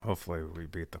Hopefully we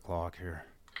beat the clock here.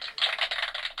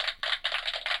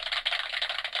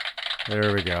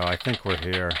 There we go. I think we're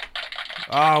here.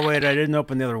 Oh wait, I didn't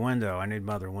open the other window. I need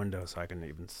my other window so I can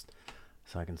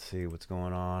see what's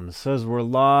going on. It says we're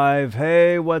live.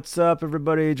 Hey, what's up,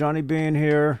 everybody? Johnny Bean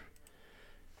here.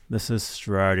 This is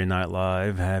Straturday Night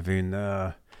Live, having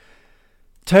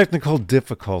technical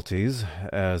difficulties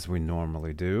as we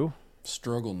normally do.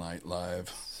 Struggle Night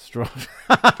Live.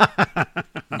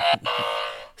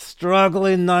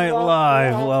 Struggling Night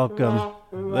Live. Welcome.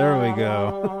 There we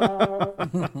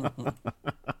go.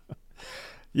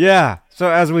 Yeah.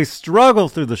 So as we struggle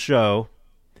through the show,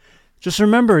 just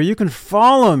remember you can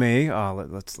follow me. Oh,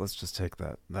 let's just take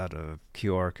that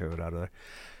QR code out of there.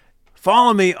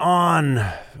 Follow me on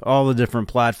all the different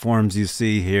platforms you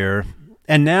see here.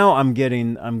 And now I'm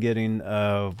getting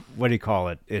what do you call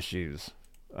it? Issues.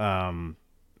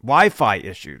 Wi-Fi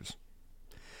issues.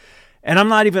 And I'm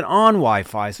not even on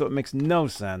Wi-Fi, so it makes no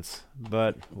sense.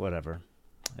 But whatever,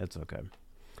 it's okay.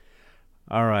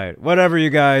 All right, whatever, you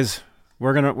guys.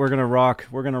 We're gonna rock.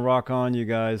 We're gonna rock on, you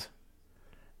guys.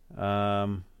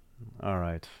 All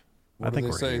right. What I think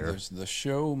do they we're say? here. The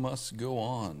show must go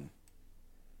on.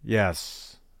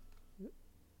 Yes.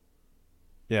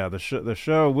 Yeah, the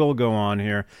show will go on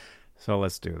here. So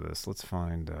let's do this. Let's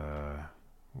find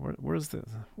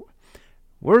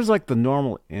where's like the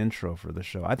normal intro for the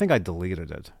show? I think I deleted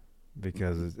it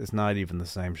because it's not even the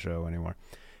same show anymore.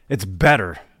 It's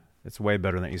better. It's way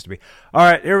better than it used to be. All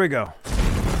right, here we go.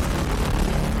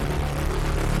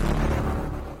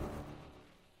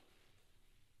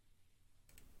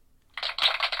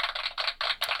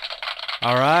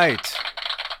 All right.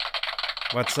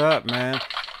 What's up, man?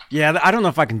 Yeah, I don't know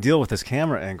if I can deal with this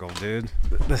camera angle, dude.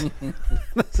 This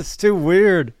is too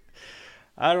weird.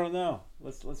 I don't know.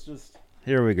 Let's just.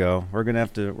 Here we go. We're gonna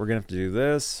have to do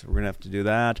this. We're gonna have to do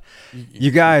that. You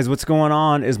guys, what's going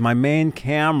on is my main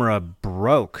camera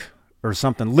broke or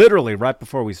something. Literally right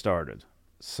before we started.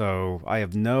 So I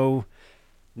have no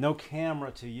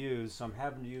camera to use. So I'm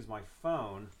having to use my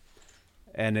phone.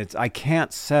 And I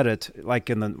can't set it like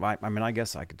in the. I mean, I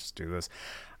guess I could just do this.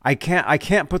 I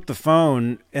can't put the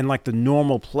phone in like the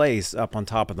normal place up on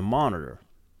top of the monitor.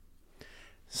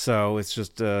 So it's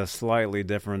just slightly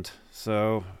different.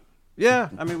 So yeah,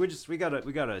 I mean we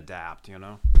gotta adapt, you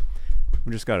know.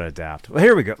 We just gotta adapt. Well,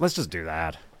 here we go. Let's just do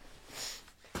that.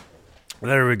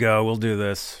 There we go. We'll do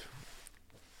this.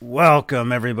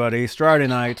 Welcome everybody. Straturday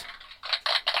night.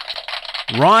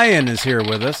 Ryan is here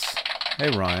with us.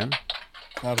 Hey Ryan.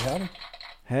 Howdy.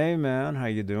 Hey man, how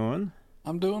you doing?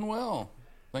 I'm doing well.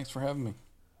 Thanks for having me.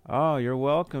 Oh, you're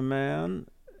welcome, man.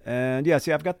 And yeah,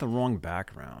 see, I've got the wrong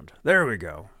background. There we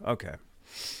go. Okay.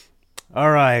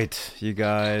 All right, you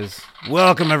guys.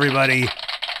 Welcome, everybody.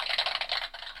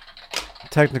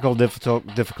 Technical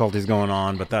difficulties going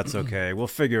on, but that's okay. We'll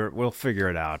figure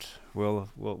it out. We'll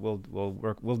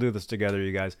do this together,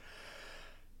 you guys.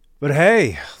 But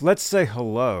hey, let's say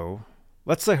hello.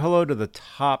 Let's say hello to the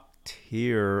top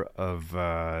tier of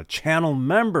channel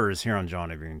members here on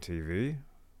Johnny Bean TV.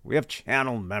 We have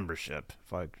channel membership.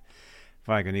 If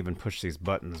I can even push these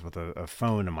buttons with a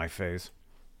phone in my face.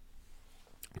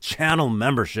 Channel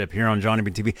membership here on Johnny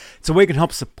Bean TV. It's a way you can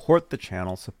help support the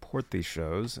channel, support these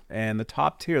shows. And the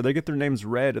top tier, they get their names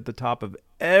read at the top of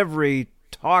every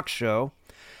talk show.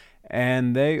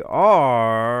 And they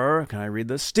are, can I read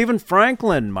this? Stephen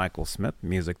Franklin, Michael Smith,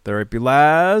 Music Therapy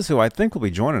Laz, who I think will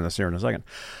be joining us here in a second.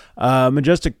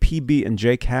 Majestic PB and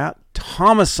J Cat,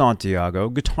 Thomas Santiago,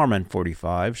 Guitarman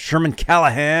 45, Sherman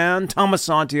Callahan, Thomas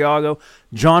Santiago,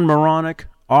 John Moronic,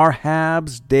 R.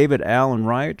 Habs, David Allen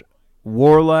Wright,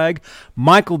 Warlag,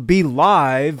 Michael B.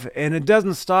 Live, and it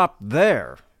doesn't stop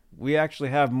there. We actually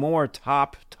have more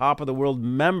top of the world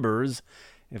members.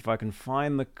 If I can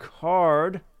find the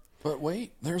card. But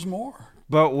wait, there's more.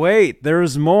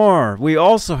 We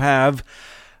also have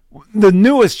the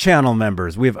newest channel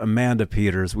members. We have Amanda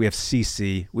Peters. We have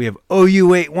CC. We have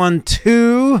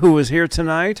OU812, who is here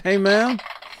tonight. Hey, man.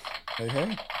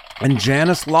 Hey. And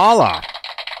Janice Lala.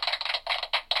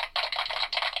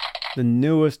 The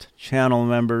newest channel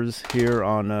members here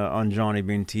on Johnny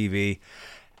Bean TV.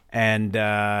 And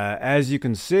as you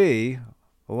can see,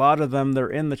 a lot of them, they're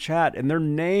in the chat, and their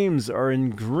names are in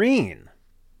green.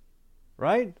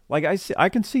 Right? Like I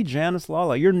can see Janice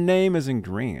Lala. Your name is in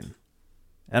green.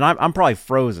 And I'm probably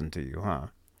frozen to you, huh?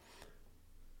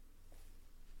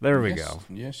 There we go.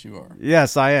 Yes, you are.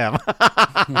 Yes, I am.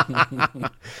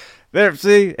 There,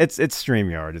 see, it's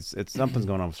StreamYard. It's something's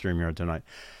going on with StreamYard tonight.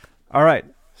 All right.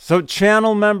 So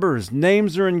channel members,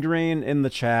 names are in green in the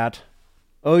chat.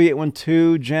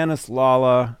 0812, Janice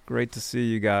Lala. Great to see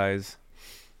you guys.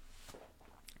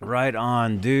 Right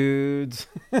on, dudes.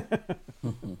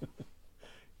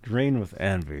 Green with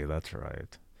envy. That's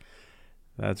right.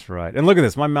 That's right. And look at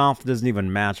this. My mouth doesn't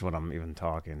even match what I'm even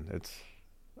talking. It's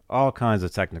all kinds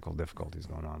of technical difficulties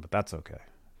going on, but that's okay.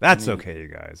 That's okay, you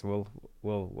guys. We'll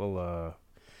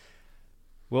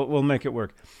make it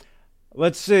work.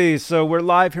 Let's see. So we're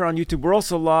live here on YouTube. We're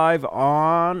also live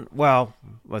on, well,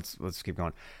 let's keep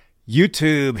going.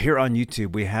 YouTube, here on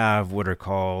YouTube, we have what are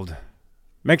called,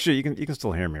 make sure you can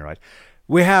still hear me, right?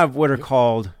 We have what are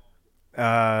called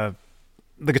the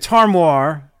Guitar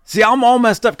Moir. See, I'm all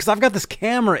messed up because I've got this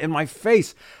camera in my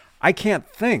face. I can't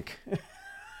think.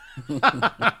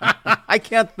 I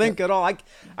can't think at all.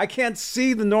 I can't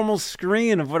see the normal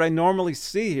screen of what I normally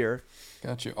see here.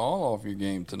 Got you all off your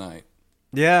game tonight.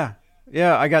 Yeah.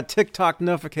 I got TikTok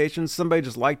notifications. Somebody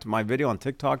just liked my video on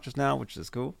TikTok just now, which is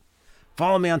cool.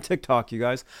 Follow me on TikTok, you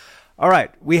guys. All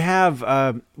right, we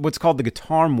have what's called the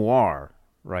Guitar Moir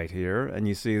right here, and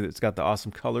you see it's got the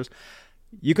awesome colors.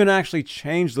 You can actually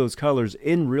change those colors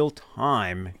in real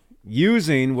time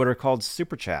using what are called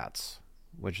super chats,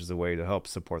 which is a way to help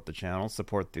support the channel,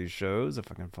 support these shows.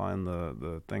 If I can find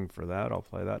the thing for that, I'll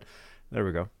play that. There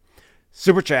we go.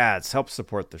 Super chats help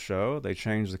support the show. They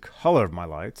change the color of my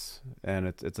lights, and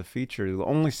it's a feature you'll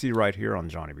only see right here on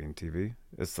Johnny Bean TV.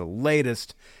 It's the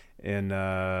latest in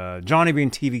Johnny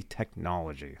Bean TV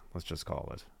technology, let's just call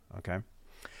it, okay?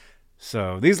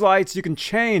 So these lights you can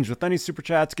change with any super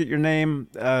chats. Get your name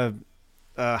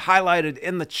highlighted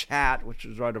in the chat, which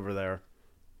is right over there.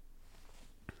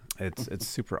 It's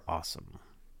super awesome.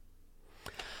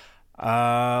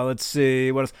 Let's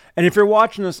see what else. And if you're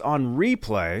watching this on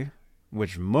replay,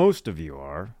 which most of you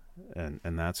are, and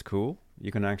that's cool,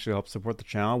 you can actually help support the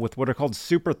channel with what are called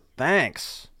super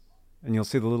thanks. And you'll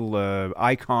see the little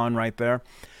icon right there.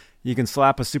 You can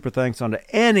slap a super thanks onto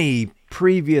any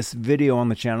previous video on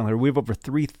the channel here. We have over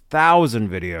 3,000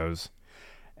 videos.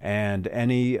 And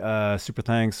any super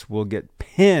thanks will get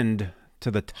pinned to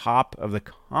the top of the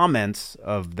comments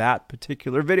of that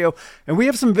particular video. And we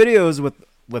have some videos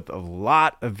with a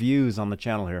lot of views on the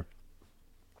channel here.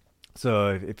 So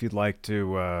if you'd like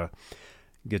to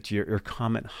get your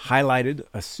comment highlighted,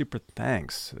 a super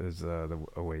thanks is a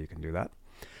way you can do that.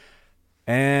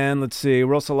 And let's see,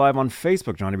 we're also live on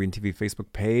Facebook, Johnny Bean TV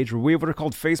Facebook page, where we have what are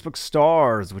called Facebook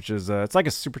Stars, which is, it's like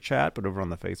a super chat, but over on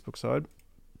the Facebook side.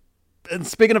 And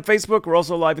speaking of Facebook, we're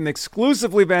also live in the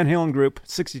exclusively Van Halen group,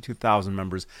 62,000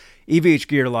 members, EVH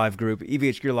Gear Live group,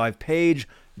 EVH Gear Live page,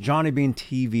 Johnny Bean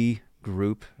TV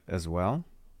group as well.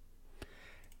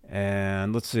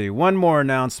 And let's see, one more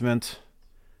announcement.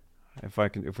 If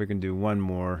we can do one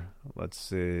more, let's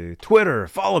see. Twitter,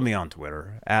 follow me on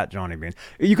Twitter at Johnny Bean.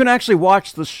 You can actually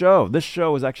watch the show. This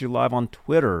show is actually live on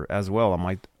Twitter as well,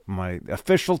 on my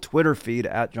official Twitter feed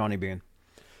at Johnny Bean.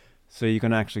 So you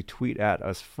can actually tweet at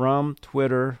us from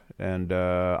Twitter, and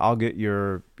I'll get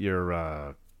your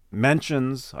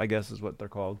mentions, I guess is what they're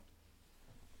called.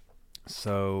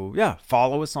 So yeah,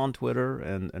 follow us on Twitter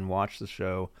and watch the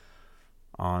show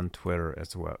on Twitter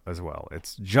as well.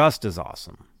 It's just as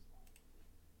awesome.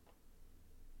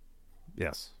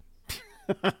 Yes.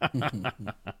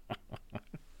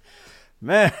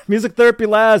 Man, Music Therapy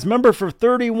Labs, member for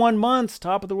 31 months,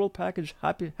 top of the world package.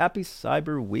 Happy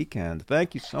Cyber Weekend.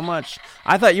 Thank you so much.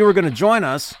 I thought you were going to join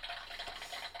us.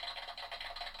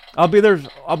 I'll be there.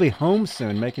 I'll be home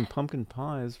soon making pumpkin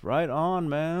pies. Right on,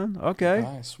 man. Okay.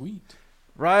 Ah, sweet.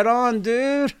 Right on,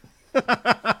 dude.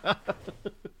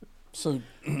 So,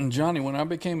 Johnny, when I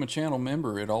became a channel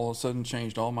member, it all of a sudden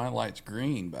changed all my lights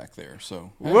green back there.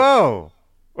 So, hey. Whoa.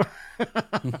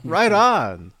 Right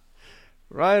on.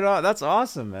 Right on. That's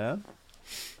awesome, man.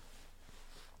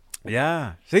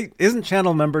 Yeah. See, isn't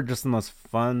channel member just the most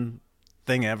fun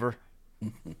thing ever?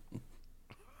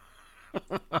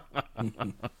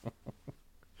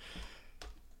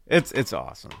 It's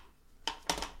awesome.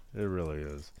 It really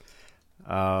is.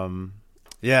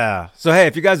 Yeah. So hey,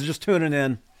 if you guys are just tuning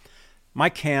in, my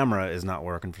camera is not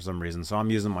working for some reason, so I'm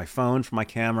using my phone for my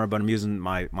camera, but I'm using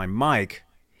my mic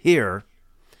here.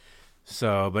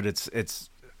 So, but it's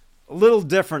a little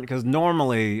different because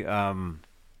normally I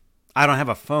don't have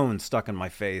a phone stuck in my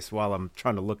face while I'm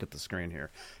trying to look at the screen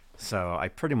here. So I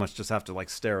pretty much just have to like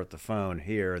stare at the phone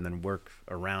here and then work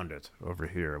around it over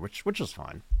here, which is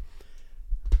fine.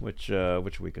 Which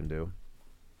we can do.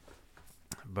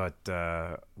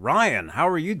 But Ryan, how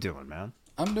are you doing, man?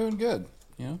 I'm doing good.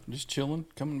 You know, just chilling,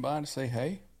 coming by to say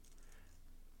hey.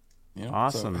 You know,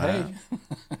 awesome, so, man.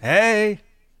 Hey.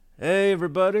 Hey,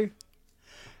 everybody.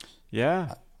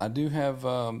 Yeah. I do have,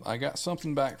 I got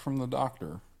something back from the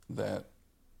doctor that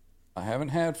I haven't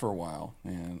had for a while,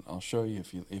 and I'll show you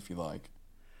if you like.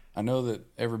 I know that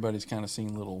everybody's kind of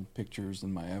seen little pictures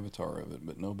in my avatar of it,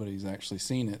 but nobody's actually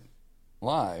seen it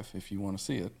live if you want to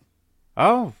see it.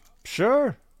 Oh,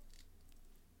 sure.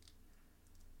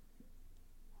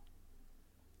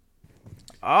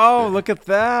 Oh, look at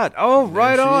that. Oh, There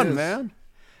right she on, is. man.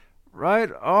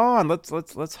 Right on.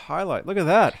 Let's highlight. Look at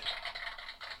that.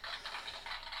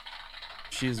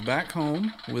 She is back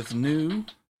home with new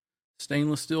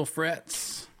stainless steel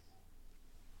frets.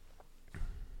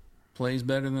 Plays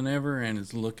better than ever and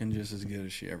is looking just as good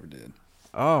as she ever did.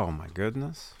 Oh my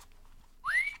goodness.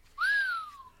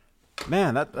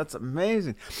 Man, that's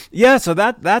amazing. Yeah, so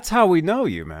that's how we know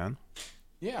you, man.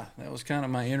 Yeah, that was kind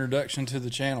of my introduction to the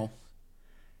channel.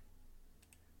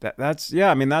 That's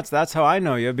yeah, I mean that's how I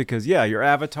know you because yeah, your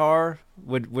avatar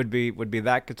would be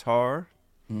that guitar.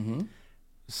 Mm-hmm.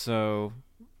 So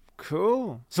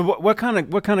cool. So what kind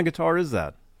of guitar is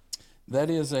that? That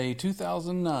is a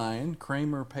 2009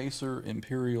 Kramer Pacer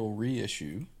Imperial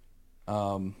reissue.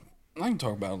 I can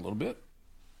talk about it a little bit.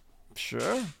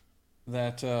 Sure.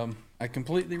 That I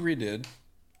completely redid.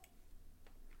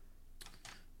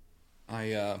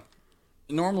 I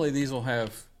normally these will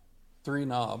have 3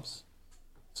 knobs,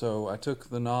 so I took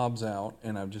the knobs out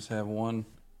and I just have one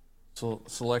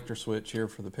selector switch here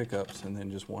for the pickups, and then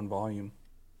just one volume.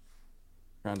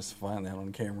 Trying to find that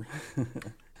on camera.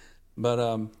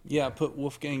 But yeah, I put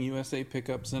Wolfgang USA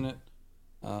pickups in it.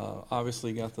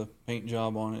 Obviously got the paint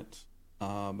job on it,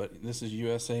 but this is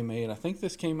USA made. I think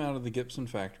this came out of the Gibson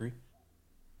factory.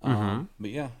 But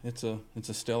yeah, it's a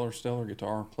stellar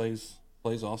guitar. Plays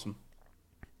awesome.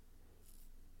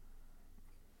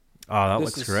 Oh, that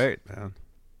looks great, man.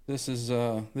 This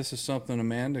is something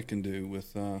Amanda can do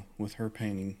with her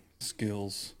painting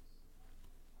skills.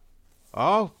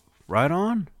 Oh, right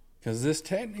on. Because this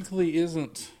technically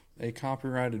isn't a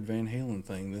copyrighted Van Halen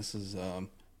thing. This is a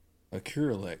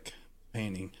acrylic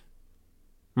painting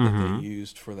that they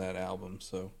used for that album.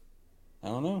 So I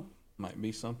don't know. Might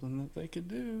be something that they could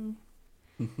do.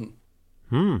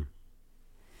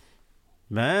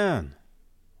 Man.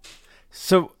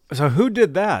 So who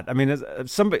did that? I mean,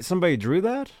 somebody drew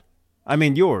that? I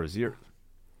mean, yours.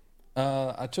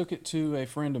 I took it to a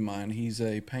friend of mine. He's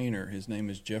a painter. His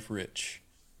name is Jeff Rich.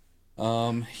 He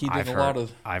did I've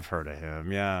heard of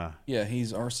him. Yeah. Yeah,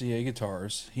 he's RCA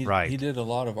Guitars. He did a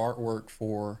lot of artwork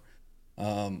for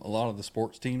a lot of the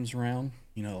sports teams around.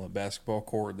 You know, a basketball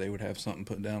court, they would have something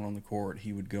put down on the court.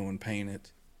 He would go and paint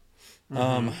it.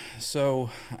 So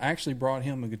I actually brought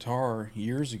him a guitar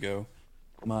years ago,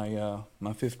 my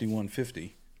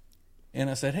 5150, and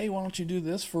I said, "Hey, why don't you do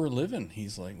this for a living?"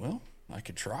 He's like, "Well, I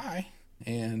could try."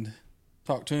 And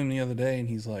talked to him the other day, and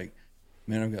he's like,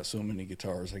 "Man, I've got so many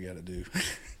guitars I got to do."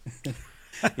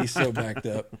 He's so backed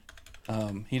up.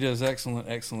 He does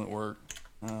excellent work.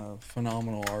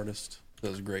 Phenomenal artist.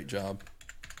 Does a great job.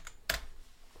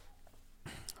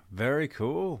 Very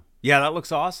cool. Yeah, that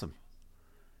looks awesome.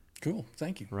 Cool.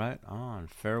 Thank you. Right on.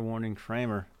 Fair warning,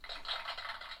 Kramer.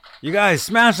 You guys,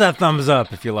 smash that thumbs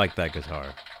up if you like that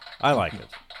guitar. I like it.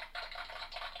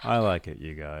 I like it,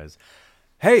 you guys.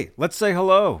 Hey, let's say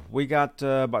hello. We got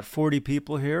about 40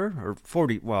 people here, or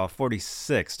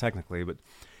 46 technically, but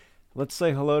let's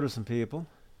say hello to some people.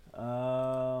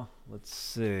 Let's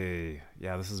see.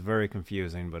 Yeah, this is very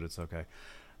confusing, but it's okay.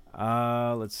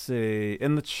 Let's see.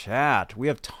 In the chat, we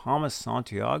have Thomas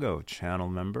Santiago, channel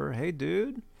member. Hey,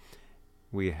 dude.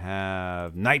 We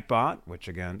have Nightbot, which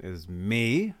again is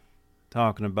me,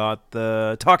 talking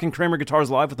Kramer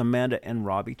Guitars Live with Amanda and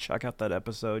Robbie. Check out that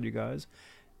episode, you guys.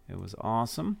 It was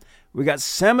awesome. We got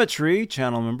Symmetry,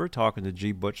 channel member, talking to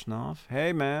G. Butchnoff.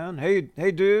 Hey, man.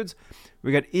 Hey, dudes.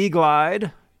 We got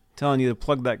E-Glide, telling you to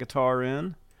plug that guitar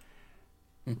in.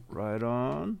 Right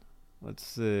on. Let's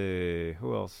see.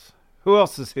 Who else? Who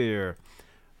else is here?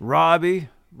 Robbie.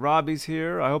 Robbie's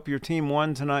here. I hope your team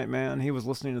won tonight, man. He was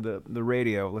listening to the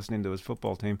radio, listening to his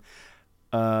football team.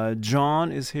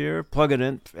 John is here. Plug it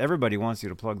in. Everybody wants you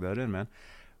to plug that in, man.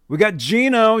 We got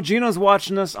Gino. Gino's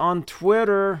watching us on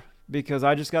Twitter because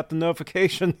I just got the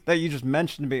notification that you just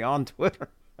mentioned me on Twitter.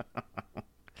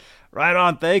 Right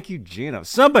on. Thank you, Gino.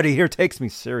 Somebody here takes me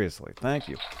seriously. Thank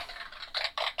you.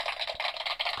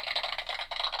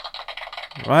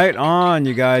 Right on,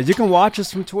 you guys. You can watch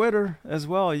us from Twitter as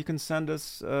well. You can send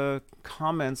us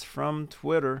comments from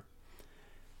Twitter.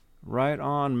 Right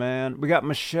on, man. We got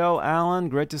Michelle Allen.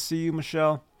 Great to see you,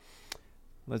 Michelle.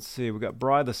 Let's see. We got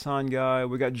Bry the Sun Guy.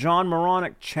 We got John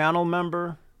Moronic, channel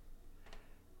member.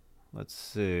 Let's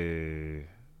see.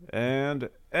 And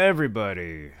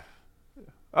everybody.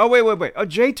 Oh, wait. Oh,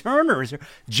 Jay Turner is here.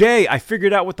 Jay, I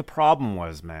figured out what the problem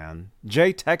was, man.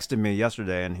 Jay texted me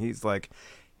yesterday, and he's like,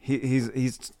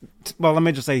 he's well, let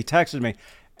me just say he texted me,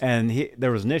 and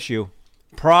there was an issue.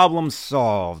 Problem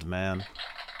solved, man.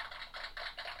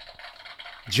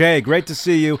 Jay, great to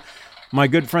see you. My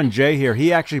good friend Jay here.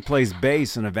 He actually plays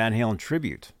bass in a Van Halen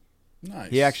tribute. Nice.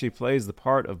 He actually plays the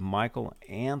part of Michael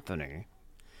Anthony.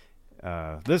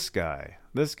 This guy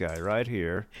right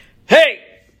here. Hey,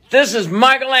 this is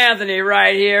Michael Anthony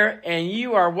right here, and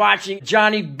you are watching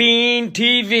Johnny Bean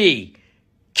TV.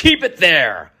 Keep it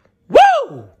there.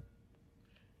 Woo!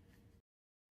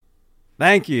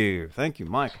 Thank you,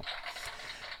 Michael.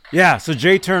 Yeah, so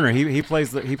Jay Turner, he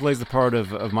plays the part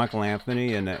of Michael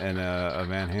Anthony in a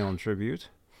Van Halen tribute.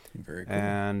 Very cool.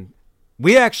 And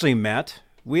we actually met.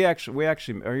 We actually.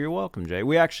 Oh, you're welcome, Jay.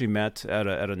 We actually met at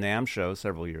a NAMM show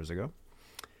several years ago.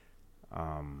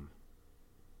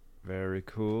 Very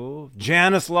cool.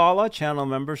 Janice Lala, channel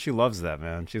member, she loves that,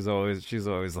 man. She's always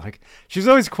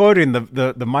quoting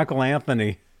the Michael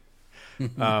Anthony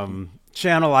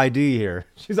channel ID here.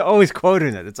 She's always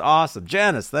quoting it. It's awesome.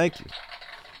 Janice, thank you.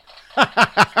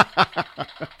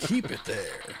 Keep it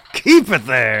there. Keep it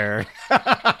there.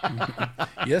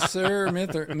 Yes, sir,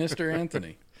 Mr.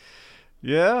 Anthony.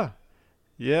 Yeah.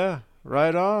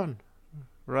 Right on.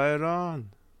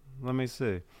 Let me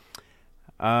see.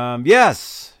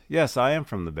 Yes, I am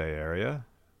from the Bay Area.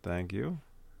 Thank you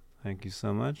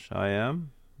so much. I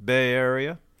am Bay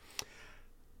Area.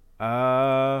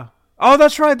 Oh,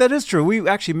 that's right. That is true. We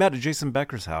actually met at Jason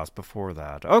Becker's house before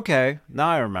that. Okay, now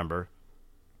I remember.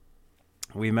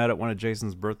 We met at one of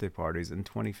Jason's birthday parties in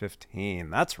 2015.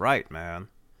 That's right, man.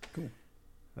 Cool.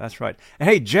 That's right. And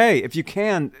hey, Jay, if you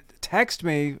can, text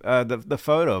me the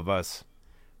photo of us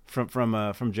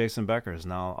from Jason Becker's,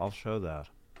 and I'll show that.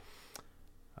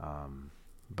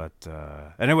 But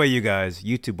anyway, you guys,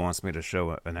 YouTube wants me to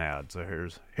show an ad, so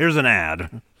here's an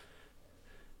ad.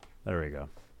 There we go.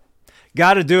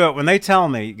 Got to do it when they tell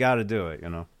me. You got to do it, you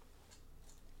know.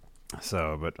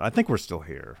 So, but I think we're still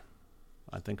here.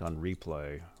 I think on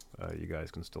replay, you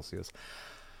guys can still see us.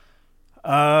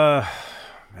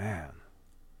 Man,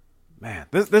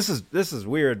 this is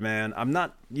weird, man. I'm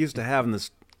not used to having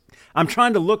this. I'm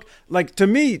trying to look like, to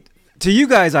you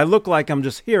guys, I look like I'm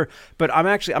just here, but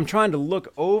I'm trying to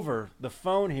look over the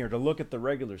phone here to look at the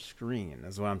regular screen.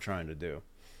 Is what I'm trying to do.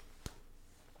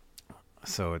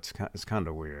 So it's kind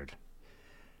of weird.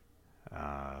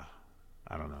 I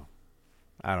don't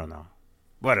know.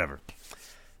 Whatever.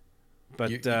 But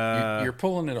you're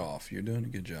pulling it off. You're doing a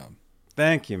good job.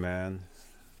 Thank you, man.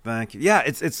 Thank you. Yeah,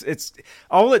 it's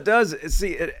all it does is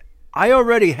I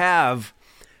already have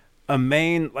a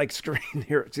main screen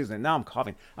here. Excuse me. Now I'm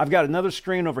coughing. I've got another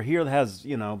screen over here that has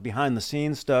behind the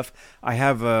scenes stuff. I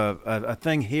have a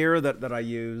thing here that I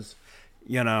use,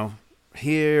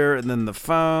 here, and then the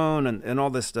phone and all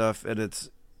this stuff. And it's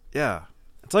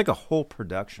like a whole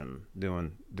production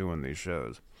doing these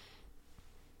shows.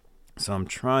 So I'm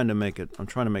trying to make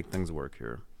things work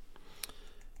here.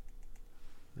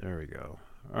 There we go.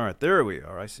 All right, there we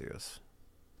are. I see us.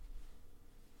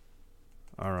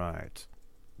 All right.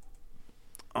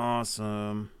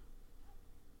 Awesome.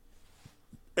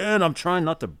 And I'm trying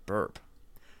not to burp.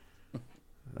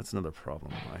 That's another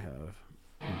problem I have.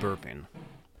 Burping.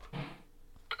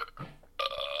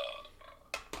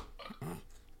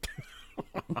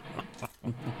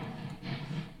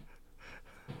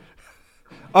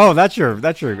 Oh, that's your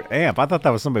amp. I thought that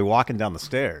was somebody walking down the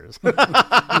stairs.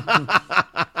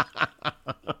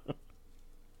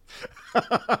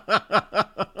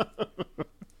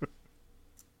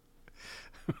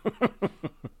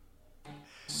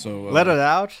 So let it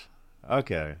out?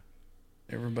 Okay.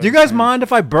 Do you guys mind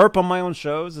if I burp on my own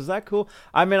shows? Is that cool?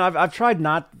 I mean, I've tried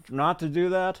not to do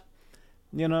that.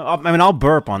 I'll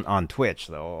burp on Twitch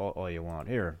though, all you want.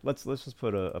 Here, let's just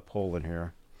put a poll in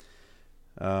here.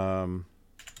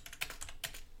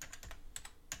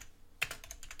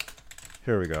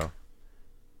 Here we go.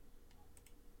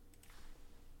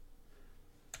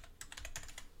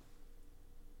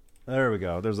 There we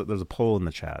go. There's a poll in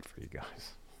the chat for you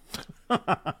guys.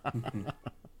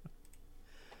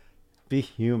 Be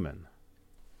human.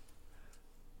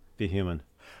 Be human.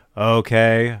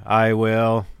 Okay, I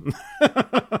will.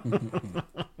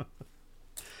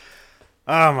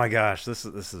 Oh my gosh, this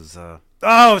is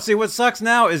Oh, see what sucks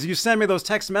now is you send me those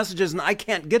text messages and I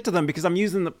can't get to them because I'm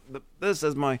using this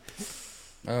as my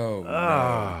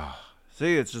no.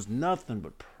 See, it's just nothing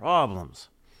but problems.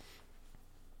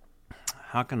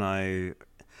 How can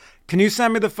you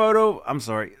send me the photo? I'm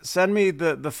sorry. Send me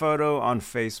the photo on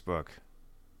Facebook.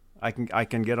 I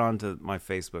can get onto my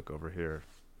Facebook over here.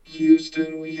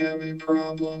 Houston, we have a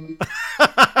problem.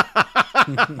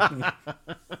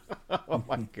 Oh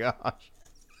my gosh.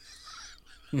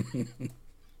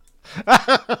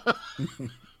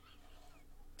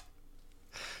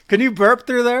 Can you burp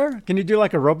through there? Can you do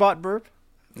like a robot burp?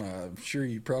 I'm sure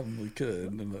you probably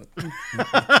could.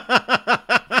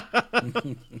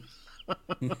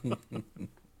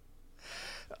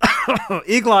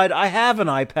 Eagle-eyed, I have an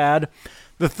iPad.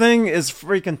 The thing is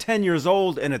freaking 10 years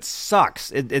old and it sucks.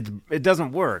 It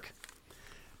doesn't work.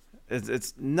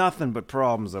 It's nothing but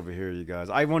problems over here, you guys.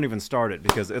 I won't even start it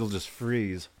because it'll just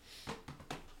freeze.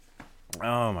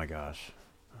 Oh my gosh.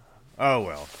 Oh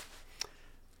well.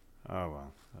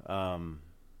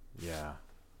 Yeah.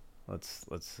 Let's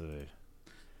see.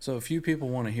 So a few people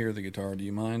want to hear the guitar. Do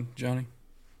you mind, Johnny?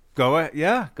 Go ahead.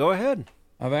 Yeah, go ahead.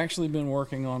 I've actually been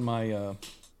working on my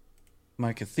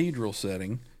my cathedral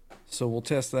setting, so we'll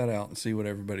test that out and see what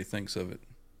everybody thinks of it.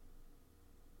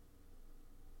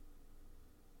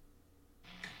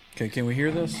 Okay, can we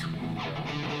hear this?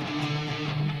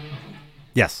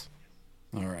 Yes.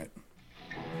 All right.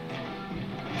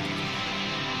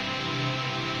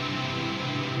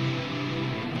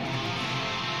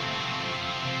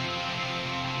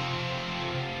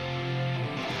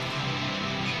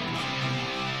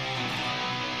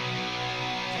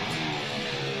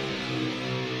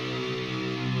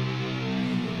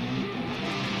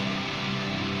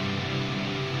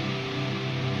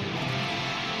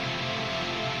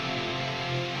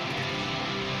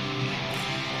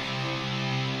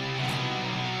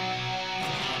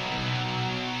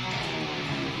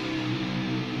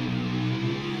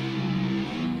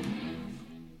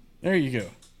 There you go.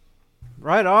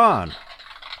 Right on.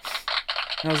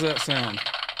 How's that sound?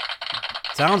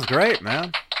 Sounds great,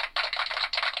 man.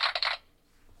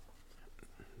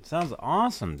 Sounds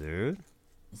awesome, dude.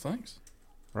 Thanks.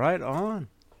 Right on.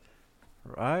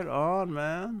 Right on,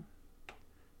 man.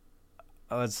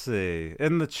 Let's see.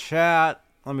 In the chat,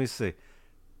 let me see.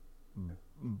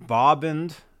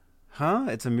 Bobbined. Huh?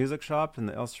 It's a music shop in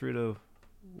the El Cerrito.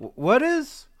 What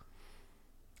is?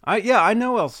 I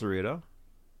know El Cerrito.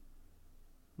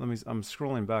 I'm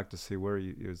scrolling back to see where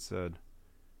you had said.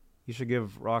 You should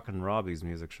give Rockin' Robbie's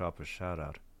music shop a shout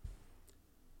out.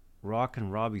 Rockin'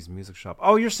 Robbie's music shop.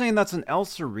 Oh, you're saying that's in El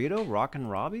Cerrito? Rockin'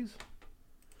 Robbie's?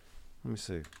 Let me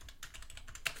see.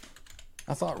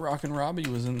 I thought Rockin' Robbie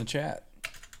was in the chat.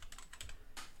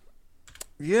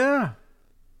 Yeah.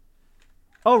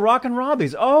 Oh, Rockin'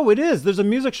 Robbie's. Oh, it is. There's a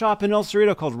music shop in El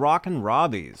Cerrito called Rockin'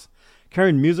 Robbie's.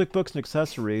 Carrying music books and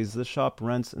accessories, this shop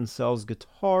rents and sells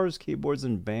guitars, keyboards,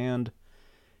 and band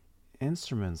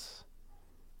instruments.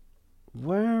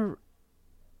 Where?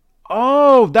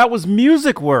 Oh, that was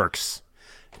Music Works.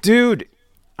 Dude,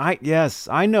 yes,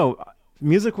 I know.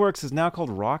 Music Works is now called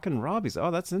Rockin' Robbie's.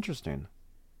 Oh, that's interesting.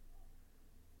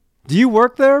 Do you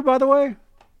work there, by the way?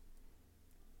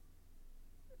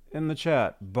 In the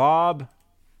chat, Bob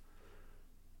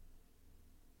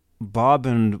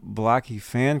and Blackie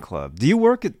fan club. Do you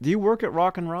work at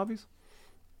Rockin' Robbie's?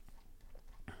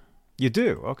 You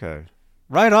do. Okay.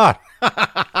 Right on.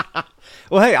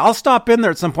 Well, hey, I'll stop in there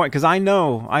at some point because I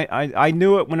know I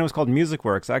knew it when it was called Music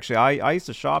Works. Actually, I used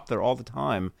to shop there all the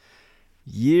time.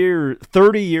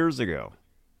 30 years ago.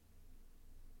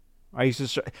 I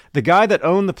used to the guy that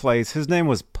owned the place, his name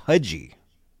was Pudgy.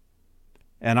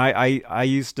 And I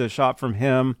used to shop from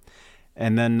him.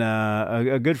 And then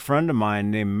a good friend of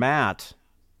mine named Matt,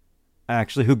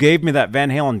 actually, who gave me that Van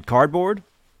Halen cardboard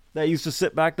that used to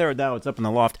sit back there. Now it's up in the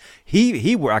loft.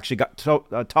 He actually got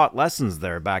taught lessons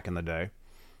there back in the day.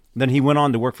 Then he went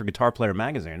on to work for Guitar Player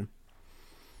magazine.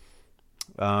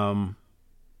 Rockin'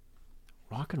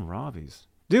 Robbie's,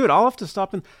 dude. I'll have to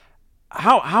stop in.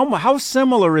 How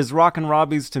similar is Rockin'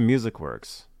 Robbie's to Music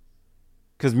Works?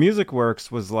 Because Music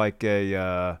Works was like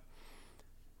a.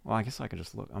 Well, I guess I could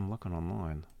just look. I'm looking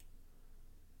online.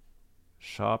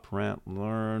 Shop, rent,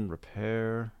 learn,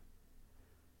 repair,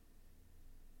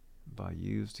 buy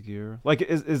used gear. Like,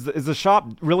 is the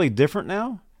shop really different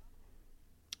now,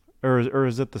 or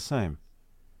is it the same?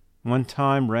 One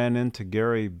time ran into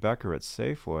Gary Becker at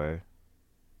Safeway.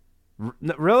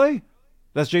 Really?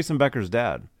 That's Jason Becker's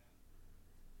dad.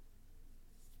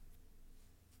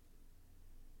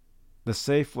 The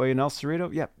Safeway in El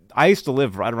Cerrito? Yeah. I used to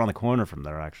live right around the corner from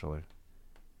there, actually.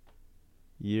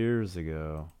 Years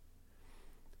ago.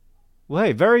 Well,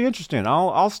 hey, very interesting.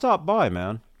 I'll stop by,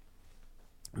 man.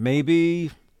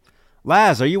 Maybe...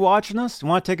 Laz, are you watching us? You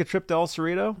want to take a trip to El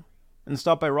Cerrito and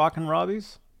stop by Rockin'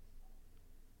 Robbie's?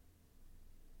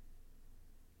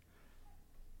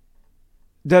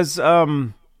 Does,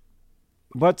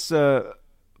 what's,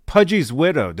 Pudgy's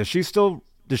widow? Does she still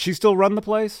run the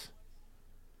place?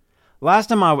 Last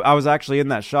time I was actually in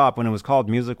that shop when it was called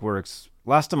Music Works.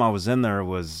 Last time I was in there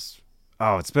was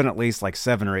Oh, it's been at least like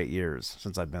 7 or 8 years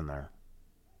since I've been there.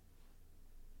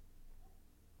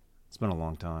 It's been a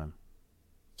long time.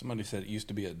 Somebody said it used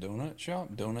to be a donut shop,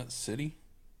 Donut City.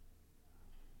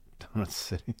 Donut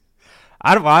City.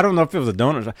 I don't know if it was a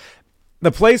donut shop.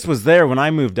 The place was there when I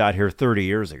moved out here 30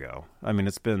 years ago. I mean,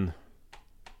 it's been,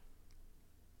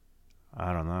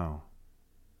 I don't know.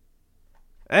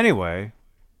 Anyway,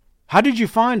 how did you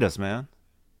find us, man?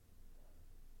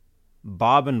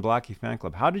 Bob and Blackie Fan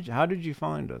Club. How did you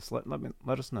find us? Let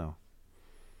us know.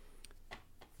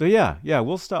 But yeah,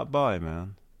 we'll stop by,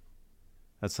 man.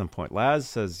 At some point. Laz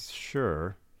says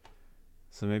sure.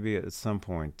 So maybe at some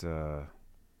point,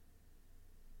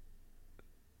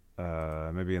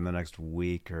 maybe in the next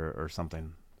week or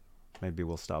something, maybe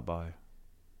we'll stop by.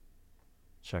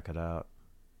 Check it out.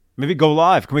 Maybe go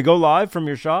live. Can we go live from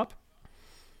your shop?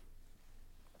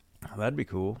 That'd be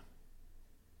cool.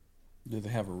 Do they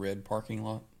have a red parking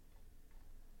lot?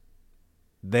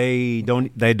 They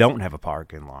don't have a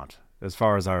parking lot. As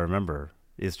far as I remember,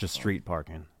 it's just street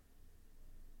parking.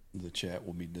 The chat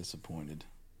will be disappointed.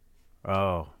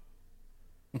 Oh.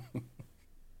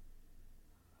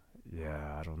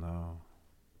 Yeah, I don't know.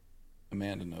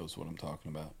 Amanda knows what I'm talking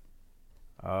about.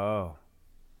 Oh.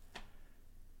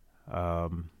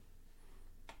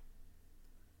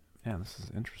 Man, this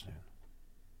is interesting.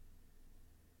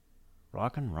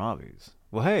 Rockin' Robbie's.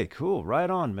 Well, hey, cool. Right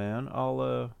on, man.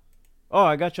 Oh,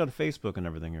 I got you on Facebook and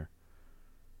everything here.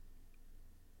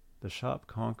 The shop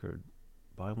conquered.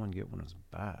 Buy one, get one is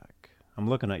back. I'm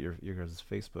looking at your guys'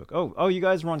 Facebook. Oh, you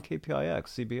guys were on KPIX,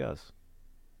 CBS.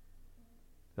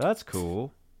 That's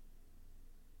cool.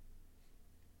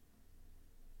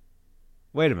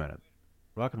 Wait a minute.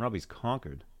 Rockin' Robbie's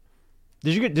Concord.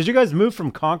 Did you guys move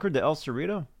from Concord to El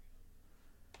Cerrito?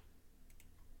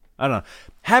 I don't know.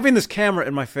 Having this camera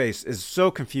in my face is so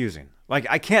confusing. Like,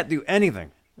 I can't do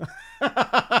anything.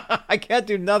 I can't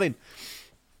do nothing.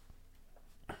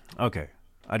 Okay.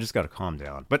 I just got to calm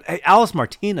down. But hey, Alice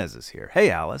Martinez is here. Hey,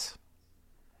 Alice.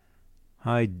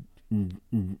 Hi,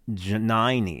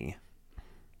 Janine.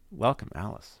 Welcome,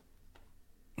 Alice.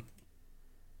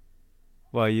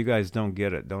 Well, you guys don't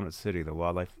get it. Donut City, the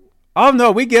wildlife. Oh,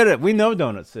 no, we get it. We know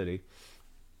Donut City.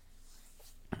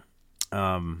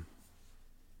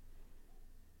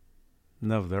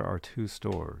 No, there are 2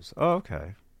 stores. Oh,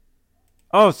 okay.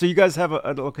 Oh, so you guys have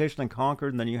a location in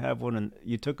Concord, and then you have one, and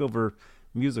you took over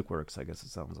Music Works, I guess it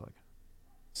sounds like.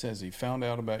 Says he found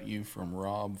out about you from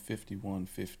Rob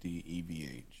 5150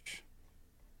 EVH.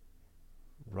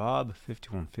 Rob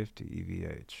 5150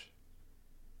 EVH.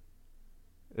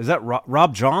 Is that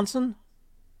Rob Johnson?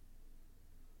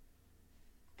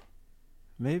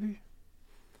 Maybe?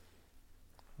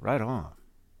 Right on.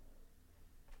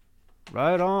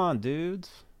 Right on,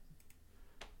 dudes.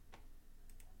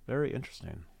 Very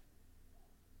interesting.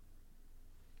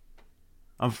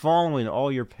 I'm following all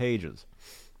your pages.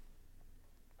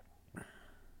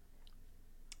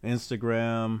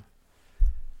 Instagram,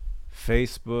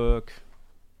 Facebook.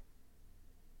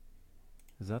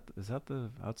 Is that the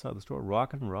outside the store?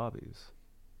 Rockin' Robbie's.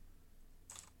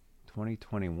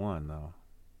 2021 though.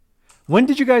 When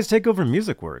did you guys take over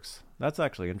Music Works? That's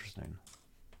actually interesting.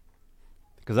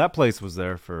 Because that place was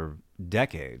there for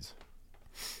decades.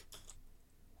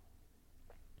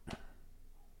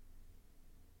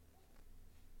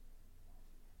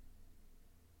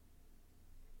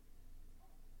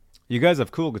 You guys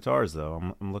have cool guitars,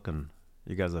 though. I'm looking.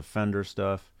 You guys have Fender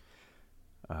stuff,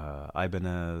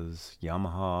 Ibanez,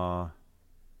 Yamaha,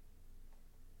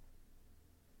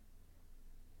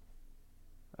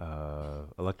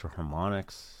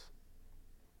 Electro-Harmonics,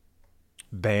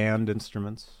 band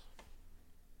instruments.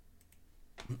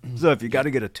 So if you got to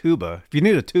get a tuba, if you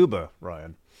need a tuba,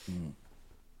 Ryan,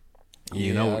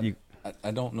 you know what you.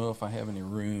 I don't know if I have any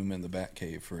room in the back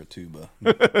cave for a tuba.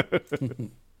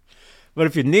 But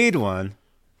if you need one,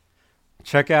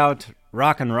 check out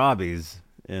Rockin' Robbie's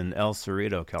in El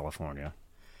Cerrito, California,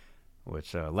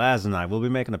 which Laz and I will be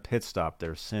making a pit stop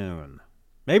there soon.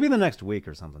 Maybe the next week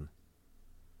or something.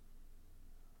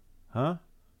 Huh?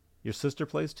 Your sister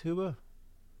plays tuba?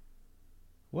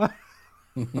 What?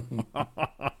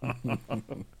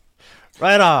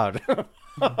 Right on.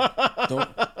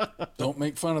 Don't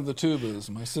make fun of the tubas.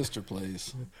 My sister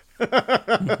plays.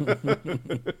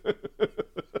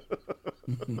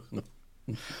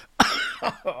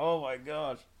 Oh my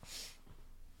gosh.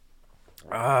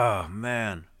 Oh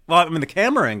man. Well, I mean the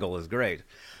camera angle is great,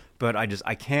 but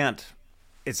I can't.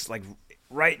 It's like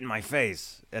right in my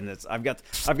face, and I've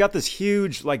got this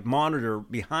huge like monitor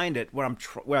behind it where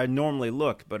where I normally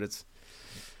look, but it's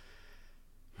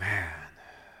man.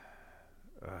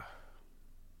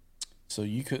 So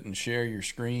you couldn't share your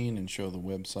screen and show the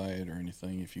website or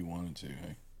anything if you wanted to,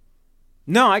 hey?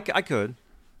 No, I could.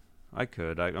 I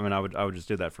could. I mean, I would just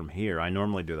do that from here. I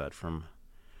normally do that from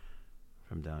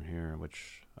down here,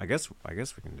 which I guess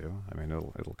we can do. I mean,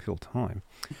 it'll kill time.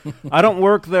 I don't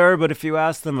work there, but if you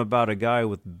ask them about a guy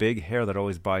with big hair that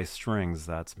always buys strings,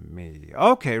 that's me.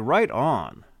 Okay, right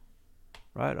on.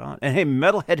 Right on. And hey,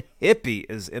 Metalhead Hippie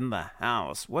is in the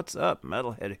house. What's up,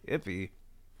 Metalhead Hippie?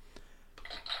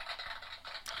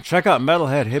 Check out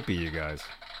Metalhead Hippie, you guys.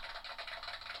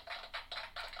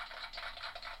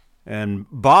 And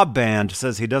Bob Band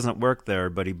says he doesn't work there,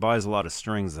 but he buys a lot of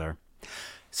strings there.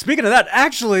 Speaking of that,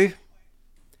 actually,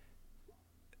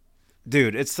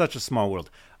 dude, it's such a small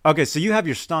world. Okay, so you have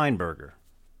your Steinberger,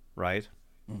 right?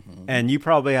 Mm-hmm. And you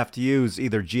probably have to use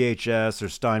either GHS or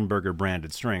Steinberger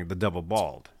branded string, the double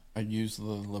balled. I use the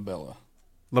Labella.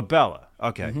 Labella,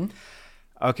 okay. Mm-hmm.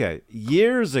 Okay,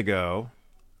 years ago,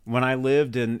 when I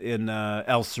lived in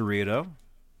El Cerrito,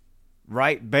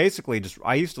 right, basically,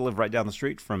 I used to live right down the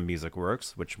street from Music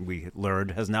Works, which we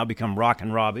learned has now become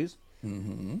Rockin' Robbie's.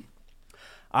 Mm-hmm.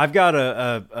 I've got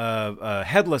a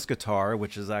headless guitar,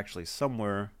 which is actually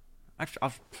somewhere.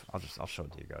 Actually, I'll show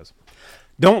it to you guys.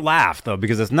 Don't laugh though,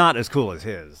 because it's not as cool as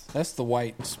his. That's the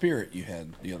white Spirit you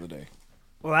had the other day.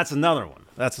 Well, that's another one.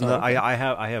 That's another. Okay. I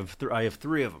have 3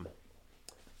 of them.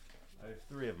 I have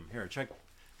 3 of them. Here,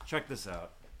 check this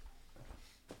out.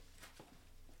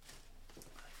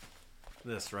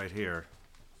 This right here.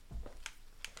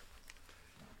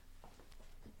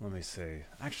 Let me see.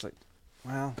 Actually,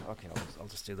 well, okay, I'll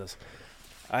just do this.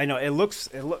 I know it looks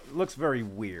very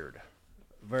weird,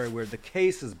 very weird. The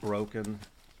case is broken,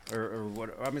 or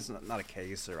what? I mean, it's not a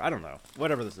case, or I don't know,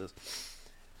 whatever this is.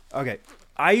 Okay,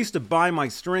 I used to buy my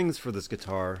strings for this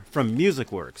guitar from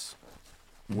Music Works,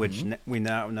 which we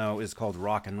now know is called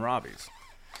Rockin' Robbie's.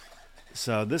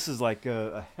 So this is like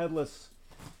a headless.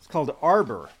 It's called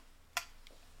Arbor.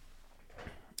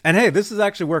 And hey, this is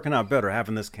actually working out better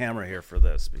having this camera here for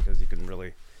this because you can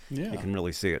really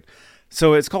see it.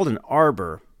 So it's called an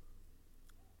Arbor,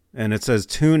 and it says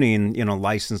tuning,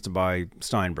 licensed by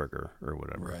Steinberger or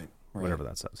whatever, right. Whatever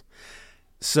that says.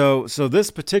 So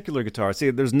this particular guitar, see,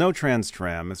 there's no trans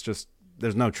trem. It's just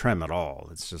there's no trem at all.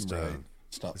 It's just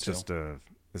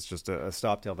it's just a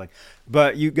stop tail thing.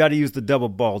 But you got to use the double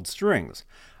balled strings.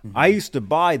 Mm-hmm. I used to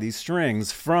buy these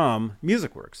strings from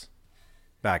Music Works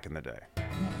back in the day.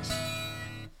 Nice.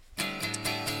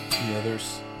 Yeah,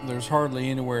 there's hardly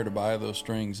anywhere to buy those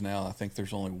strings now. I think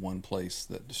there's only one place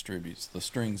that distributes the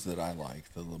strings that I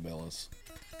like, the Labellas.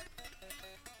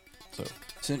 So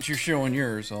since you're showing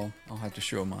yours, I'll have to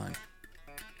show mine.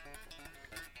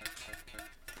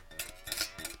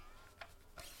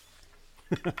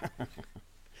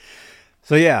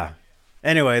 So yeah.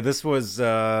 Anyway, this was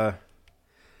I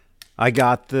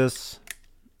got this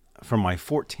for my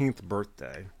 14th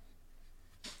birthday.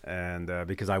 And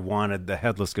because I wanted the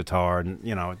headless guitar, and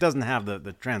it doesn't have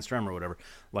the trans trem or whatever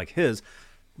like his,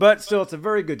 but still it's a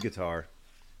very good guitar.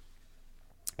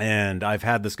 And I've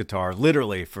had this guitar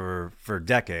literally for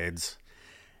decades,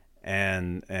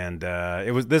 and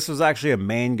this was actually a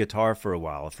main guitar for a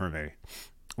while for me,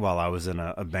 while I was in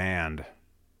a band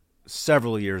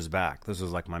several years back. This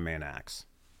was like my main axe.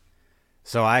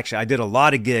 So I did a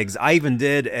lot of gigs. I even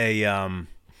did a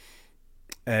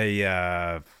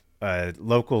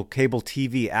local cable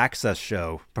TV access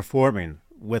show performing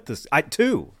with this.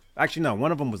 Actually, no,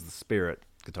 one of them was the Spirit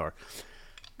guitar.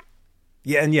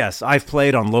 Yeah, and yes, I've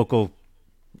played on local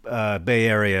Bay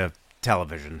Area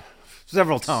television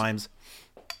several times.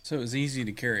 So it was easy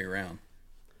to carry around.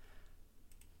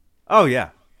 Oh yeah,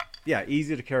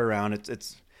 easy to carry around.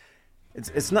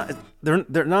 It's not.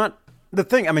 They're not the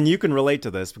thing. I mean, you can relate to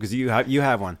this because you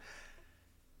have one.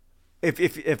 If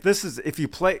you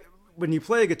play. When you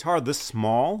play a guitar this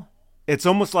small, it's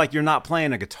almost like you're not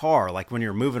playing a guitar. Like when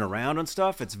you're moving around and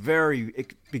stuff, it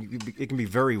can be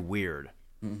very weird.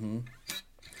 Mm-hmm.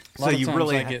 A lot of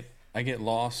times I get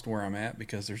lost where I'm at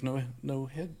because there's no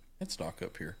headstock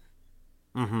up here.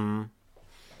 Mm-hmm.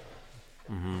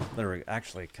 Mm-hmm. There we go.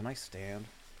 Actually, can I stand?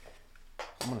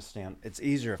 I'm gonna stand. It's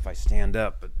easier if I stand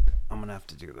up, but I'm gonna have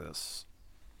to do this.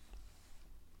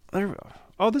 There we go.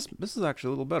 Oh, this is actually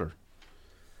a little better.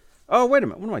 Oh, wait a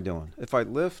minute. What am I doing? If I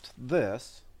lift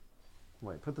this...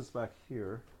 Wait, put this back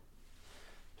here.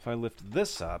 If I lift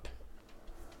this up...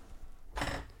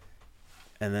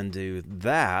 and then do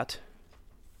that...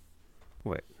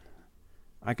 Wait.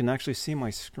 I can actually see my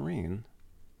screen.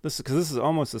 Because this is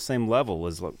almost the same level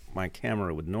as what my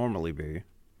camera would normally be.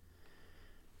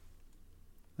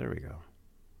 There we go.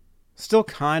 Still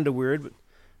kind of weird, but...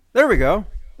 There we go.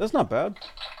 That's not bad.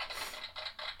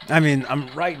 I mean, I'm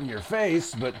right in your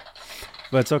face, but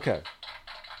it's okay.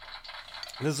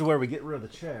 This is where we get rid of the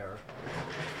chair.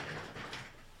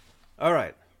 All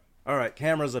right.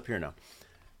 Camera's up here now.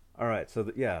 All right.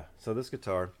 So so this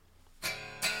guitar,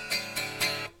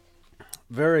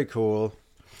 very cool.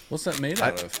 What's that made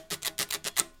out of?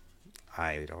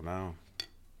 I don't know.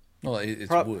 Well, it's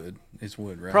wood. It's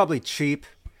wood, right? Probably cheap,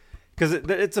 because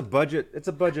it's a budget. It's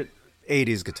a budget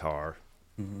 '80s guitar.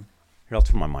 Mm-hmm. Here, I'll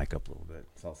turn my mic up a little bit,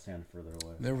 so I'll stand further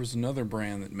away. There was another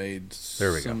brand that made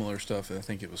similar stuff. I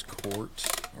think it was Court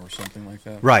or something like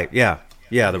that. Right? Yeah.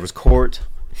 There was Court.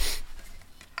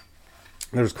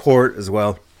 There's Court as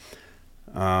well.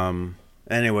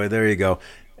 Anyway, there you go.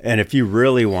 And if you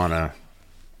really wanna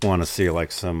see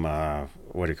like some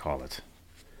what do you call it?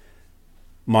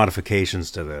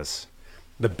 Modifications to this.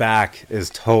 The back is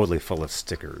totally full of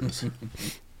stickers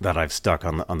that I've stuck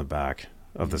on the back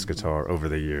of this guitar over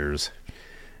the years.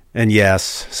 And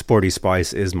yes, Sporty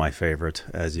Spice is my favorite,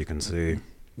 as you can see.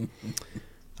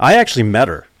 I actually met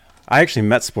her. I actually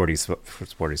met Sporty Spice.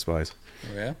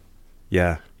 Oh,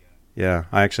 yeah? Yeah.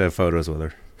 I actually have photos with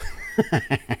her.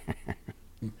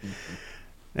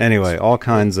 Anyway, all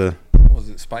kinds of... Was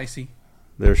it spicy?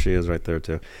 There she is right there,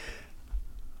 too.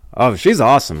 Oh, she's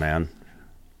awesome, man.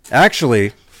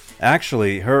 Actually,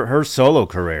 her solo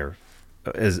career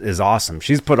is awesome.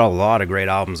 She's put out a lot of great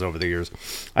albums over the years.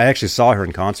 I actually saw her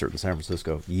in concert in San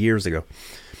Francisco years ago.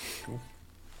 Cool.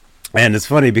 And it's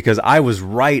funny because I was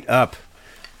right up.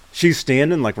 She's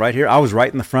standing like right here. I was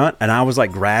right in the front, and I was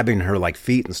like grabbing her like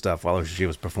feet and stuff while she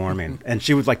was performing. And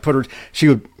she would like she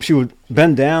would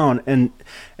bend down and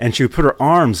she would put her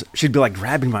arms. She'd be like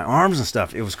grabbing my arms and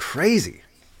stuff. It was crazy.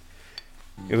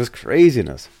 It was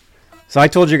craziness. So I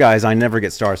told you guys I never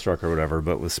get starstruck or whatever,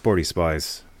 but with Sporty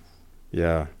Spice,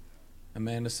 yeah.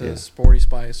 Amanda says Sporty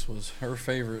Spice was her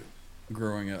favorite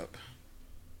growing up.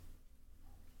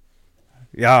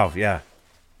 Yeah.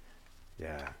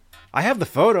 I have the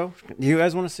photo. Do you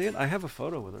guys want to see it? I have a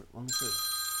photo with her. Let me see.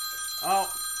 Oh.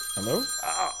 Hello?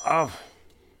 Oh.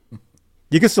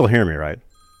 You can still hear me, right?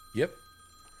 Yep.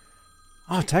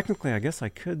 Oh, technically, I guess I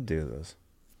could do this.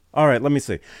 All right, let me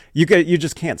see. You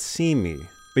just can't see me,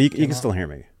 but you can still hear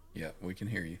me. Yeah, we can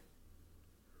hear you.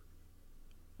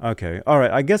 Okay. All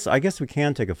right. I guess we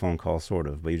can take a phone call, sort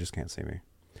of, but you just can't see me.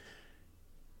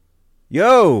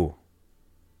 Yo.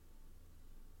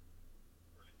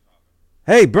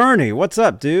 Hey, Bernie, what's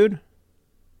up, dude?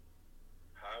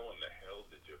 How in the hell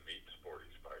did you meet Sporty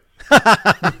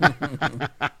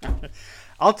Spice?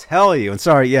 I'll tell you. And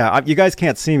sorry, you guys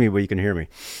can't see me, but you can hear me.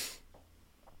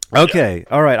 Okay,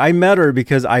 yeah. All right. I met her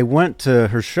because I went to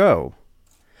her show.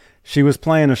 She was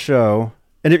playing a show.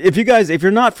 And if you're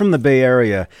not from the Bay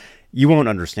Area, you won't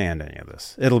understand any of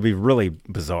this. It'll be really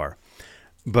bizarre.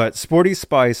 But Sporty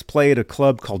Spice played a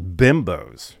club called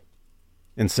Bimbo's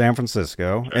in San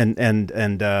Francisco. Okay.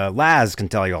 And Laz can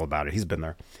tell you all about it. He's been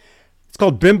there. It's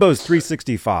called Bimbo's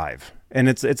 365. And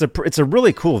it's a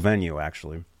really cool venue,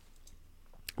 actually.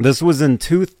 This was in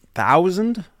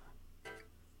 2000.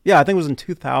 Yeah, I think it was in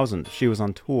 2000. She was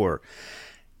on tour,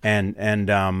 and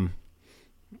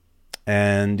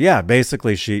yeah,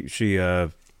 basically she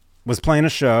was playing a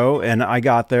show, and I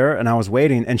got there, and I was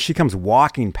waiting, and she comes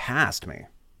walking past me,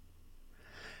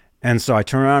 and so I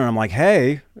turn around and I'm like,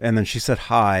 hey, and then she said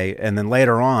hi, and then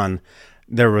later on,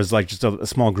 there was like just a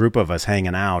small group of us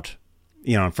hanging out,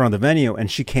 in front of the venue,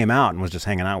 and she came out and was just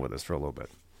hanging out with us for a little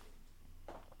bit.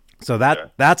 So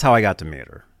that's how I got to meet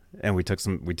her. And we took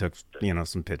some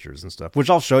pictures and stuff, which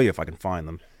I'll show you if I can find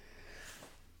them.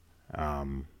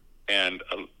 And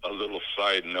a little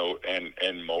side note,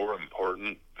 and more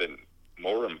importantly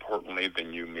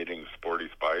than you meeting Sporty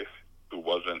Spice, who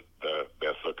wasn't the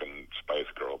best looking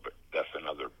Spice Girl, but that's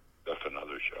another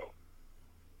show.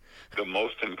 The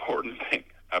most important thing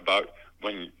about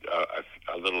when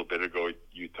a little bit ago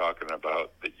you talking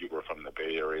about that you were from the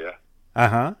Bay Area.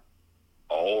 Uh-huh.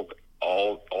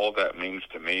 All that means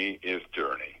to me is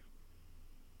Journey.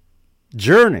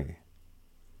 Journey?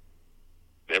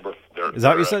 They're is that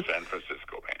what you said? San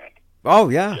Francisco band. Oh,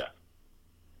 yeah.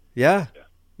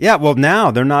 Yeah, well,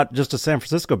 now they're not just a San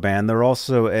Francisco band. They're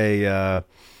also a...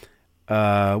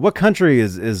 what country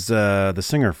is the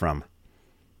singer from?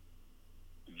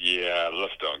 Yeah,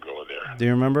 let's don't go there. Do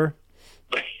you remember?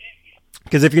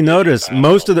 Because if you notice,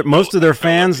 most of their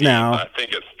fans now... I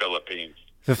think it's Philippines.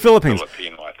 The Philippines.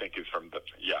 Filipino, I think, is from the...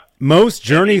 Yeah. Most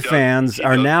Journey fans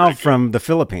are now from the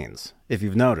Philippines, if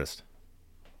you've noticed.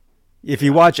 If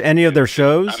you watch any of their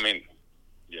shows... I mean,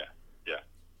 yeah.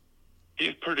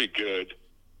 He's pretty good,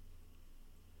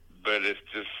 but it's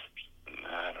just...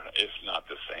 I don't know, it's not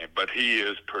the same, but he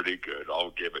is pretty good. I'll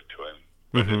give it to him.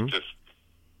 but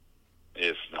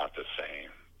it's not the same.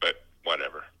 But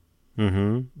whatever.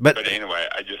 But anyway,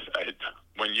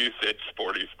 when you said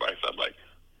Sporty Spice, I'm like,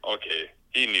 okay,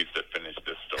 he needs to finish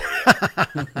this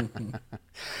story.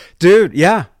 Dude,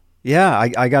 yeah.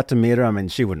 I got to meet her. I mean,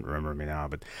 she wouldn't remember me now,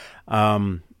 but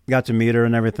got to meet her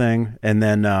and everything. And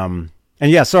then, and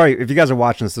yeah, sorry if you guys are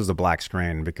watching this. This is a black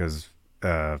screen because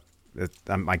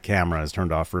my camera is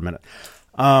turned off for a minute.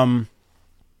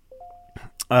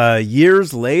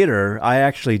 Years later, I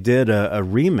actually did a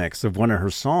remix of one of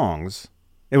her songs.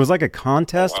 It was like a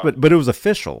contest, but it was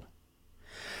official.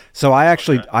 So I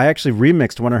actually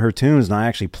remixed one of her tunes, and I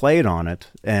actually played on it.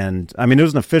 And I mean, it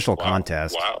was an official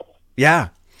contest. Wow. Yeah.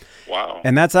 Wow.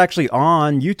 And that's actually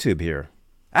on YouTube here.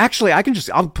 Actually,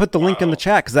 I'll put the link in the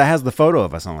chat because that has the photo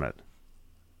of us on it.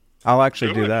 I'll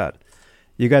actually do that.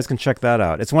 You guys can check that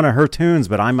out. It's one of her tunes,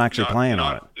 but I'm actually playing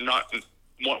on it. Not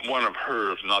one of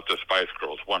hers, not the Spice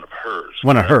Girls. One of hers.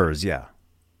 One of hers, yeah.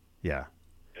 Yeah.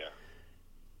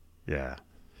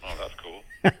 Oh, that's cool.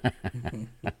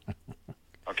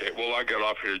 Okay, well, I get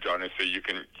off here, Johnny, so your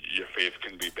face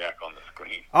can be back on the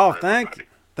screen. Oh,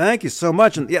 thank you so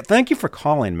much, and yeah, thank you for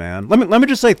calling, man. Let me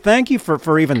just say thank you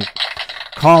for even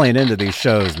calling into these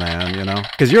shows, man. You know,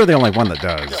 because you're the only one that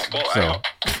does. Yeah, well, so.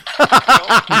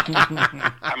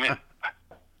 I mean,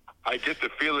 I get the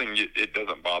feeling it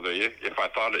doesn't bother you. If I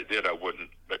thought it did, I wouldn't.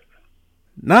 But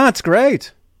no, it's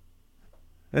great.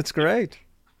 It's great.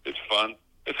 It's fun.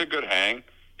 It's a good hang.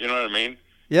 You know what I mean?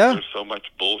 Yeah. There's so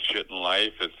much bullshit in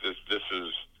life. It's just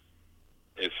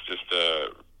I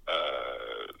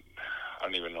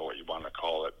don't even know what you want to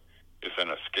call it. It's an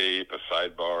escape, a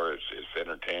sidebar. It's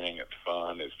entertaining. It's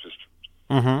fun. It's just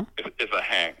it's a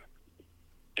hang.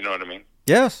 You know what I mean?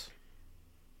 Yes.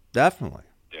 Definitely.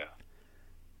 Yeah.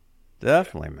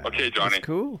 Definitely, man. Okay, Johnny. That's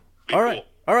cool. Be All right. cool.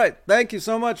 All right. Thank you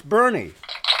so much, Bernie.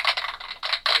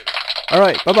 All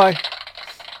right. Bye-bye.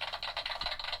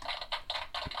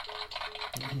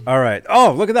 All right.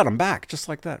 Oh, look at that. I'm back. Just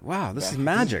like that. Wow, this is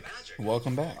magic.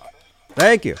 Welcome back.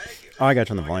 Thank you. Oh, I got to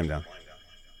turn the volume down.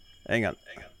 Hang on.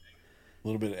 A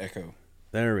little bit of echo.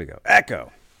 There we go.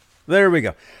 Echo. There we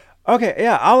go. Okay,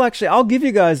 yeah, I'll give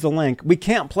you guys the link. We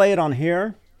can't play it on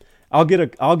here. I'll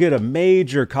get a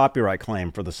major copyright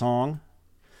claim for the song.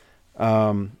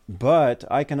 But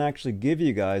I can actually give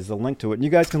you guys the link to it, and you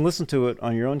guys can listen to it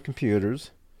on your own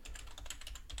computers.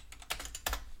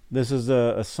 This is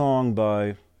a song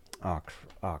by oh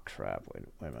crap. Wait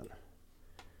a minute.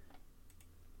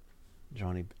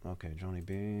 Johnny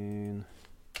Bean.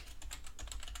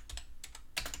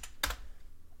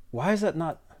 Why is that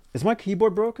not? Is my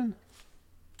keyboard broken?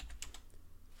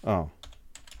 Oh.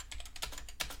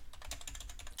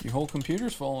 Your whole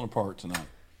computer's falling apart tonight.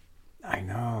 I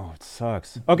know, it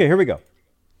sucks. Okay, here we go.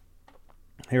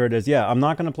 Here it is. Yeah, I'm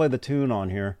not going to play the tune on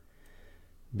here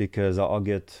because I'll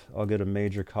get a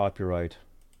major copyright.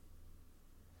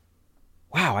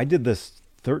 Wow, I did this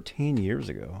 13 years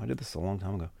ago. I did this a long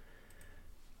time ago.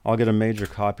 I'll get a major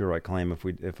copyright claim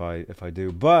if I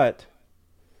do, but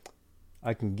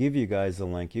I can give you guys the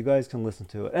link. You guys can listen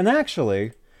to it. And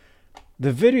actually,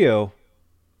 the video,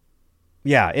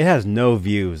 yeah, it has no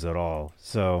views at all.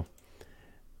 So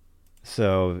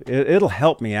it'll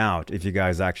help me out if you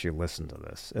guys actually listen to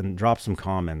this and drop some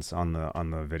comments on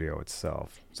the video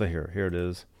itself. So here it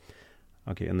is.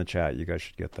 Okay, in the chat, you guys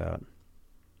should get that.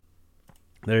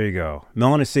 There you go.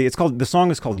 Melanie C. The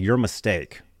song is called Your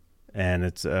Mistake. And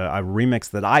it's a remix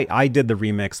that I did the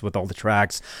remix with all the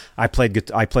tracks. I played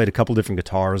a couple different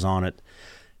guitars on it.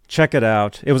 Check it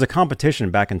out. It was a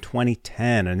competition back in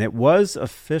 2010, and it was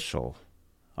official,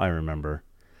 I remember.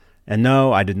 And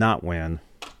no, I did not win.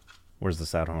 Where's the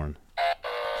sad horn?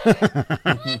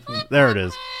 There it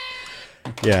is.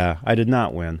 Yeah, I did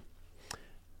not win.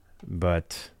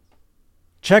 But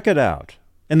check it out.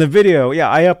 And the video,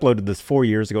 yeah, I uploaded this 4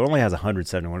 years ago. It only has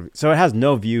 171. So it has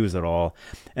no views at all.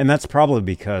 And that's probably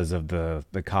because of the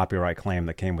copyright claim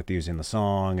that came with using the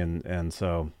song. And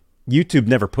so YouTube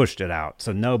never pushed it out.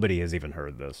 So nobody has even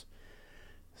heard this.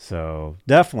 So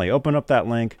definitely open up that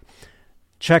link.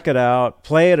 Check it out.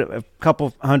 Play it a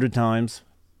couple hundred times.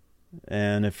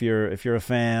 And if you're a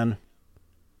fan,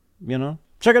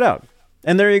 check it out.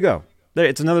 And there you go.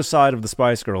 It's another side of the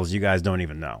Spice Girls you guys don't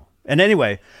even know. And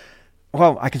anyway,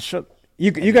 well, I can show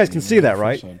you. You guys can see that,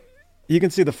 right? You can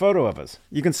see the photo of us.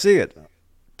 You can see it.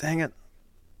 Dang it.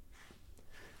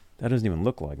 That doesn't even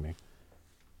look like me.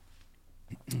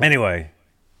 Anyway,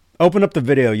 open up the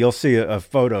video. You'll see a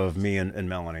photo of me and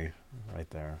Melanie right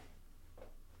there.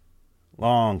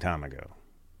 Long time ago.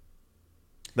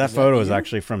 That photo is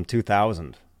actually from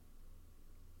 2000.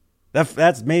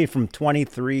 That's me from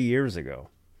 23 years ago.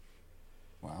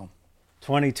 Wow.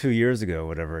 22 years ago,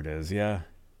 whatever it is. Yeah.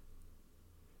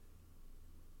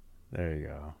 There you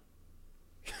go.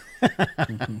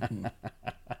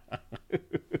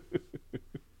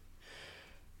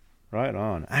 Right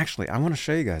on. Actually, I want to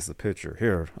show you guys the picture.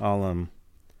 Here,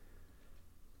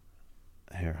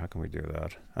 here, how can we do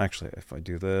that? Actually, if I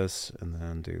do this and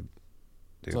then do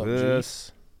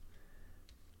this.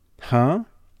 G? Huh?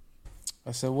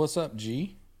 I said, what's up,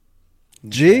 G?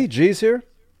 G's here?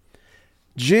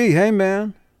 G, hey,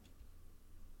 man.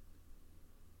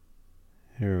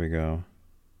 Here we go.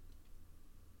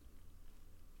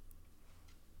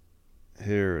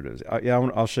 Here it is. Yeah,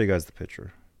 I'll show you guys the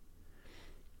picture.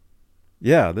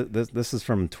 Yeah, this is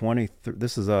from 23.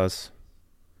 This is us.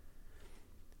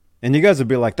 And you guys would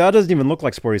be like, that doesn't even look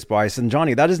like Sporty Spice. And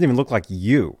Johnny, that doesn't even look like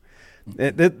you.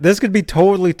 This could be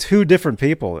totally two different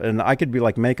people. And I could be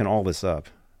like making all this up,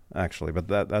 actually. But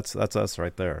that's us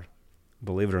right there.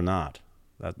 Believe it or not.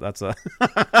 That's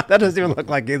that doesn't even look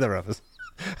like either of us.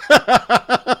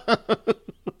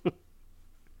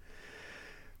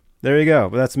 There you go.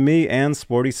 That's me and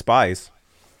Sporty Spice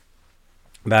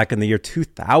back in the year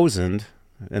 2000.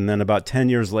 And then about 10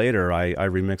 years later, I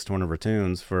remixed one of her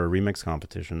tunes for a remix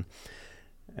competition.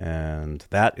 And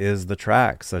that is the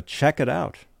track. So check it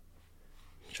out.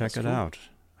 Check it out.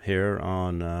 Here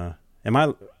on...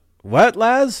 What,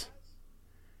 Laz?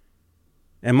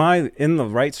 Am I in the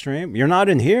right stream? You're not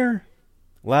in here?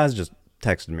 Laz just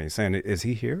texted me saying, is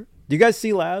he here? Do you guys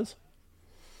see Laz?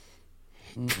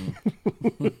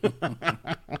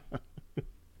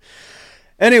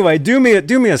 Anyway, do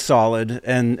me a solid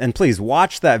and please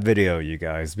watch that video, you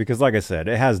guys, because like I said,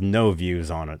 it has no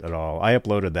views on it at all. I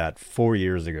uploaded that 4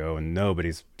 years ago and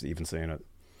nobody's even seen it.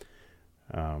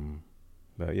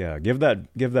 But yeah, give that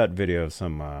video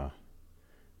some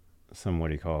what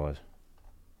do you call it?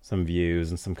 Some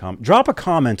views and some drop a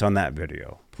comment on that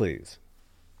video, please.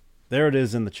 There it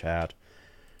is in the chat.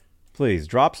 Please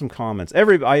drop some comments.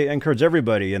 I encourage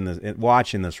everybody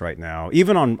watching this right now,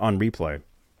 even on replay,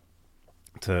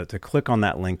 to click on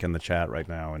that link in the chat right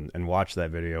now and watch that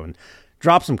video and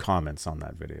drop some comments on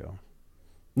that video.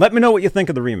 Let me know what you think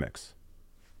of the remix.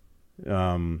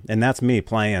 And that's me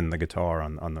playing the guitar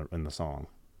in the song.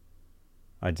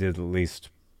 I did at least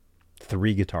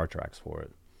 3 guitar tracks for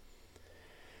it.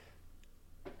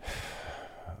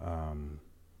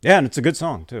 Yeah, and it's a good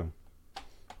song too.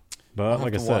 But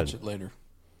like I said, watch it later.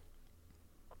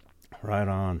 Right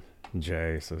on.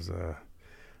 Jay says, that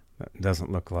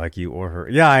doesn't look like you or her.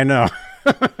 Yeah, I know.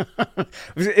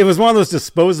 It was one of those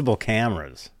disposable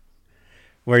cameras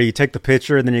where you take the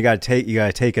picture and then you got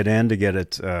to take it in to get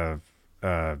it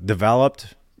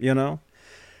developed, you know?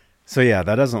 So yeah,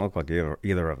 that doesn't look like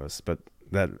either of us, but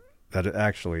that it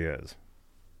actually is.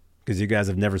 Because you guys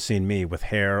have never seen me with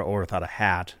hair or without a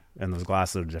hat, and those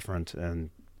glasses are different, and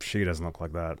she doesn't look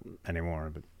like that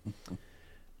anymore. But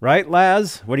right,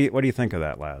 Laz? What do you think of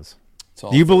that, Laz?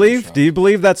 Do you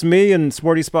believe that's me and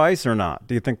Sporty Spice or not?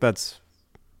 Do you think that's...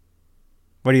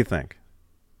 What do you think?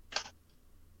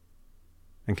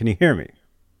 And can you hear me?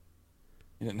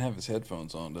 He didn't have his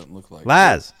headphones on, doesn't look like.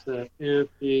 Laz!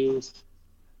 Earpiece.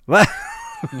 Laz!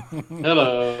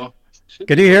 Hello.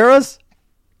 Can you hear us?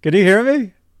 Can you hear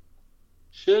me?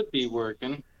 Should be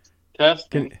working.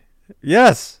 Testing.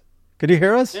 Yes. Can you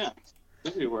hear us? Yeah,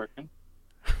 should be working.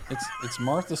 It's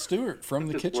Martha Stewart from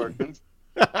the kitchen.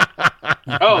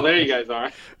 Oh, there you guys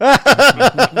are.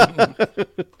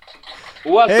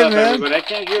 What's up, everybody? I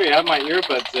can't hear you. I have my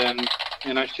earbuds in,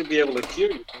 and I should be able to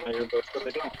hear you from my earbuds, but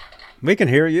I don't. We can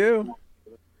hear you.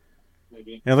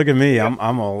 Maybe. Yeah, look at me.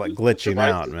 I'm all like glitching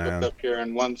out, man. Up here,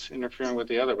 and one's interfering with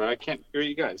the other, but I can't hear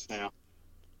you guys now.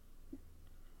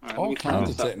 All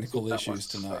kinds of technical issues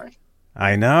tonight. Sorry.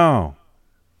 I know.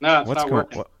 No, it's not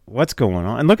working. What's going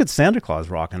on? And look at Santa Claus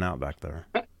rocking out back there.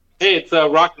 Hey, it's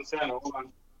Rockin' Santa. Hold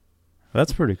on.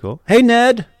 That's pretty cool. Hey,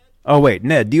 Ned. Oh, wait.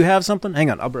 Ned, do you have something? Hang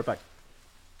on. I'll be right back.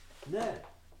 Ned.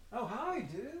 Oh, hi,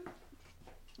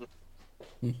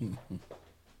 dude.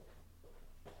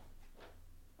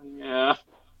 Yeah.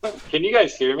 Can you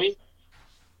guys hear me?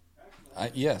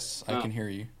 Yes, I can hear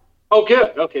you. Oh,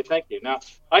 good. Okay, thank you. Now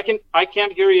I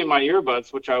can't hear you in my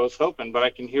earbuds, which I was hoping, but I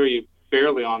can hear you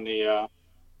barely on the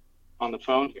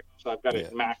phone here. So I've got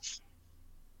it max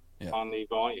on the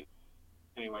volume.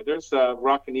 Anyway, there's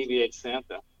Rockin' EVH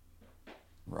Santa.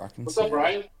 What's up,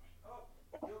 Brian?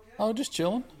 Oh, just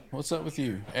chilling. What's up with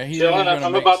you? Chilling.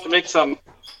 I'm about to make some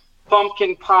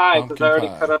pumpkin pie because I already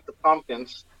cut up the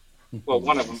pumpkins. Well,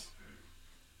 one of them.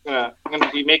 I'm going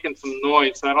to be making some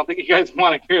noise, so I don't think you guys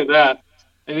want to hear that.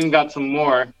 I even got some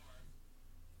more.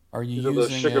 Are you using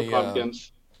those sugar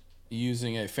pumpkins?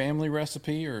 using a family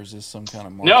recipe, or is this some kind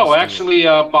of No, Stewart? actually,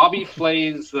 Bobby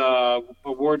Flay's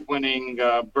award-winning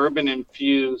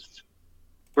bourbon-infused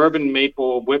bourbon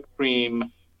maple whipped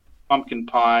cream pumpkin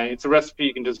pie. It's a recipe.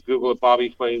 You can just Google it.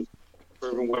 Bobby Flay's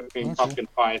bourbon whipped cream pumpkin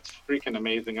pie. It's freaking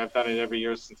amazing. I've done it every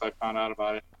year since I found out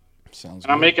about it. Sounds.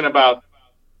 And I'm making about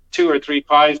 2 or 3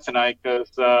 pies tonight because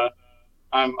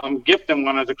I'm gifting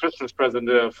one as a Christmas present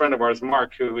to a friend of ours,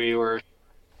 Mark, who we were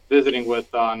visiting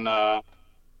with on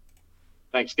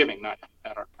Thanksgiving night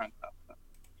at our friend's house.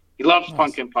 He loves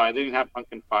pumpkin pie. They didn't have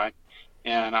pumpkin pie,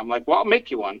 and I'm like, well, I'll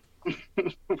make you one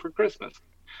for Christmas.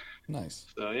 Nice.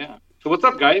 So yeah. So what's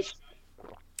up, guys?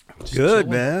 Good,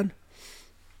 man.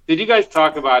 Did you guys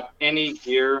talk about any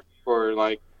gear for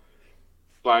like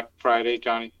Black Friday,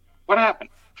 Johnny? What happened?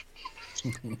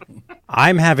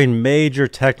 I'm having major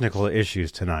technical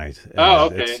issues tonight. Oh,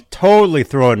 okay. It's totally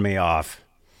throwing me off.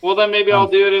 Well, then maybe I'll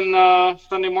do it in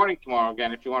Sunday morning tomorrow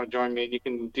again. If you want to join me, you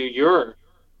can do your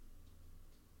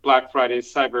Black Friday,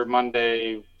 Cyber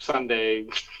Monday, Sunday,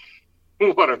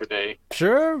 whatever day.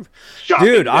 Sure, Shopping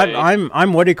dude. day.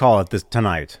 I'm what do you call it this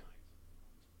tonight?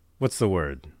 What's the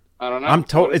word? I don't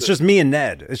know. It's just me and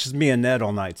Ned. It's just me and Ned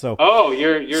all night. So. Oh,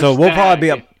 you're. So we'll stag. probably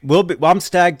be up. Well, I'm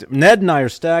stagged. Ned and I are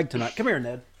stagged tonight. Come here,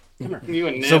 Ned. Come here. You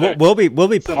and Ned. So we'll be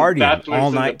partying bachelors all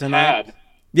in the night tonight. pad.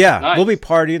 Yeah, Nice. we'll be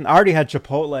partying. I already had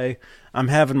Chipotle. I'm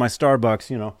having my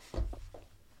Starbucks. You know.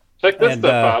 Check this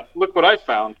stuff out. Look what I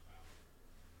found.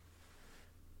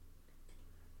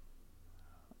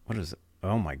 What is it?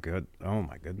 Oh my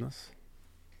goodness.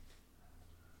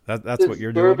 That's what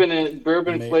you're doing.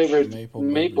 Bourbon flavored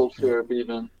maple syrup,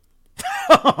 even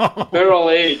barrel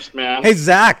aged, man. Hey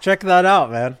Zach, check that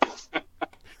out, man.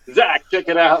 Zach, check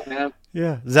it out, man.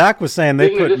 Yeah, Zach was saying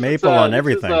they put maple on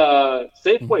everything. This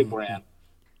is Safeway brand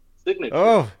signature.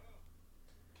 Oh,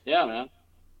 yeah, man.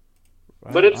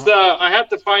 But it's I have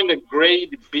to find a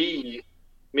grade B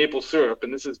maple syrup,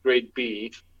 and this is grade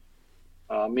B.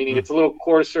 Meaning it's a little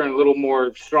coarser and a little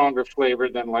more stronger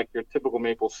flavored than like your typical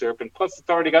maple syrup. And plus, it's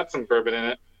already got some bourbon in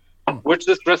it, which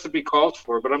this recipe calls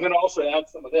for. But I'm going to also add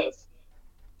some of this.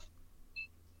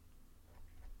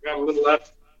 Got a little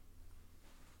left.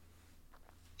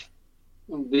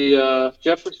 The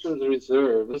Jefferson's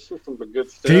Reserve. This is some good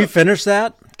stuff. Can you finish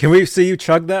that? Can we see you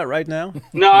chug that right now?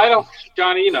 No, I don't.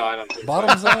 Johnny, you know I don't do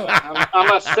Bottoms that. up. I'm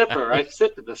a sipper. I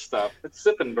sip at this stuff. It's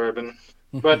sipping bourbon.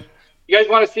 But you guys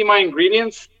want to see my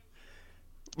ingredients?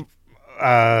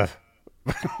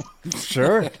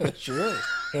 Sure. Sure.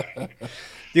 Do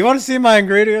you want to see my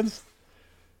ingredients?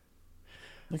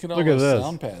 Look at all those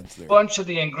sound pads there. A bunch of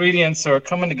the ingredients are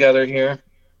coming together here.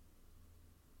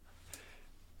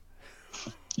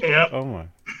 Yeah. Oh my.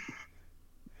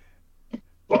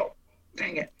 Whoa,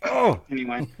 dang it. Oh.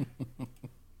 Anyway.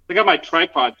 I got my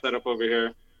tripod set up over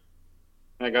here.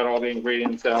 I got all the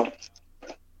ingredients out.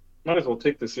 Might as well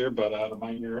take this earbud out of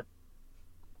my ear.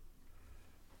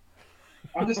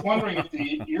 I'm just wondering if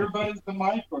the earbud is the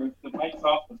mic or if the mic's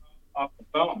off the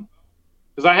phone.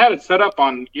 Because I had it set up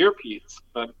on earpiece,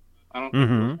 but I don't think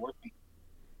it was working.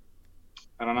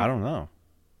 I don't know.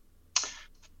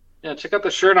 Yeah, check out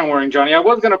the shirt I'm wearing, Johnny. I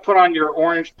was going to put on your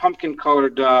orange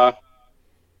pumpkin-colored...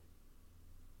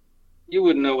 you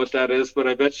wouldn't know what that is, but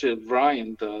I bet you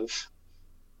Ryan does.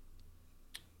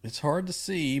 It's hard to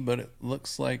see, but it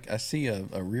looks like I see a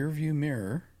rear view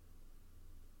mirror.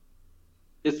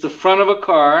 It's the front of a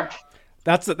car.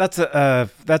 I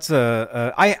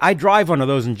drive one of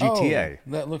those in GTA. Oh,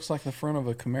 that looks like the front of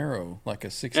a Camaro, like a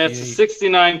 68. It's a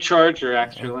 69 Charger,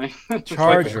 actually.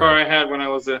 Charger. Like the car I had when I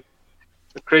was a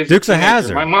crazy Dukes of teenager.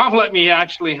 Hazzard. My mom let me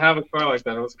actually have a car like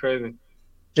that. It was crazy.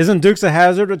 Isn't Dukes of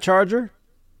Hazzard a Charger?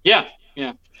 Yeah.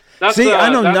 See, I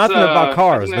know nothing about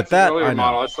cars, but that I know.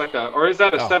 Model. It's like or is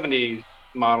that a 70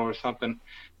 model or something?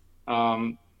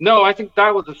 No, I think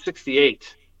that was a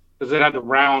 68 because it had the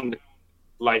round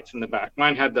lights in the back.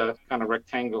 Mine had the kind of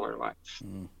rectangular lights.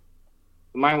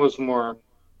 Mine was more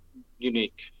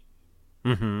unique.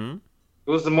 Mm-hmm. It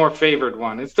was the more favored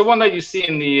one. It's the one that you see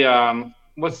in the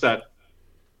what's that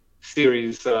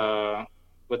series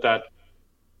with that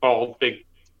big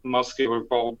muscular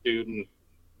bald dude and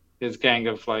his gang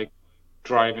of like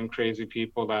driving crazy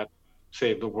people that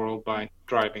save the world by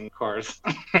driving cars.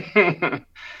 The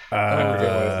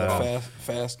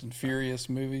Fast and Furious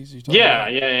movies you talking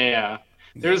about? Yeah.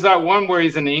 There's that one where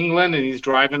he's in England and he's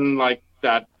driving like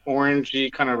that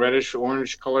orangey, kind of reddish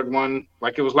orange colored one.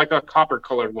 Like it was like a copper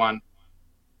colored one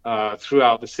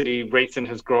throughout the city, racing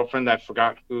his girlfriend that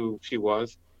forgot who she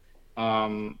was.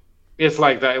 It's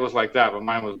like that. It was like that, but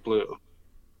mine was blue.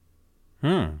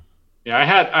 Yeah, I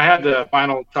had the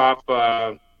final top.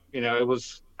 It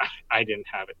was. I didn't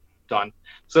have it done.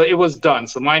 So it was done.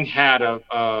 So mine had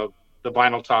the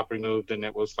vinyl top removed, and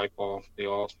it was like all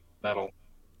metal.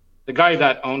 The guy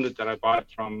that owned it, that I bought it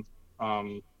from,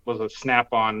 was a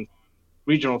Snap-on,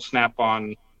 regional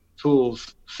Snap-on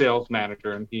tools sales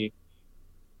manager, and he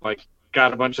like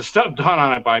got a bunch of stuff done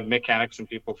on it by mechanics and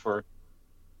people for,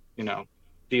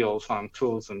 deals on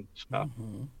tools and stuff.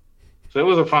 Mm-hmm. So it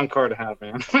was a fun car to have,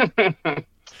 man.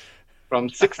 From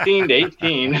 16 to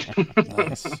 18.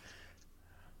 Nice.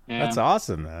 Yeah. That's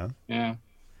awesome, man. Yeah.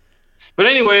 But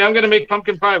anyway, I'm gonna make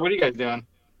pumpkin pie. What are you guys doing?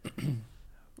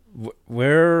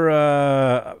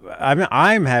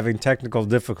 I'm having technical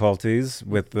difficulties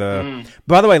with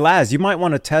By the way, Laz, you might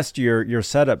want to test your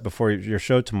setup before your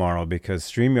show tomorrow, because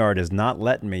StreamYard is not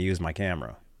letting me use my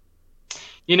camera.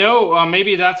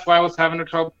 Maybe that's why I was having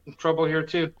trouble here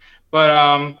too.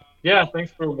 But yeah,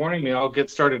 thanks for warning me. I'll get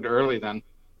started early then.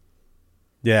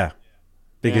 Yeah,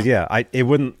 because it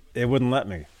wouldn't let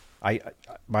me.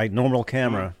 My normal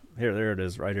camera there it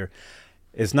is right here.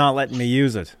 It's not letting me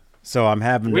use it. So I'm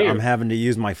having to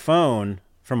use my phone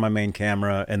from my main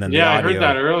camera, and then the audio I heard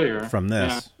that earlier from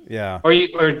this. Yeah.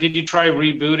 Or did you try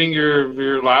rebooting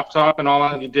your laptop and all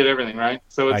that? You did everything, right?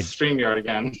 So it's StreamYard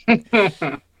again.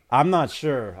 I'm not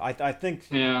sure. I think.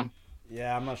 Yeah.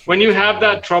 Yeah, I'm not sure. When you have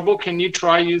that trouble, can you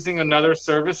try using another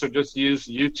service or just use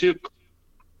YouTube?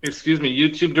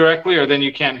 YouTube directly, or then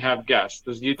you can't have guests.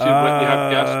 Does YouTube let you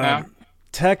have guests now?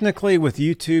 Technically, with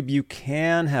YouTube, you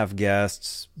can have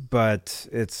guests, but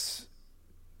it's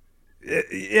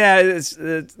just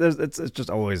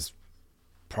always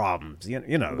problems.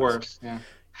 You know, worse. Yeah.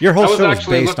 Your whole show is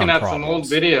based on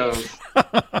problems. I was actually looking at some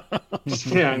old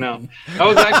videos. Yeah, I know. I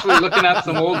was actually looking at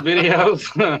some old videos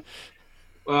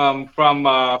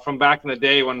from back in the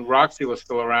day when Roxy was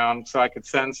still around, so I could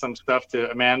send some stuff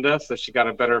to Amanda, so she got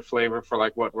a better flavor for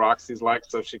like what Roxy's like,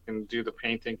 so she can do the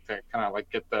painting to kind of like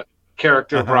get the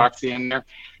character of Roxy in there.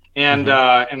 And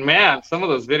and man, some of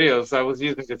those videos I was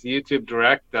using just YouTube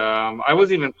Direct. I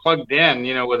was even plugged in,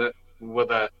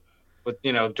 with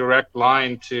direct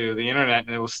line to the internet,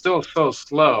 and it was still so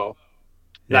slow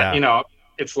that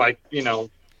it's like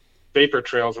vapor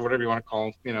trails or whatever you want to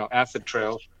call them, acid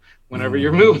trails whenever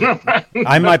you're moving around.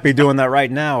 I might be doing that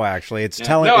right now. Actually, it's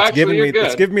giving me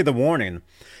the warning.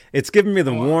 It's giving me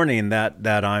the warning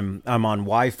that I'm on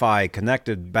Wi-Fi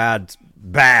connected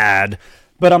bad,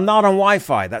 but I'm not on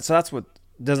Wi-Fi. That's what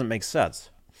doesn't make sense.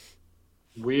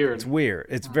 Weird. It's weird.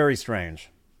 It's very strange.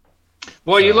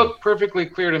 Well, you look perfectly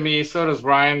clear to me. So does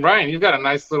Ryan. Ryan, you've got a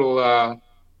nice little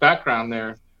background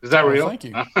there. Is that real? Thank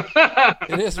you.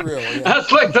 It is real. Yeah.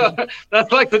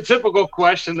 That's like the typical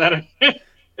question that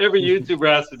every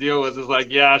YouTuber has to deal with. Is like,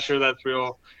 yeah, sure, that's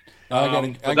real.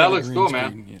 That looks cool,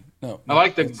 man. Yeah. No, I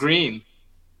like the green.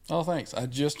 Oh, thanks. I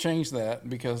just changed that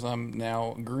because I'm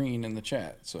now green in the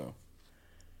chat. So,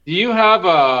 do you have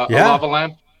a lava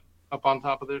lamp up on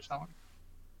top of there somewhere?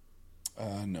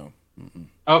 No. Mm-mm.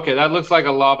 Okay, that looks like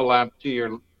a lava lamp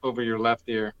over your left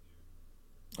ear.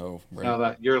 Oh, right.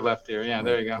 No, your left ear. Yeah,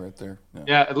 there you go. Right there.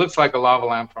 Yeah, it looks like a lava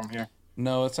lamp from here.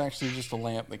 No, it's actually just a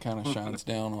lamp that kind of shines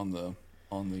down on the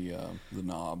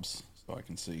knobs, so I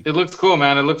can see. It looks cool,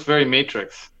 man. It looks very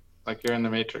Matrix, like you're in the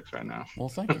Matrix right now. Well,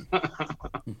 thank you.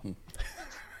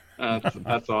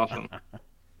 That's awesome.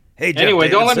 Hey, Jeff anyway,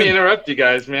 Davidson. Don't let me interrupt you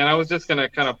guys, man. I was just gonna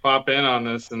kind of pop in on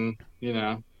this, and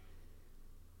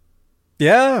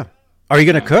Yeah. Are you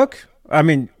gonna cook? I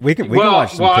mean, we can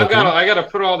watch some cooking. I gotta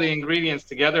put all the ingredients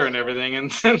together and everything,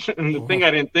 and the thing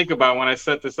I didn't think about when I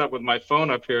set this up with my phone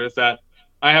up here is that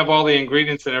I have all the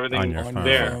ingredients and everything on your phone.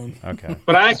 There. Okay.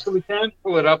 But I actually can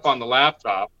pull it up on the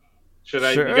laptop. Should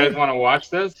I? Sure. You guys want to watch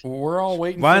this? We're all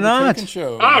waiting. Why for not? The cooking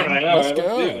show. All right, let's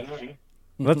go.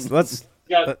 Let's.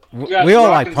 We all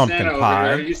like pumpkin Santa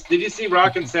pie. Did you see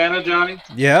Rockin' Santa, Johnny?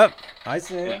 Yep, I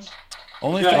see it.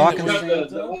 Only thing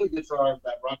the only guitar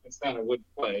that Rockin' Santa would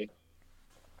play.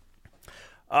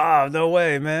 Oh, no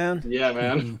way, man. Yeah,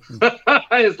 man.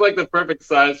 It's like the perfect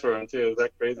size for him too. Is that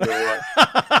crazy or what?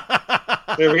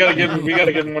 Hey, we gotta give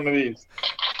him one of these.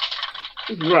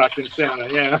 Rockin'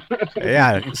 Santa, yeah.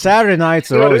 Yeah, Saturday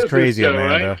nights are always crazy, show,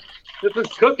 Amanda. Right? This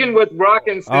is Cooking with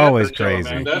Rockin' Santa. Always show, crazy.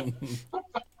 Amanda.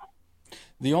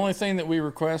 The only thing that we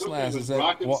request, Laz, is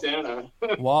that Santa.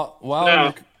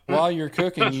 while you're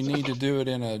cooking, you need to do it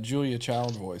in a Julia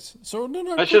Child voice. So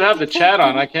I should have the chat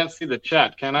on. I can't see the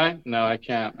chat, can I? No, I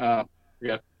can't.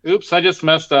 Yeah. Oops, I just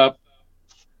messed up.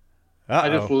 Uh-oh. I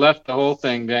just left the whole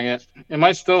thing. Dang it! Am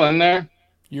I still in there?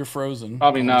 You're frozen.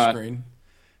 Probably on not. The screen.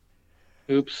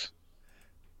 Oops.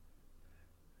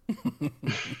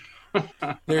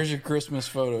 There's your Christmas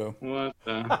photo. What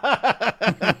the?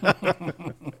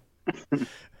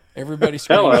 Everybody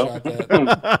screenshot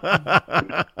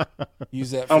that. Use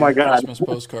that for your Christmas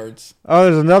postcards. Oh,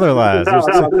 there's another Laz.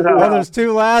 There's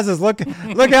two Lazes. Look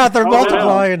out, they're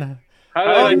multiplying. How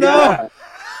did I do that?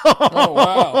 Oh,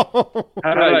 wow.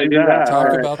 How did I do that?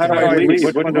 Talk about how do I leave?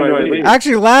 Which one do I leave?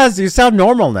 Actually, Laz, you sound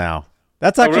normal now.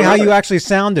 That's actually how you actually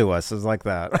sound to us, is like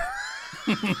that.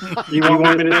 You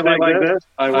want me to say like this?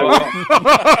 I will.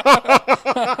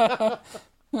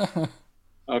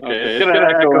 Okay, it's gonna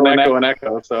echo and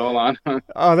echo, so hold on.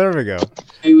 Oh, there we go.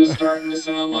 He was starting to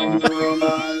sound like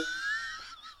the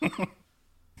robot.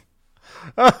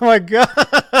 Oh my god.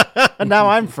 Now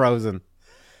I'm frozen.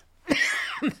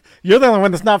 You're the only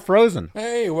one that's not frozen.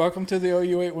 Hey, welcome to the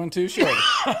OU812 show.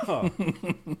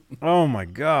 Oh my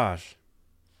gosh.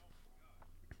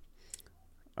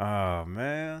 Oh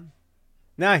man.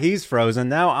 Now he's frozen.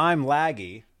 Now I'm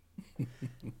laggy.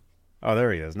 Oh,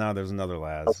 there he is. Now there's another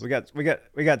Laz. We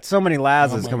got so many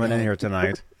Lazes coming in here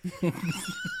tonight.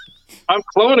 I'm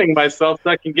cloning myself so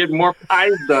I can get more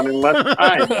pies done in less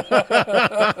time.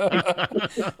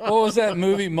 What was that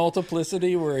movie,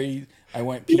 Multiplicity, where I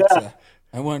want pizza? Yeah.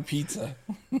 I want pizza.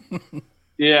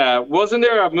 Yeah, wasn't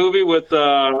there a movie with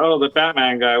the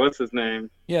Batman guy? What's his name?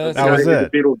 Yeah, that was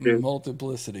it.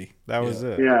 Multiplicity. That was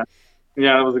it. Yeah,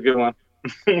 that was a good one.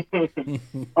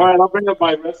 All right, I'll bring up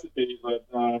my recipe, but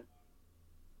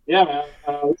yeah,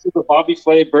 man, this is a Bobby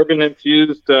Flay bourbon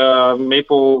infused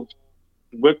maple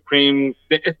whipped cream.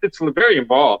 It's very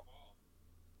involved.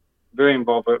 Very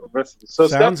involved recipe. So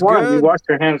Sounds step one, good. you wash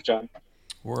your hands, John.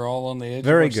 We're all on the edge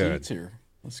Very of our good. seats here.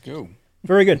 Let's go.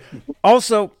 Very good.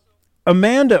 Also,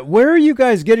 Amanda, where are you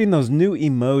guys getting those new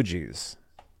emojis?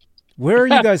 Where are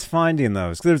you guys finding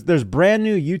those? There's brand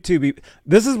new YouTube.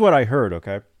 This is what I heard.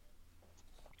 Okay,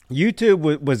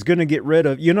 YouTube was going to get rid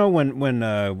of. You know when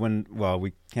well,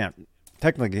 we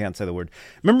technically can't say the word.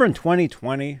 Remember in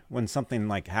 2020 when something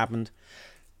like happened?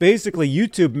 Basically,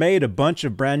 YouTube made a bunch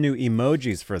of brand new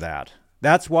emojis for that.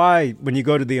 That's why when you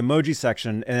go to the emoji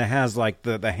section and it has like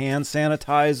the hand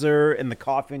sanitizer and the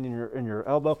coughing in your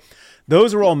elbow,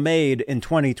 those were all made in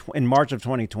March of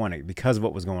 2020 because of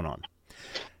what was going on.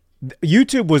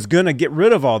 YouTube was going to get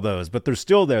rid of all those, but they're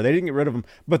still there. They didn't get rid of them,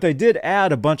 but they did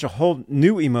add a bunch of whole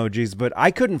new emojis, but I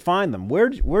couldn't find them. Where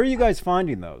are you guys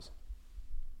finding those?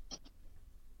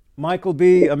 Michael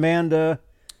B, Amanda,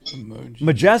 Emoji.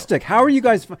 Majestic. How are you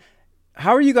guys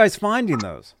finding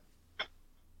those?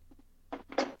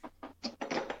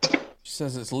 She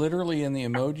says it's literally in the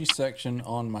emoji section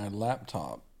on my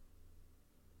laptop.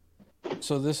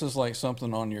 So this is like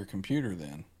something on your computer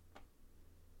then.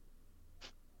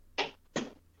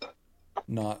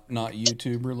 Not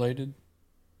YouTube related?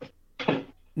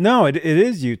 No, it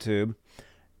is YouTube.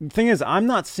 The thing is, I'm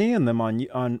not seeing them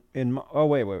oh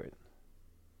wait. Let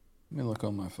me look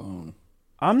on my phone.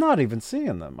 I'm not even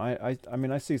seeing them. I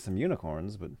mean I see some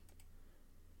unicorns, but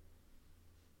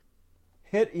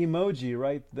hit emoji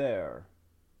right there.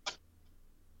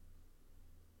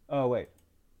 Oh wait.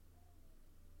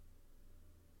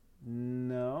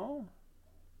 No.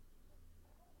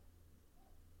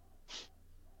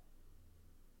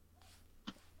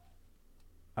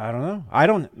 I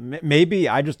don't know. Maybe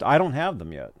I don't have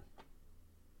them yet.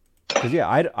 Because yeah,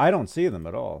 I don't see them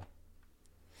at all.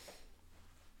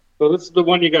 So this is the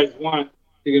one you guys want.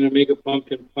 You're going to make a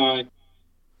pumpkin pie.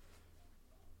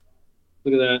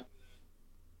 Look at that.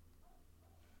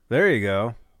 There you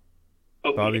go.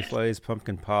 Oh, Bobby yeah. Flay's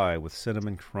pumpkin pie with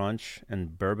cinnamon crunch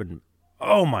and bourbon.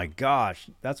 Oh my gosh.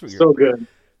 That's what you're... So good.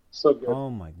 So good. Oh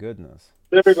my goodness.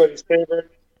 It's everybody's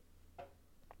favorite.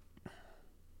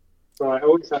 So I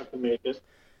always have to make it.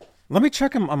 Let me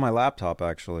check them on my laptop,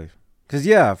 actually. Because,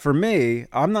 yeah, for me,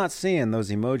 I'm not seeing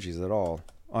those emojis at all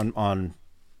on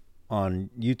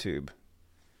YouTube.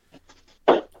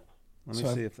 Let me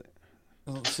see if...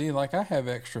 See, like I have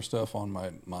extra stuff on my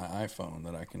iPhone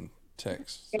that I can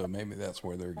text. So maybe that's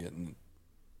where they're getting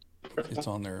it. It's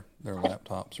on their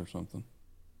laptops or something.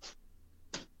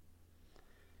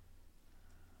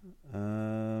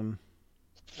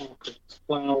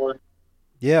 Flour.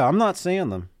 Yeah, I'm not seeing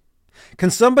them.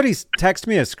 Can somebody text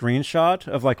me a screenshot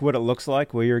of like what it looks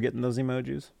like where you're getting those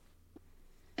emojis?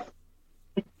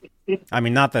 I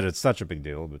mean, not that it's such a big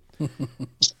deal,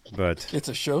 but It's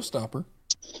a showstopper.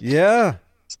 Yeah.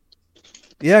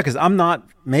 Yeah, because I'm not.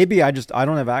 Maybe I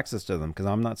don't have access to them because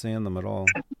I'm not seeing them at all.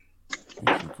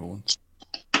 That's cool ones.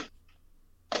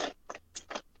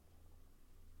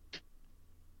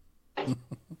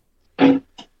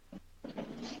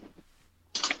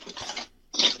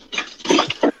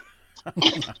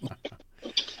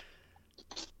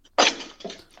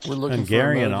 We're looking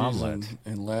Hungarian for emojis omelet.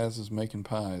 and Laz is making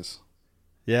pies.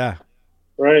 Yeah.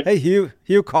 Right. Hey, Hugh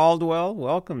Caldwell.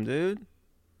 Welcome, dude.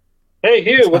 Hey,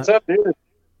 Hugh. What's up, dude?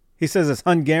 He says it's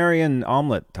Hungarian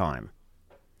omelet time.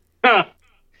 Huh.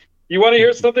 You want to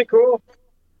hear something cool?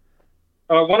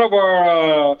 One of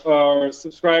our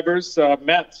subscribers,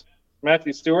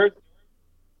 Matthew Stewart,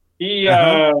 he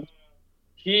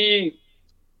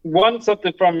won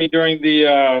something from me during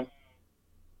the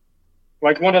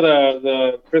like one of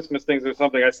the Christmas things or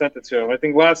something. I sent it to him. I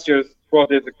think last year's 12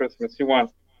 Days of Christmas he won,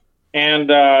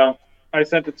 and I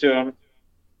sent it to him.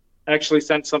 Actually,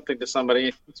 sent something to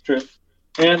somebody. It's true,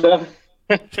 and I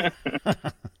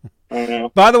don't know.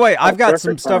 By the way, I've got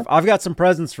some stuff. I've got some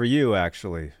presents for you,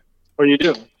 actually. Oh, you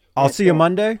do? I'll see you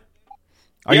Monday.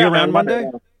 Are you around Monday?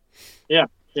 Yeah.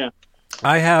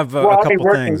 I have a I'll couple be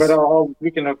working, things. but we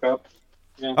can hook up.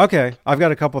 Yeah. Okay, I've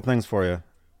got a couple things for you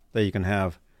that you can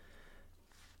have.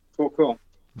 Cool.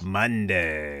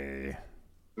 Monday.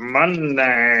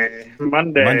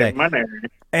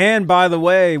 And by the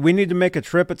way, we need to make a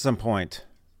trip at some point.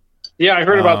 Yeah, I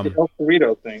heard about the El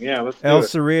Cerrito thing. Yeah, let's do El it.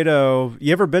 Cerrito.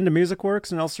 You ever been to Music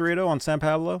Works in El Cerrito on San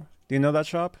Pablo? Do you know that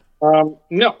shop?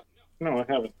 No, I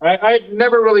haven't. I've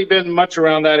never really been much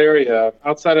around that area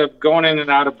outside of going in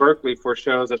and out of Berkeley for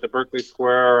shows at the Berkeley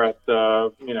Square, at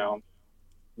the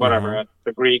whatever, at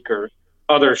the Greek or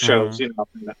other shows, in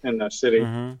the city.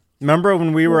 Remember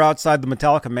when we were outside the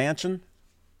Metallica Mansion?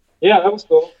 Yeah, that was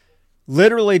cool.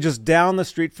 Literally just down the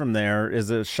street from there is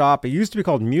a shop. It used to be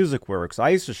called Music Works. I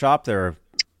used to shop there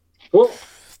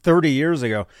 30 years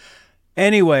ago.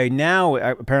 Anyway, now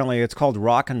apparently it's called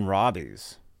Rockin'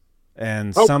 Robbie's.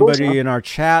 And somebody in our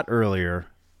chat earlier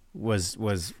was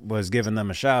giving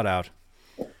them a shout out.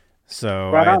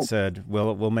 So I had said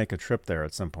we'll make a trip there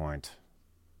at some point.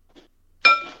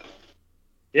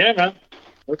 Yeah, man.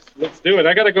 Let's do it.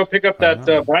 I got to go pick up that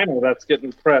vinyl that's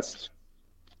getting pressed.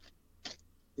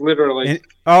 Literally.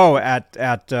 At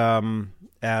what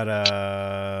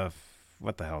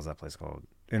the hell is that place called?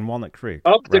 In Walnut Creek.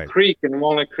 Up the creek in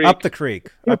Walnut Creek. Up the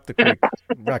Creek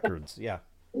Records. Yeah.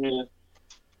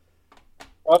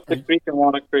 Up the creek in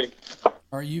Walnut Creek.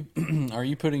 Are you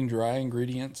putting dry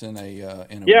ingredients in a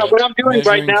Yeah, what I'm doing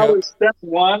right now is step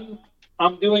one.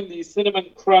 I'm doing the cinnamon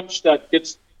crunch that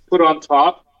gets put on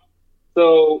top.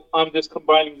 So I'm just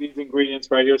combining these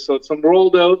ingredients right here. So it's some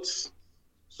rolled oats,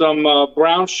 some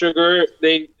brown sugar.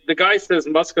 The guy says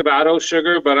muscovado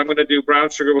sugar, but I'm going to do brown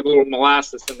sugar with a little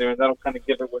molasses in there, and that'll kind of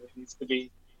give it what it needs to be.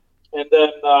 And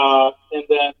then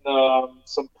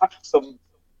some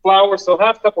flour. So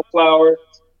half cup of flour,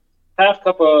 half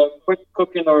cup of quick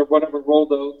cooking or whatever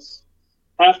rolled oats,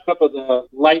 half cup of the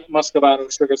light muscovado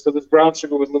sugar. So this brown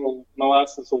sugar with little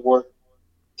molasses will work.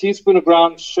 Teaspoon of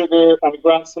ground cinnamon,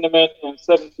 and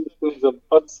 7 teaspoons of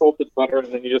unsalted butter,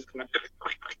 and then you just kind of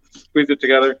squeeze it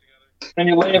together. And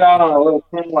you lay it out on a little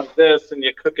tin like this, and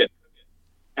you cook it.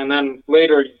 And then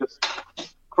later you just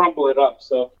crumble it up.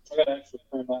 So I gotta actually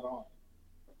turn that on.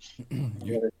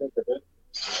 You gotta think of it.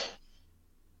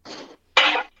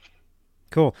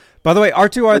 Cool. By the way,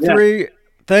 R2R3,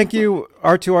 thank you,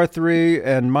 R2R3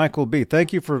 and Michael B.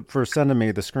 Thank you for sending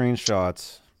me the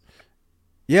screenshots.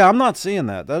 Yeah, I'm not seeing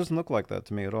that. That doesn't look like that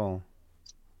to me at all.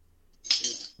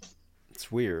 It's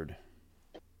weird.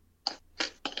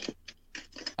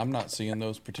 I'm not seeing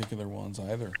those particular ones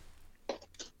either.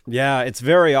 Yeah, it's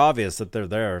very obvious that they're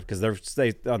there because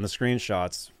they on the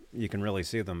screenshots you can really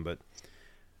see them. But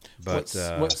what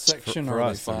section for are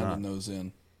us, they finding those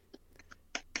in?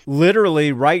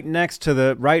 Literally right next to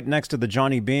the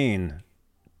Johnny Bean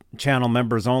channel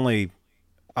members only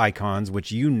icons,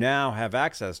 which you now have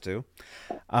access to.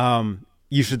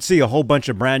 You should see a whole bunch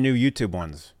of brand new YouTube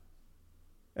ones,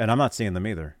 and I'm not seeing them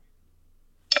either.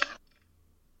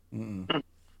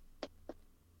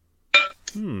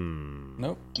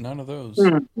 Nope, none of those.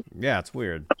 Yeah, it's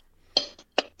weird.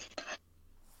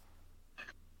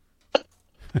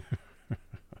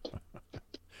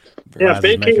 Yeah,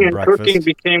 baking and cooking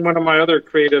became one of my other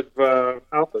creative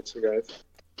outlets, you guys.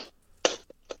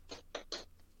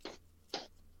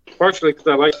 Partially because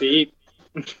I like to eat.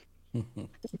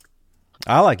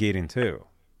 I like eating too.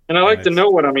 And I like to know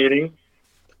what I'm eating.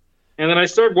 And then I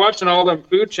started watching all them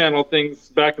Food Channel things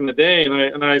back in the day,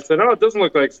 and I said, oh, it doesn't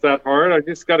look like it's that hard. I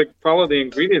just got to follow the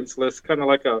ingredients list, kind of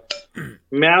like a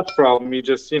math problem. You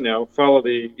just, follow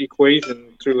the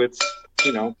equation through its,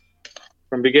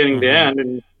 from beginning to end,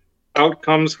 and out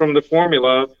comes from the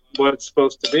formula what it's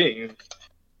supposed to be.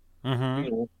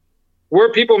 Where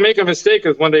people make a mistake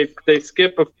is when they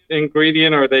skip an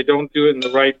ingredient, or they don't do it in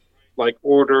the right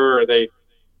order, or they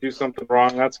do something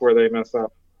wrong. That's where they mess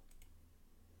up.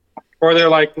 Or they're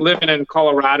like living in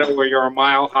Colorado where you're a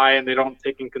mile high and they don't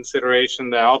take in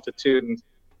consideration the altitude and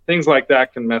things like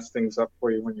that can mess things up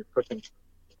for you when you're cooking.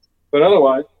 But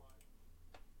otherwise,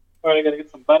 all right, I got to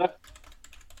get some butter.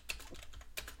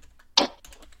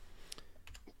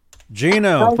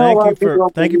 Gino, thank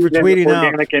you for tweeting out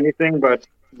organic anything, but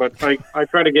I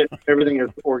try to get everything as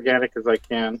organic as I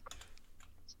can.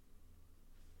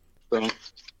 So,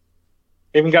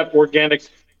 even got organic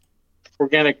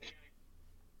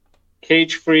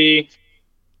cage-free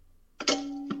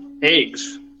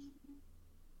eggs.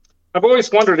 I've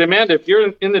always wondered, Amanda, if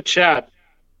you're in the chat,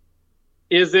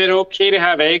 is it okay to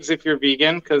have eggs if you're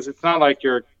vegan? Because it's not like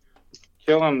you're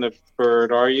killing the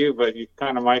bird, are you? But you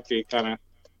kind of might be, kind of.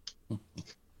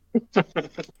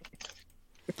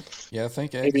 Yeah, I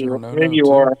think eggs are no. Maybe you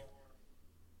are.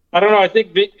 I don't know. I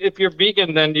think if you're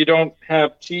vegan, then you don't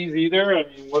have cheese either. I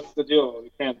mean, what's the deal?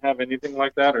 You can't have anything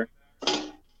like that, or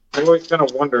I always kind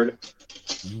of wondered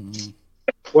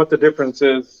what the difference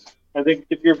is. I think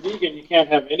if you're vegan, you can't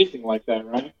have anything like that,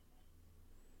 right?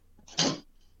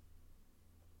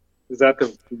 Is that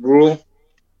the rule?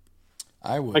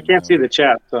 I can't see the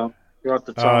chat, so you have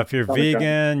to tell. If you're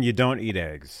vegan, you don't eat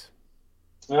eggs.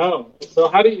 Oh, so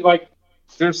how do you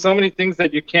there's so many things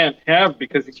that you can't have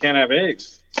because you can't have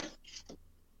eggs,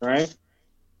 right?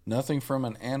 Nothing from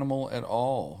an animal at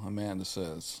all, Amanda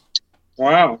says.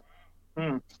 Wow.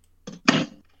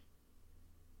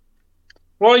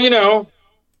 Well,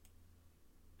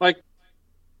 like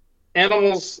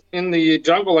animals in the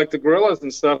jungle, like the gorillas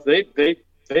and stuff, they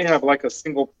have like a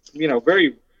single,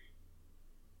 very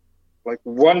like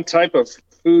one type of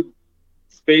food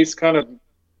space kind of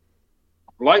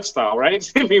lifestyle,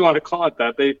 right? If you want to call it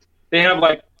that. They have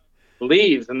like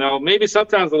leaves, and maybe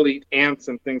sometimes they'll eat ants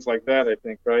and things like that, I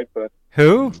think, right? But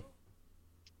who?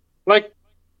 Like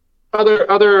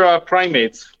other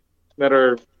primates that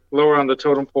are lower on the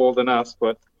totem pole than us,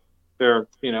 but they're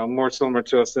more similar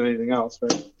to us than anything else,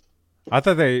 right? I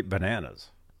thought they ate bananas.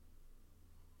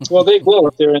 Well, they will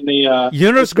if they're in the.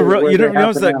 You notice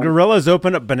that gorillas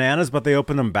open up bananas, but they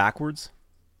open them backwards.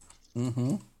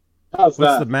 Mm-hmm. How's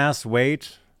What's that? the mass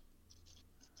weight?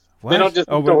 What? They don't just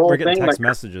we're getting text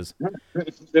messages.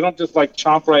 They don't just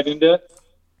chomp right into it.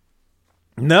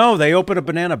 No, they open a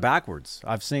banana backwards.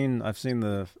 I've seen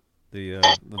the video.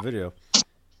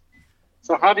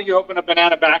 So how do you open a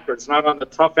banana backwards? Not on the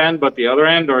tough end, but the other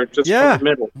end, or just from the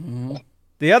middle? Mm-hmm.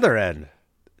 The other end.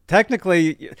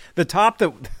 Technically, the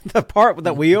part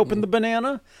that we open the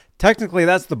banana, technically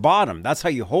that's the bottom. That's how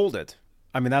you hold it.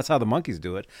 I mean, that's how the monkeys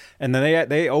do it. And then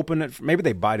they open it. Maybe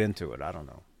they bite into it. I don't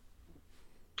know.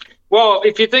 Well,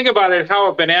 if you think about it, how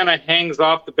a banana hangs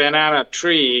off the banana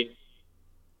tree,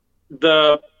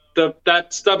 that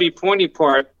stubby pointy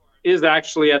part is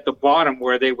actually at the bottom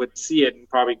where they would see it and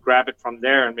probably grab it from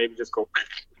there and maybe just go.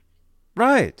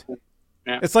 Right.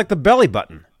 Yeah. It's like the belly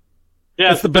button.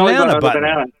 Yeah, it's the banana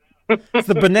button. It's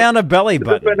the banana belly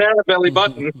button. The banana belly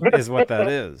button is what that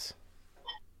is.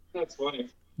 That's funny.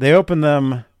 They open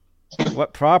them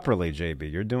properly,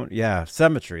 JB? You're doing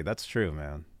symmetry. That's true,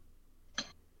 man.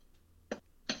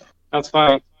 That's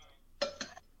fine.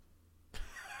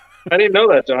 I didn't know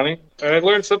that, Johnny. I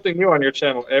learned something new on your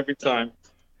channel every time.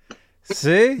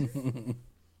 See?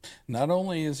 Not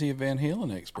only is he a Van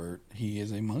Halen expert, he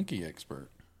is a monkey expert.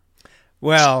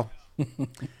 Well,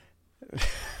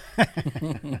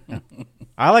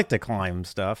 I like to climb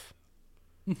stuff.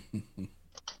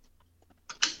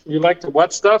 You like to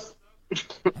what stuff?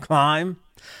 Climb.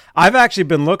 I've actually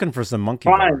been looking for some monkey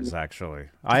bars. Actually,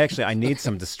 I need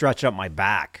some to stretch up my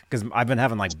back because I've been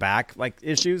having back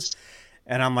issues,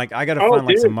 and I'm I got to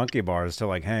find some monkey bars to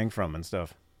hang from and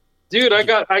stuff. Dude, I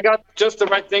got just the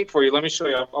right thing for you. Let me show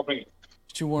you. I'll bring it.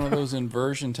 Get you one of those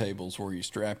inversion tables where you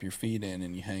strap your feet in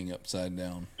and you hang upside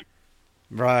down.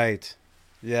 Right.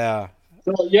 Yeah.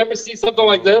 So you ever see something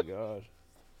like this? God.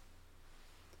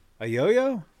 A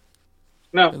yo-yo?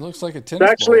 No. It looks like a tennis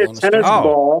ball. It's actually a tennis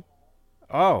ball.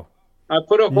 Oh. I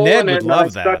put a hole Ned in it would and love I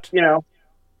stuck, that.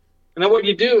 And then what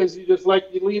you do is you just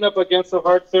you lean up against a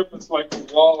hard surface like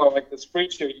the wall or the spring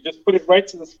chair. You just put it right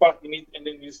to the spot you need, and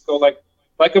then you just go like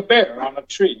a bear on a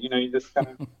tree. You just kind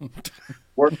of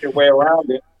work your way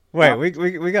around it. Wait,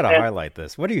 we got to highlight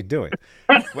this. What are you doing?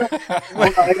 So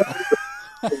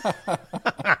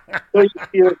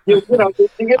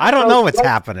I don't know what's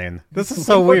happening. This is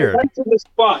so weird. Right to the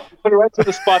spot. You put it right to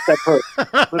the spot that hurts.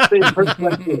 Let's say it hurts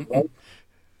like this, right?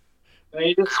 And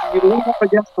you lean up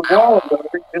against the wall of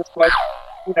it, just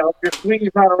if your swing's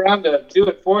not around to do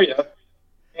it for you,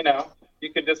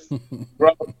 you could just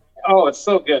rub. Oh, it's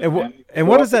so good. And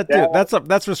what does that do?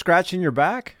 That's for scratching your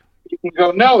back? You can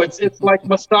go, no, it's like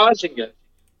massaging it.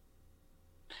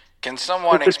 Can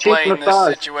someone explain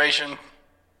this situation?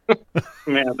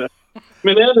 Amanda.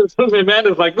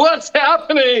 Amanda's like, what's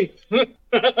happening?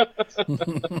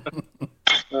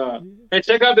 Hey,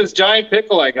 check out this giant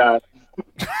pickle I got.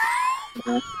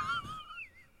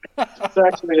 It's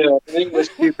actually an English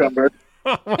cucumber.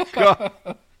 Oh my God.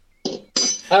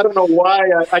 I don't know why.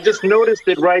 I just noticed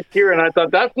it right here, and I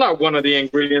thought that's not one of the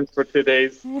ingredients for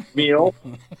today's meal.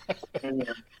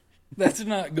 That's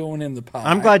not going in the pie.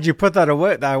 I'm glad you put that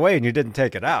away and you didn't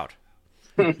take it out.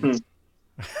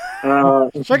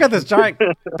 Check out this giant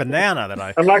banana that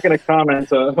I'm not going to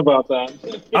comment about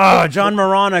that. Oh, John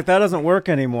Moronic, that doesn't work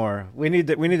anymore. We need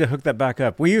to hook that back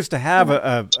up. We used to have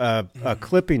a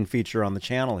clipping feature on the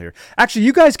channel here. Actually,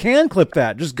 you guys can clip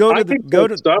that. Just go to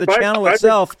the channel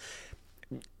itself.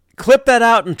 Clip that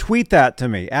out and tweet that to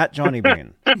me at Johnny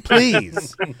Bean,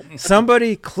 please.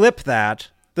 Somebody clip that.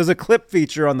 There's a clip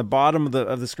feature on the bottom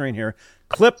of the screen here.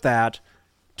 Clip that.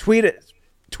 Tweet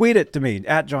it to me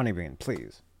at Johnny Bean,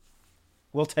 please.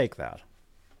 We'll take that.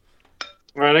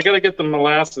 All right, I got to get the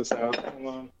molasses out. Hold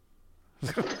on.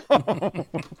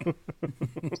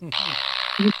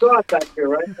 You saw it back here,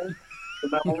 right? The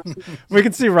molasses? We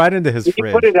can see right into his Did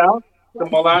fridge. you put it out? The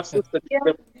molasses?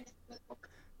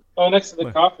 Oh, next to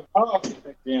the coffee. Oh, okay.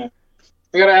 Yeah.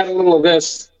 We got to add a little of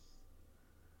this.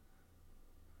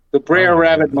 The Brer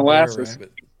Rabbit molasses.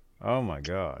 Oh, my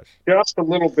gosh. Just a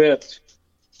little bit.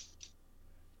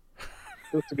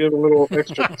 Just to give a little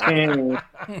extra tang.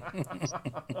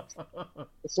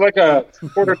 It's like a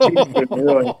quarter teaspoon,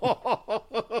 really.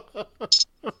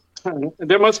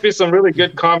 There must be some really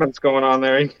good comments going on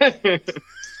there.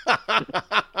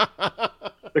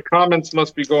 The comments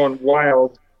must be going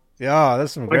wild. Yeah,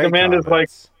 there's some great Amanda's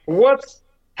comments. like, what's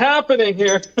happening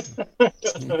here?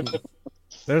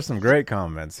 There's some great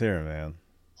comments here, man.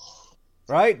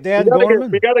 Right, Dan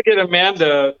Gorman? We got to get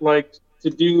Amanda to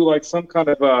do some kind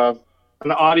of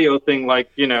an audio thing,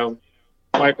 Michael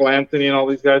Anthony and all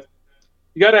these guys.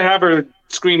 You got to have her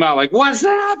scream out "What's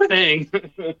happening?"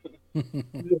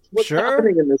 What's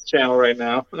happening in this channel right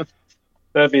now?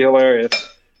 That'd be hilarious.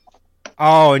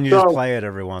 Oh, and you just play it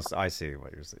every once. I see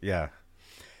what you're saying. Yeah,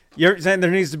 you're saying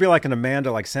there needs to be an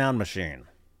Amanda sound machine.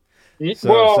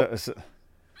 Oh,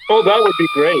 that would be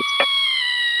great.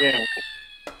 Yeah,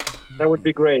 that would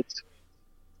be great.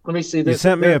 Let me see. You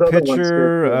sent me a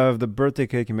picture of the birthday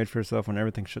cake you made for yourself when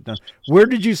everything shut down. Where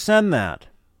did you send that?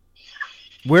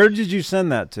 Where did you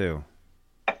send that to?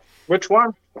 Which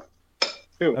one?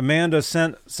 Who? Amanda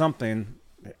sent something.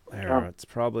 There, it's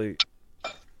probably...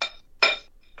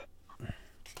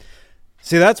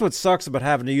 See, that's what sucks about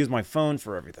having to use my phone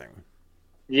for everything.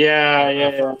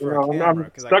 Yeah.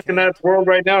 I'm stuck in that world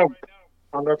right now.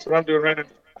 That's what I'm doing right now.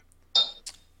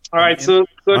 All right, so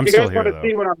if you guys want to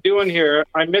see what I'm doing here,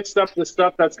 I mixed up the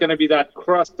stuff that's going to be that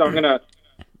crust. I'm going to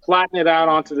flatten it out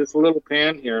onto this little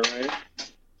pan here, right?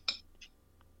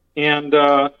 And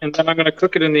then I'm going to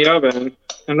cook it in the oven,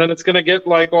 and then it's going to get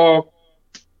all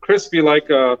crispy,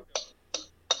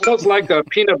 almost like a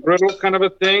peanut brittle kind of a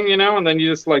thing, and then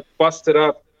you just bust it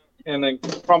up and then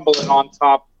crumble it on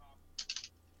top.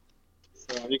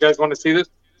 So you guys want to see this?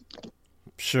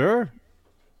 Sure.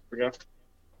 Here we go.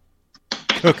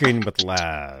 Cooking with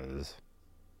Laz.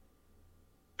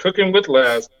 Cooking with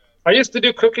Laz. I used to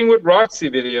do Cooking with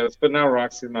Roxy videos, but now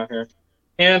Roxy's not here.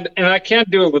 And I can't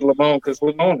do it with Lamone because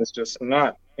Lamone is just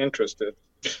not interested.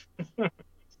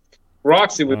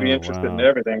 Roxy would be interested in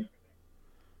everything.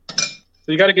 So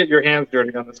you got to get your hands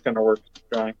dirty on this kind of work.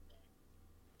 Drawing.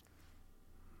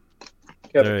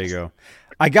 There you go.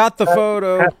 I got the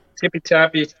photo. Tippy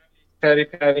tappy, patty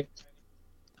patty.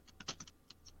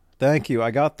 Thank you. I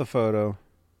got the photo.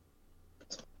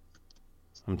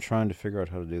 I'm trying to figure out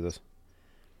how to do this.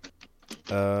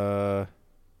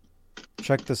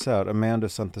 Check this out. Amanda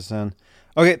sent this in.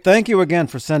 Okay, thank you again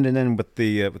for sending in with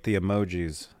the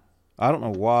emojis. I don't know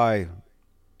why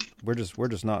we're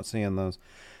just not seeing those.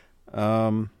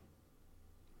 Amanda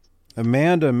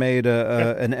made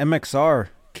an MXR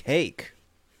cake.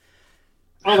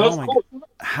 Oh, that's cool.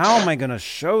 How am I going to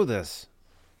show this?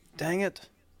 Dang it.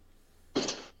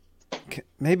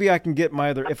 Maybe I can get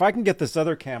if I can get this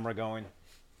other camera going.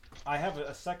 I have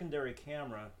a secondary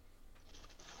camera.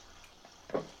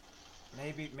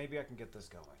 Maybe I can get this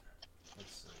going.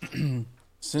 Let's see.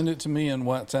 Send it to me in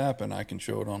WhatsApp and I can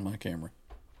show it on my camera.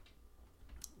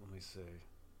 Let me see.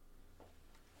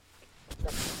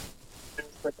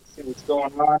 Let's see what's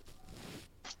going on.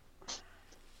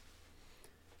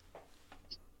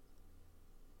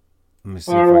 Let me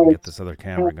see if I can get this other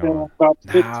camera going. About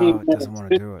 15 no, it minutes. doesn't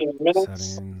want to do it. Minutes.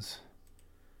 Settings.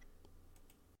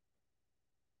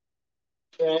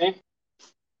 Okay.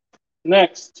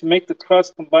 Next, to make the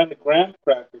crust, combine the graham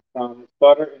cracker crumbs,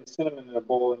 butter, and cinnamon in a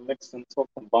bowl and mix until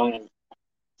combined.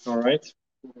 All right,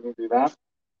 we're going to do that.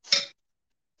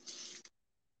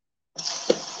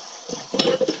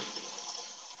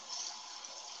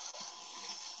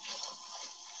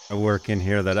 A work in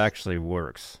here that actually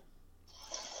works.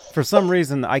 For some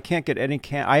reason, I can't get any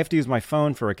I have to use my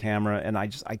phone for a camera, and I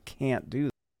can't do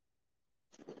that.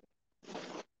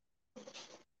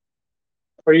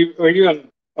 Are you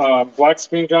on black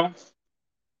screen, John?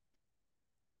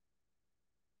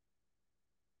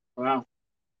 Wow.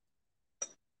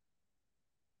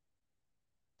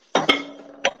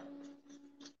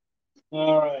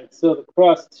 All right. So the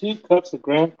crust: 2 cups of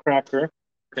graham cracker.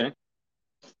 Okay.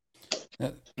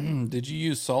 Did you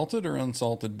use salted or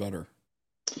unsalted butter?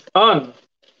 No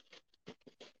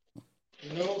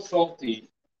salty.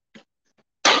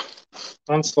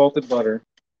 Unsalted butter.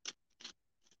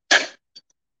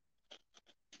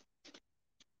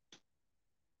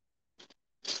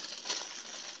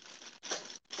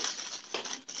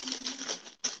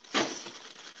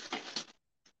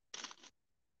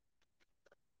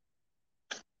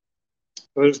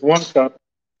 So there's 1 cup.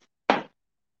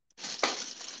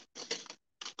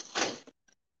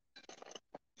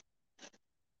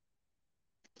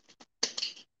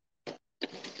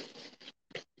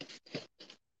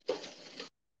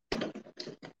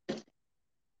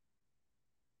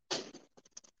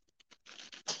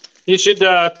 You should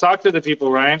talk to the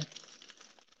people, Ryan.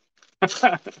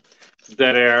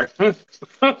 Dead air.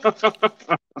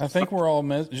 I think we're all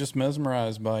just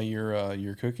mesmerized by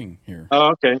your cooking here. Oh,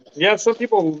 okay. Yeah, some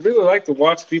people really like to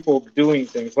watch people doing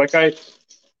things. Like I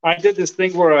did this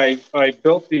thing where I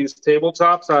built these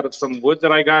tabletops out of some wood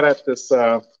that I got at this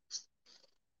out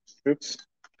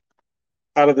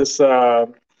of this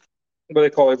what do they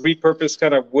call it, repurposed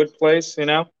kind of wood place, you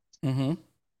know. Mm-hmm.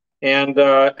 And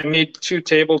I made 2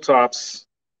 tabletops,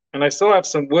 and I still have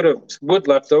some wood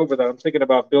left over that I'm thinking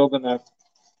about building a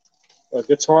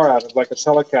guitar out of, like a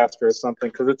Telecaster or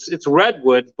something, because it's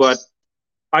redwood. But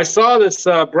I saw this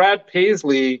Brad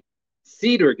Paisley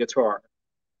cedar guitar,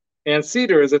 and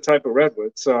cedar is a type of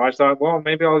redwood. So I thought, well,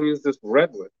 maybe I'll use this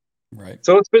redwood. Right.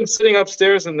 So it's been sitting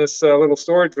upstairs in this little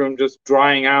storage room, just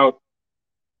drying out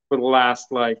for the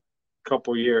last like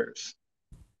couple years.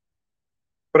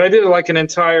 But I did like an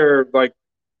entire like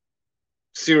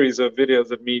series of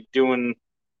videos of me doing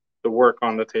the work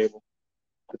on the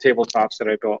tabletops that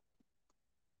I built.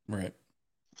 Right.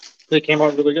 They came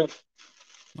out really good.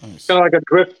 Nice. Kind of like a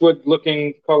driftwood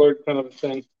looking colored kind of a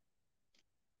thing.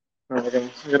 All right, I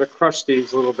gotta crush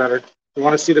these a little better. You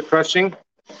want to see the crushing?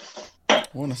 I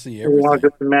want to see everything. You want to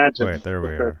just imagine. Wait, there we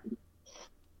are.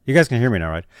 You guys can hear me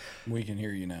now, right? We can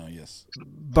hear you now, yes.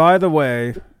 By the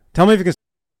way, tell me if you can...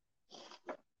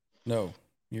 No,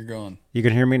 you're gone. You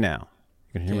can hear me now.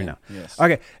 You can hear me now. Yes.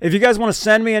 Okay, if you guys want to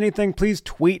send me anything, please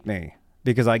tweet me,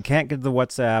 because I can't get the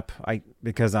WhatsApp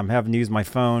because I'm having to use my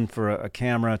phone for a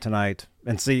camera tonight.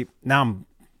 And see, now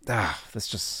this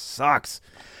just sucks.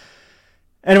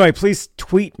 Anyway, please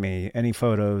tweet me any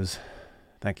photos.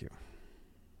 Thank you.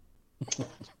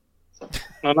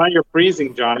 No, now you're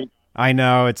freezing, Johnny. I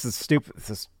know, it's a stupid...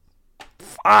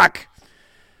 Fuck!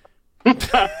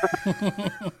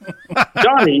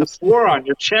 Johnny, you swore on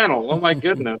your channel. Oh my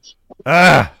goodness.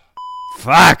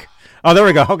 Fuck. Oh, there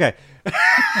we go. Okay.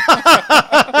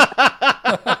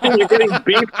 You're getting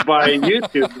beeped by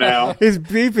YouTube now. He's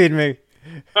beeping me.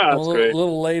 Oh, that's great. A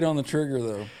little late on the trigger,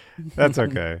 though. That's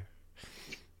okay.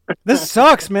 This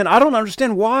sucks, man. I don't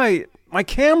understand why my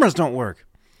cameras don't work.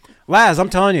 Laz, I'm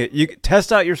telling you, you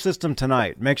test out your system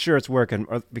tonight. Make sure it's working,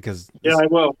 because yeah, I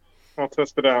will. I'll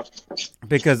test it out.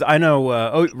 Because I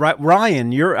know,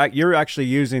 Ryan, you're actually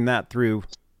using that through.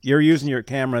 You're using your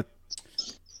camera.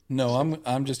 No,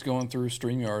 I'm just going through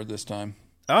StreamYard this time.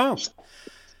 Oh,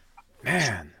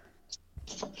 man.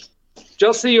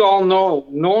 Just so you all know,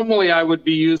 normally I would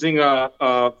be using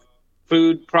a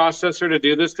food processor to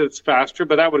do this because it's faster,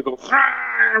 but that would go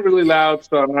really loud,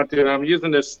 so I'm not doing it. I'm using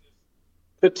this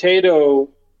mashed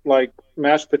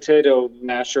potato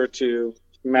masher to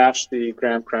mash the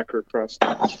graham cracker crust.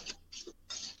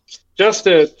 Just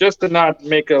to not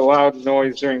make a loud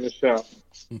noise during the show.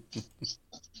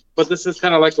 But this is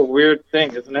kind of like a weird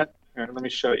thing, isn't it? Here, let me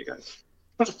show you guys.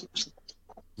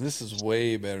 This is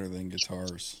way better than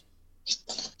guitars.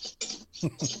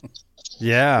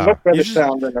 Yeah. Much better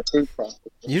sound than a food processor.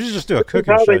 You should just do a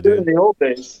cooking show, That's how they do dude. in the old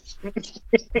days.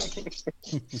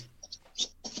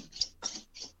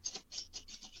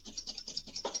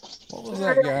 What was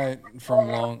that guy from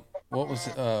Long? What was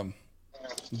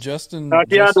Justin?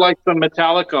 If you had like some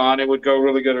Metallica on, it would go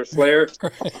really good, or Slayer.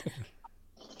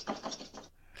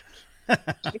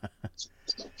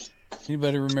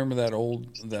 Anybody remember that old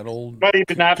Might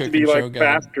even have to be like guy?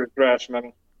 faster thrash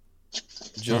metal.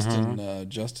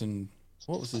 Justin,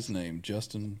 what was his name?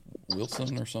 Justin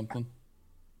Wilson or something?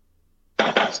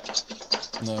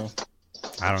 No,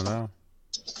 I don't know.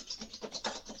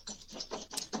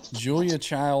 Julia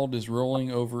Child is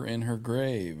rolling over in her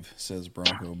grave, says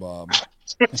Bronco Bob.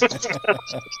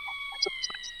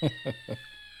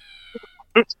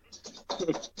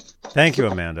 Thank you,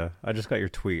 Amanda. I just got your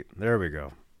tweet. There we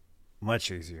go.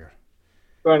 Much easier.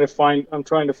 I'm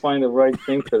trying to find the right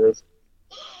thing for this.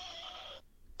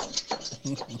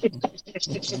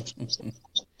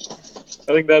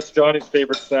 I think that's Johnny's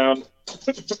favorite sound.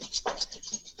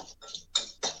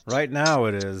 Right now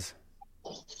it is.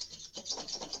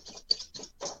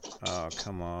 Oh,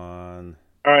 come on.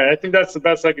 All right, I think that's the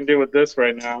best I can do with this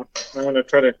right now. I'm going to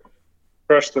try to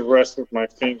crush the rest with my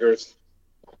fingers.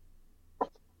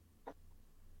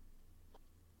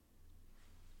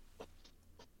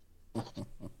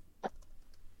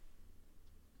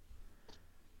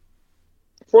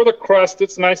 For the crust,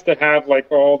 it's nice to have like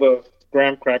all the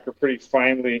graham cracker pretty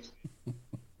finely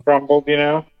crumbled, you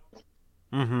know?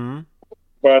 Mm-hmm.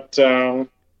 But oh,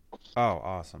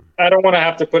 awesome. I don't want to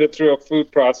have to put it through a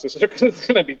food processor because it's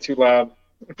going to be too loud.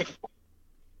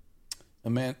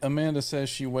 Amanda says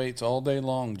she waits all day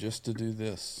long just to do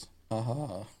this.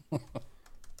 Aha.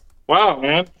 Wow,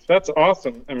 man. That's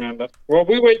awesome, Amanda. Well,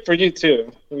 we wait for you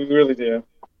too. We really do.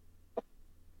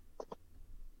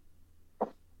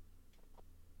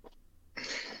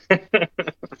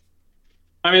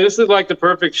 I mean, this is like the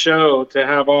perfect show to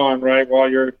have on, right? While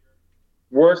you're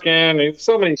working. There's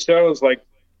so many shows, like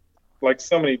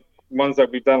so many ones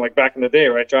that we've done, like back in the day,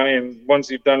 right, Johnny? And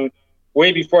ones you've done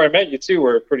way before I met you too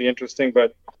were pretty interesting.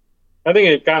 But I think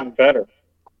they've gotten better,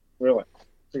 really.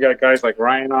 We got guys like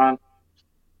Ryan on,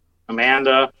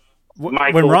 Amanda,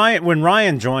 Michael. When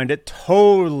Ryan joined, it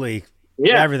totally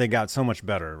everything got so much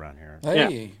better around here.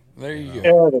 Hey, there you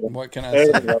go. What can I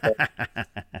say?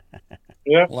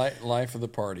 Yeah. Life of the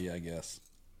party, I guess.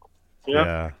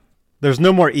 Yeah. There's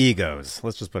no more egos.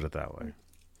 Let's just put it that way.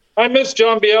 I miss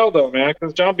John Biel, though, man,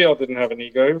 because John Biel didn't have an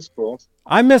ego. He was cool.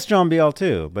 I miss John Biel,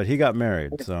 too, but he got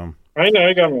married, so... I know,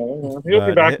 he got married. He'll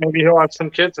be back. Maybe he'll have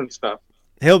some kids and stuff.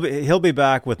 He'll be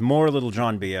back with more little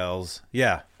John Biels.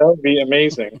 Yeah. That would be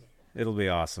amazing. It'll be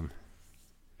awesome.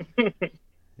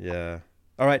 Yeah.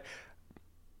 All right,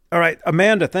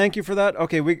 Amanda, thank you for that.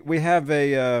 Okay, we have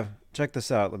a... check this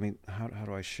out. How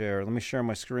do I share? Let me share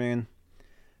my screen.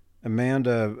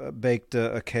 Amanda baked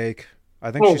a cake. I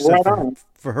think she said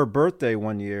for her birthday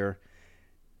one year,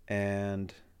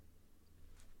 and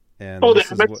the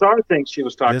MXR thing she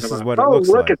was talking about. This is what it looks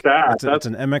like. Look at that! It's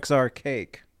an MXR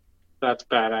cake. That's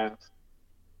badass.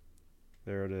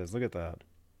 There it is. Look at that.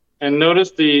 And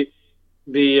notice the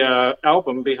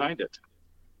album behind it.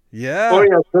 Yeah.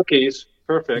 Oreo cookies.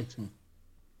 Perfect.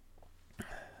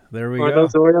 There we go. Are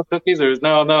those Oreo cookies? Or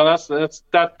no,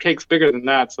 that cake's bigger than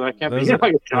that, so that can't be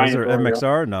like a giant. Those are Oreo.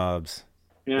 MXR knobs.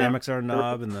 Yeah. The MXR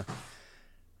knob and the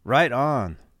right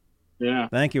on. Yeah.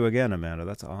 Thank you again, Amanda.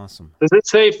 That's awesome. Does it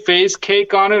say Phase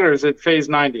Cake on it, or is it Phase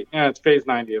 90? Yeah, it's Phase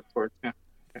 90, of course. Yeah.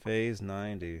 Phase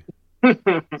 90.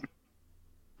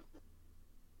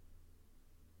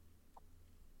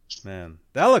 Man,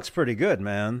 that looks pretty good,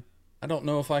 man. I don't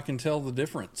know if I can tell the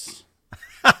difference.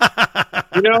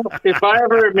 You know, if I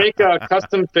ever make a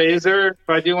custom phaser, if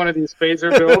I do one of these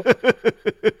phaser builds,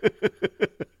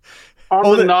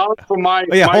 on the knob for my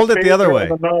hold it the other way.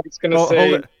 The knob, it's going to say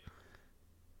hold it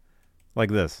like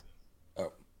this.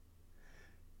 Oh.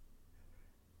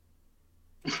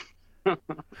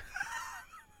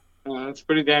 That's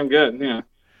pretty damn good. Yeah.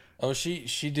 Oh,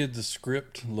 she did the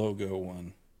script logo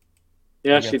one.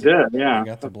 Yeah, she did. Yeah, I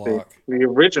got the block. The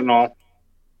original.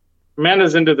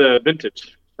 Amanda's into the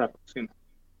vintage stuff.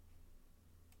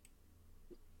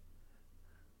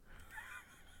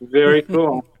 Very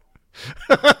cool.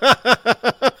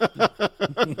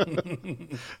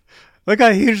 Look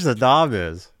how huge the knob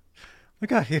is. Look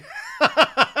how huge.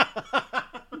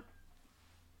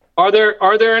 Are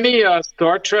there any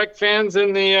Star Trek fans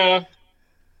in the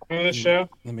show?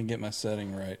 Let me get my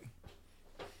setting right.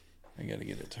 I got to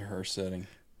get it to her setting.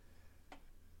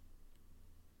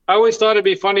 I always thought it'd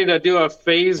be funny to do a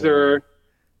phaser,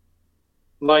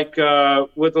 like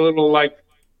with a little like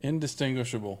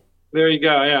indistinguishable. There you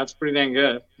go. Yeah, it's pretty dang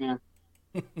good. Yeah.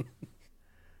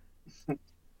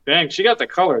 Dang, she got the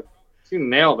color. She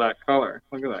nailed that color.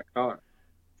 Look at that color.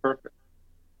 Perfect.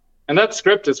 And that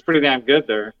script is pretty damn good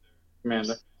there,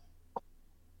 Amanda.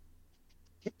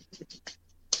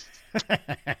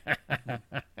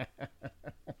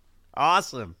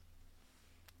 Awesome.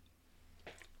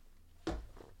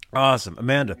 Awesome.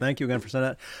 Amanda, thank you again for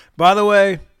sending that. By the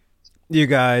way, you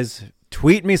guys,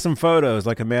 tweet me some photos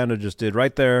like Amanda just did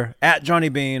right there at Johnny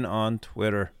Bean on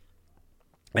Twitter.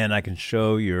 And I can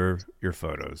show your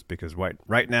photos because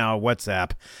right now,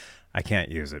 WhatsApp, I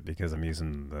can't use it because I'm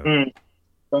using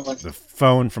the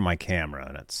phone from my camera,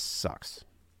 and it sucks.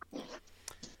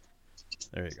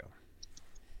 There you go.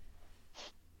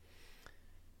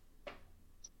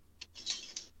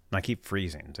 And I keep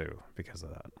freezing, too, because of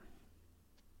that.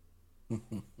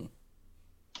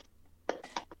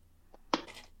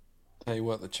 Tell you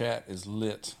what, the chat is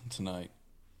lit tonight.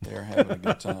 They're having a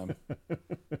good time.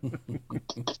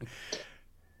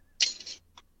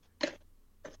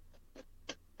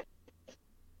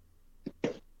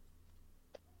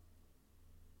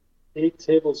 Eight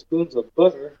tablespoons of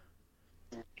butter.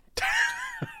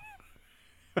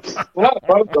 Not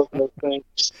butter, those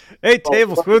things. 8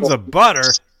 tablespoons of butter.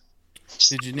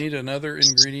 Did you need another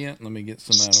ingredient? Let me get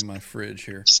some out of my fridge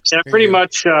here. Yeah, here pretty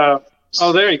much. Oh,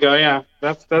 there you go. Yeah,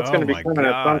 that's going to be coming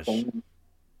at some gosh. point.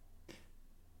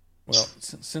 Well,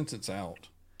 since it's out.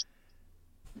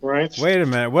 Right. Wait a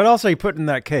minute. What else are you putting in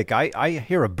that cake? I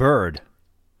hear a bird.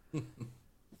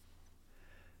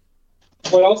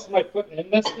 What else am I putting in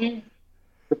this thing?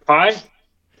 The pie?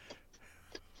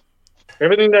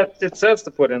 Everything that it says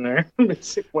to put in there,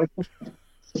 basically.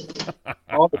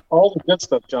 all the good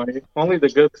stuff, Johnny. Only the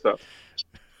good stuff.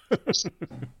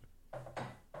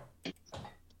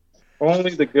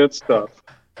 Only the good stuff.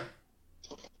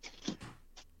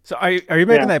 So are you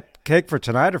making that cake for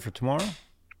tonight or for tomorrow?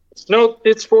 No,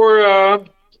 it's for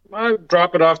I'll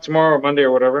drop it off tomorrow or Monday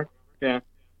or whatever. Yeah.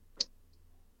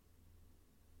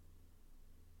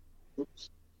 Oops.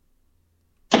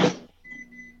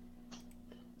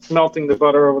 Melting the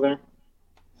butter over there.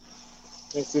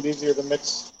 Makes it easier to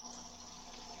mix.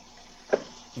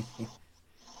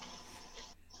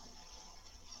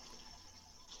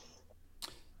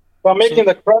 Well, I'm making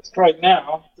the crust right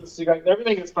now. So you guys,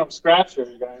 everything is from scratch here,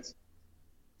 you guys.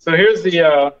 So here's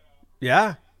the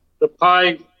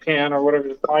pie pan or whatever,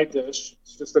 the pie dish.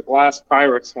 It's just a glass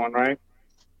Pyrex one, right?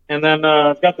 And then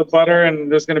I've got the butter,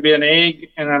 and there's going to be an egg,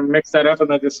 and I mix that up,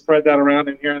 and I just spread that around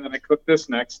in here, and then I cook this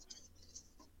next.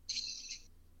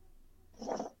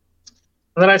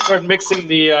 And then I start mixing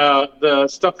the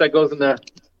stuff that goes in the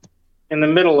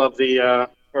middle of the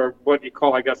or what you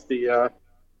call, I guess, the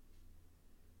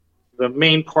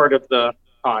main part of the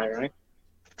pie, right?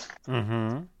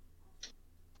 Mm-hmm.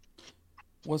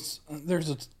 There's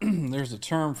a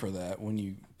term for that when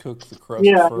you cook the crust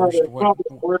first. No, there's probably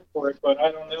a word for it, but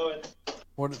I don't know it.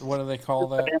 What do they call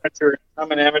that?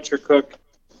 I'm an amateur cook.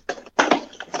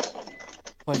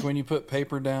 Like when you put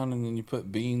paper down and then you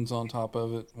put beans on top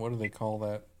of it. What do they call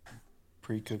that?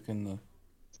 Pre-cooking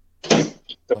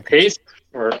the paste,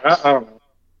 or I don't know.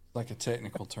 Like a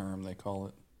technical term, they call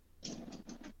it.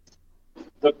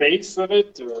 The base of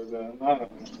it, or I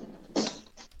don't know.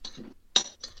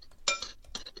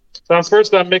 So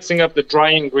first, I'm mixing up the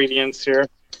dry ingredients here.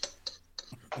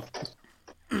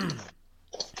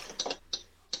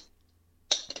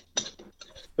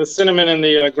 The cinnamon and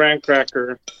the graham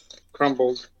cracker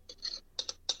crumbled.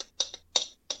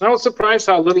 I was surprised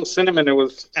how little cinnamon it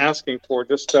was asking for,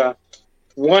 just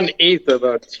 1/8 of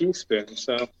a teaspoon.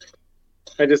 So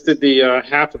I just did the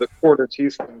half of the quarter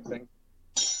teaspoon thing.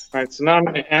 All right, so now I'm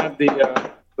going to add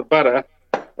the butter.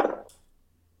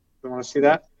 You want to see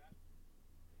that?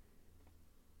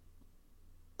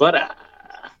 Butter.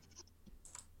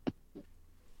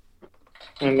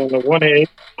 And then the 1/8.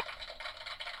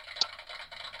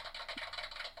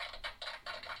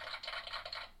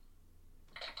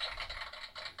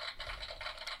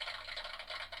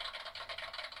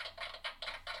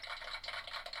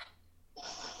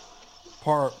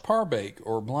 Par bake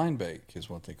or blind bake is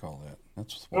what they call that.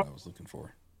 That's what I was looking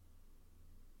for.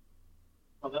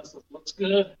 Oh, that looks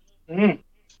good. All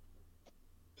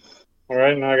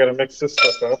right, now I got to mix this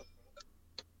stuff up.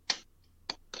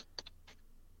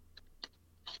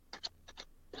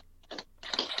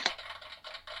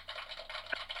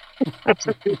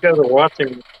 You guys are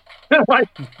watching.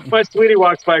 my sweetie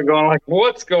walks by going like,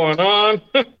 "What's going on?"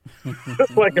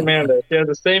 Just like Amanda. She had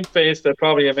the same face that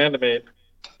probably Amanda made.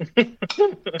 This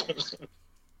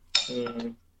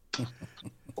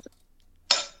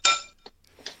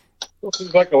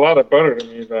seems like a lot of butter to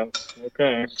me, then.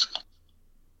 Okay.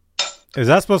 Is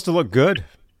that supposed to look good?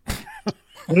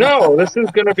 No, this is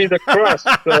going to be the crust.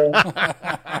 So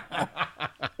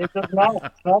it does not.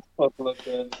 It's not supposed to look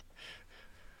good.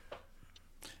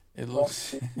 It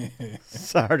looks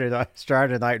Saturday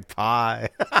night pie.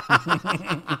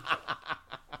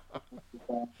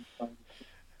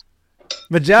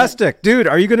 Majestic, dude,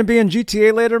 are you going to be in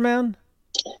GTA later, man?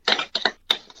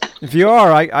 If you are,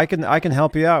 I can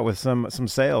help you out with some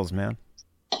sales, man.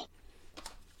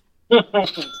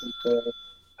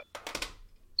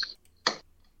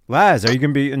 Laz, are you going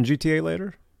to be in GTA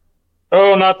later?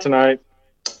 Oh, not tonight.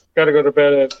 Got to go to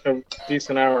bed at a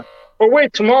decent hour. Oh,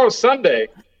 wait, tomorrow's Sunday.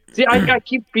 See, I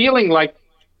keep feeling like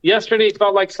yesterday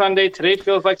felt like Sunday. Today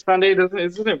feels like Sunday.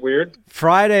 Isn't it weird?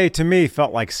 Friday to me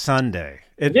felt like Sunday.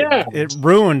 It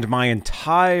ruined my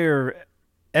entire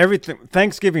everything.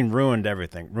 Thanksgiving ruined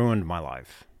everything. Ruined my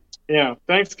life. Yeah,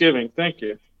 Thanksgiving. Thank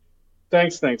you.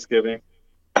 Thanks, Thanksgiving.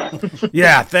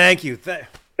 Yeah, thank you.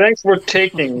 Thanks for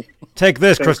taking. Take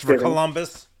this, Christopher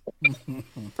Columbus.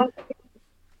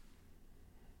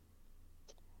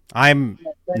 I'm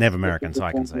Native American, so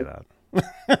I can say that.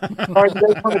 All right, you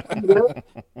guys want to see this?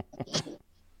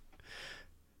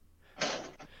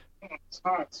 It's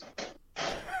hot.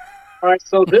 All right,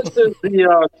 so this is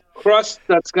the crust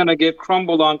that's going to get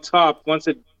crumbled on top once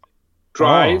it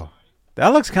dries. Oh, that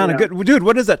looks kind of good. Dude,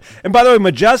 what is that? And by the way,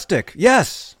 Majestic.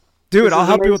 Yes. Dude, I'll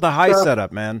help you with the high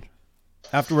setup, man.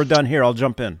 After we're done here, I'll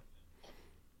jump in.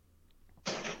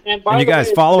 And you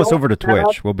guys follow us over to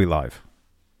Twitch. We'll be live.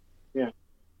 Yeah.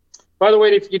 By the way,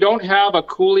 if you don't have a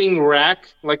cooling rack,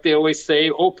 like they always say,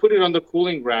 put it on the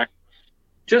cooling rack.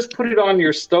 Just put it on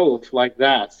your stove like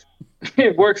that.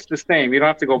 It works the same. You don't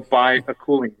have to go buy a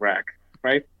cooling rack,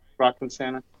 right, Rockin'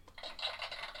 Santa?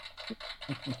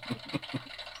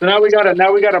 So now we gotta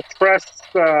press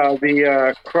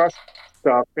the crust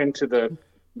stuff into the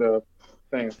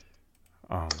thing.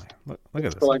 Oh, man. Look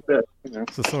at this. Like this. You know.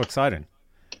 This is so exciting.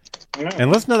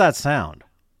 And listen to that sound.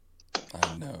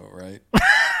 I know, right?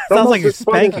 Sounds like you're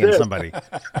spanking somebody.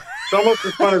 It's almost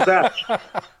as fun as that.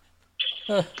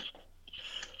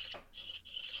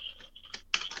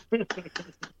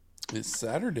 It's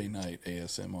Saturday night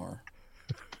ASMR.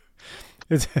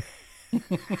 It's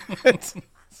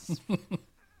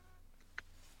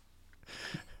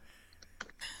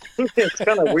it's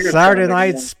kind of weird. Saturday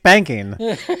night spanking.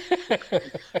 The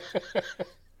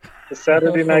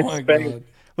Saturday night spanking. God.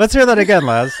 Let's hear that again,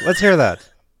 Laz. Let's hear that.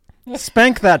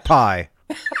 Spank that pie.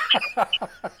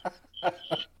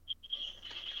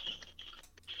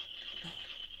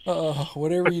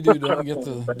 Whatever you do, don't get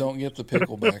the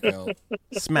pickle back out.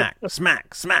 Smack,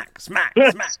 smack, smack, smack,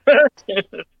 smack.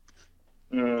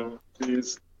 Oh,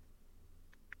 jeez.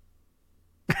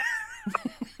 I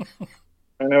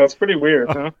know, it's pretty weird,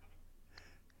 huh?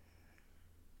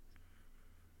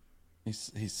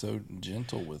 He's so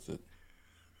gentle with it.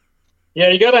 Yeah,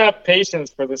 you gotta have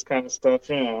patience for this kind of stuff,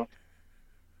 you know.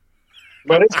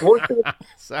 But it's worth it.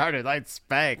 Saturday night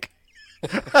spank.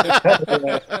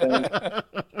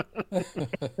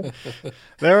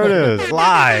 There it is,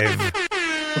 live.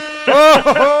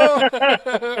 Oh,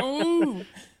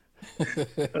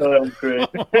 great.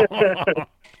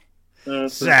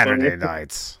 Saturday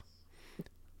nights.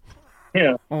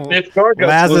 Yeah. If Gargus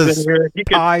Laz's was in here,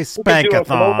 pie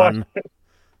spankathon.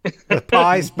 The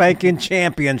pie spanking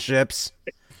championships.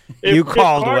 Hugh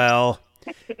Caldwell.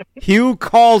 Hugh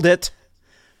called it.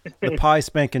 The pie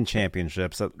spanking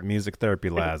championships at Music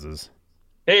Therapy Laz's.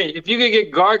 Hey, if you could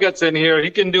get Garguts in here, he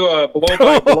can do a blow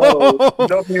by blow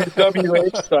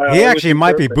WWH style. He actually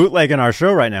might be bootlegging our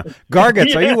show right now.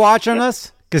 Garguts, Are you watching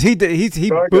us? Because he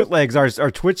bootlegs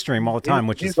our Twitch stream all the time,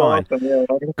 which is fine. Awesome, yeah.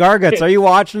 Garguts, are you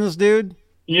watching this, dude?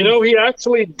 You know, he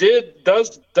actually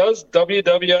does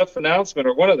WWF announcement,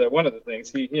 or one of the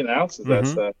things he announces that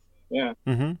stuff. Yeah.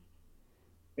 Mm-hmm.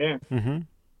 Yeah. Mm-hmm.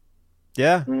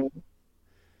 Yeah. Mm-hmm.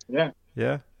 Yeah.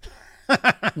 Yeah.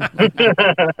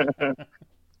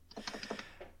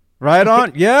 Right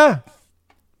on. Yeah.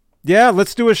 Yeah,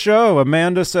 let's do a show.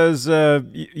 Amanda says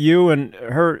you and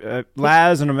her,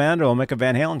 Laz and Amanda will make a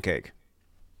Van Halen cake.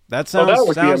 That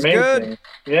sounds good.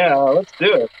 Yeah, let's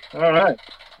do it. All right.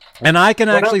 And I can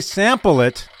actually sample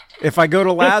it if I go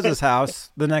to Laz's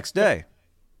house the next day.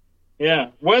 Yeah.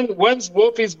 When's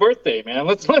Wolfie's birthday, man?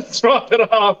 Let's drop it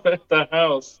off at the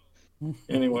house.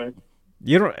 Anyway.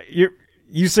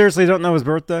 You seriously don't know his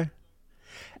birthday?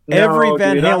 No, every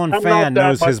Van Halen I'm fan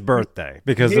knows his birthday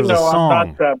because there's a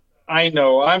song. I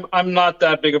know. I'm not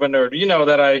that big of a nerd. You know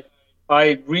that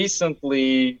I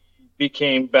recently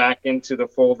became back into the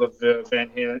fold of the Van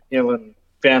Halen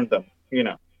fandom, you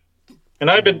know. And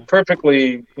I've been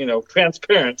perfectly,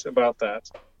 transparent about that.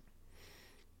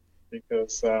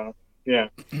 Because, yeah.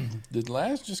 Did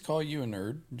Laz just call you a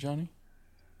nerd, Johnny?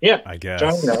 Yeah. I guess.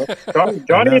 Johnny knows.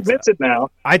 Johnny admits it now.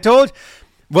 I told...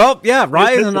 Well, yeah,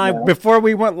 Ryan and I, before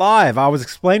we went live, I was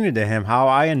explaining to him how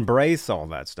I embrace all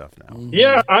that stuff now.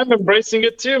 Yeah, I'm embracing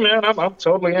it too, man. I'm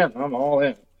totally in. I'm all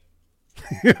in.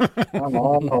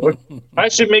 I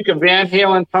should make a Van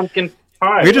Halen pumpkin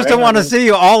pie. We just don't want to see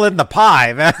you all in the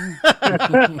pie, man.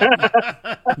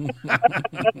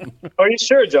 Are you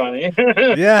sure, Johnny?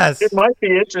 Yes. It might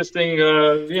be interesting,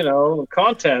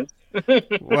 content.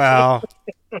 Well,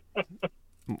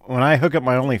 when I hook up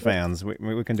my OnlyFans,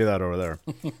 we can do that over there.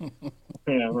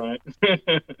 Yeah, right.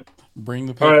 Bring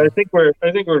the paper. All right, I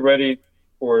think we're ready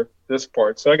for this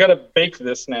part. So I got to bake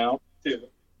this now too.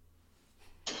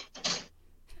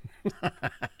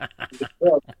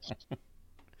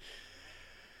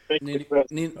 Need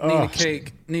a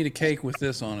cake. Need a cake with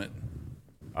this on it.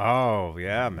 Oh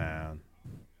yeah, man.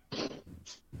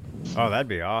 Oh, that'd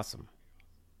be awesome.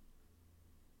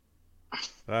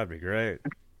 That'd be great.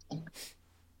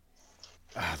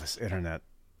 Ah, this internet.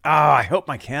 I hope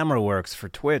my camera works for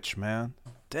Twitch, man.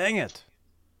 Dang it.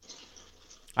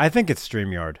 I think it's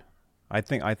StreamYard. I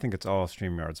think it's all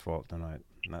StreamYard's fault tonight.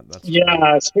 That's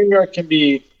StreamYard can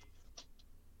be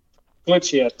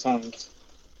glitchy at times.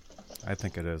 I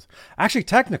think it is. Actually,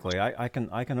 technically, I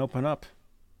can open up.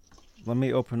 Let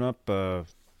me open up the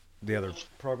other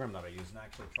program that I use and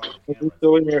actually try the camera.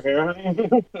 Still in your hair?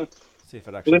 See if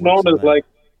it actually works. Limon is like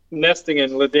nesting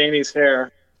in Ladani's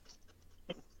hair.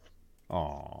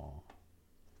 Oh.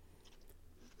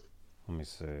 Let me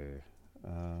see.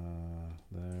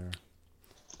 There.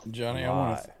 Johnny,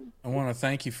 I want to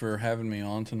thank you for having me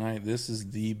on tonight. This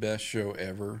is the best show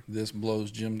ever. This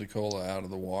blows Jim DeCola out of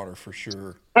the water for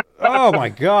sure. Oh my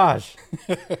gosh.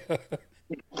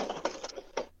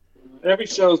 Every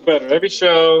show is better. Every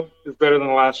show is better than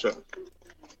the last show.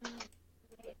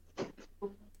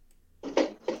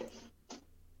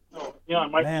 Oh, yeah,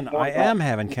 Man, I am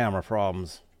having camera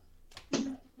problems.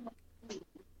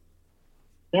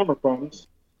 Camera problems?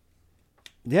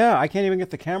 Yeah, I can't even get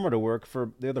the camera to work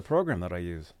for the other program that I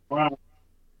use. Wow.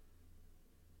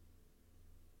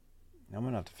 I'm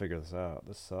going to have to figure this out.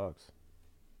 This sucks.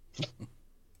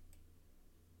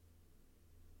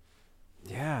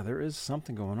 Yeah, there is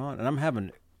something going on. And I'm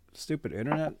having stupid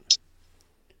internet.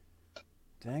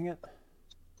 Dang it.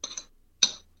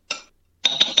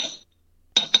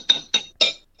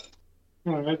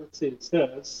 All right, let's see. It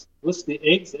says, list the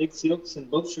egg yolks, and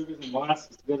both sugars and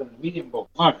molasses together in a medium bowl.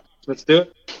 All right, let's do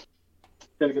it.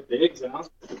 Gotta get the eggs out.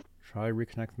 Try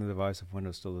reconnecting the device if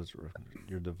Windows still is.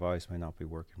 Your device may not be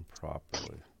working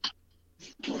properly.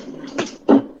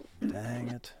 Dang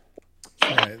it.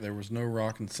 All right, there was no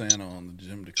Rockin' Santa on the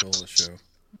Jim DeCola show.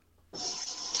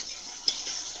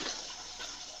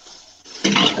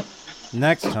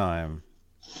 Next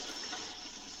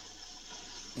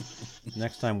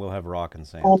time we'll have Rockin'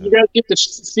 Santa. You guys get to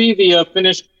see the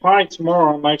finished pie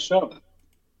tomorrow on my show.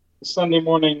 The Sunday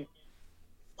morning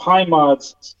Pie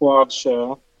Mods Squad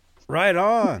show. Right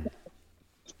on.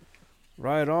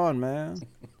 Right on, man.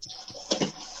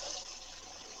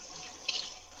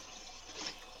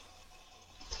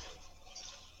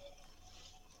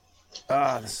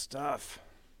 The stuff.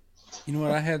 You know what?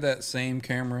 I had that same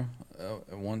camera.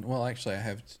 Actually, I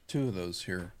have two of those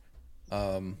here.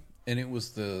 And it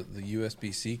was the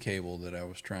USB-C cable that I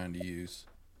was trying to use.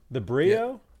 The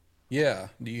Brio? Yeah.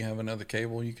 Do you have another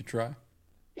cable you could try?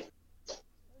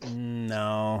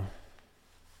 No.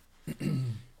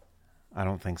 I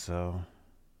don't think so.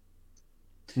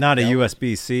 Not a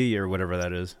USB-C or whatever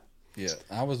that is. Yeah,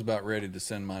 I was about ready to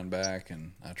send mine back,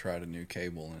 and I tried a new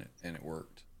cable, and it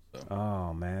worked. So.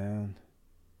 Oh, man.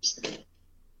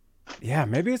 Yeah,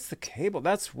 maybe it's the cable.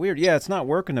 That's weird. Yeah, it's not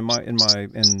working in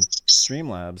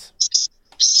Streamlabs.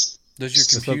 Does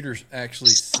your computer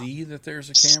actually see that there's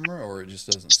a camera, or it just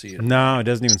doesn't see it? No, it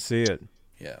doesn't even see it.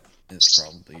 Yeah, it's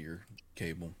probably your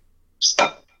cable.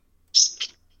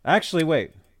 Actually,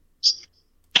 wait.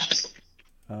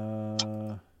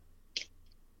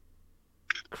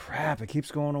 Crap, it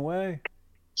keeps going away.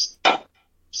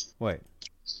 Wait.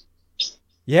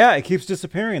 Yeah, it keeps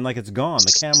disappearing like it's gone.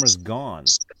 The camera's gone.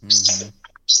 Mm-hmm.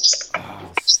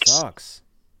 Oh, this sucks.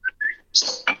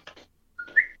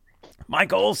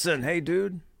 Mike Olson, hey,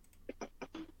 dude.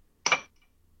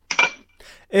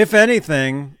 If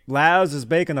anything, Laz is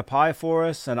baking a pie for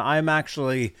us, and I'm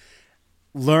actually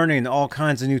learning all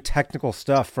kinds of new technical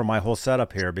stuff for my whole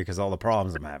setup here because of all the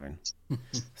problems I'm having.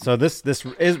 So this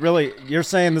is really, you're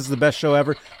saying this is the best show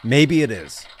ever? Maybe it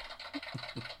is.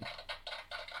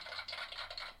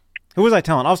 Who was I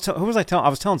telling? I was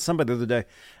telling somebody the other day.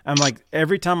 I'm like,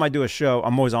 every time I do a show,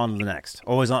 I'm always on to the next.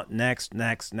 Always on next.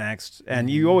 And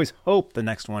you always hope the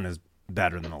next one is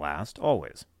better than the last.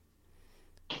 Always.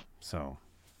 So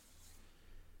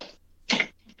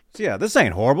yeah, this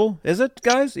ain't horrible, is it,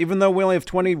 guys? Even though we only have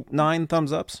 29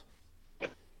 thumbs ups.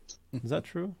 Is that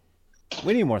true?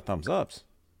 We need more thumbs ups.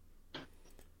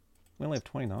 We only have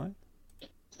 29?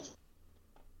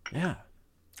 Yeah.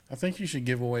 I think you should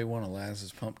give away one of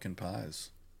Laz's pumpkin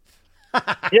pies.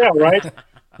 Yeah, right?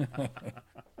 How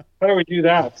do we do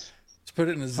that? Let's put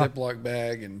it in a Ziploc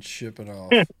bag and ship it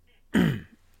off.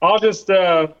 I'll just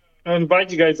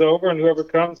invite you guys over, and whoever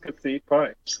comes gets to eat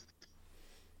pie.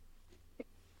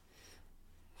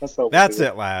 That's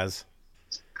it, Laz.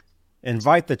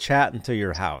 Invite the chat into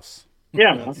your house.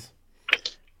 Yeah, man.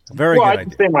 Very good I idea.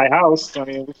 can say my house. I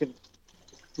mean,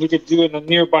 we could do it in a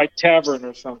nearby tavern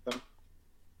or something.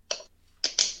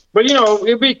 But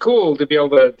it'd be cool to be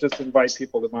able to just invite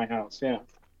people to my house. Yeah,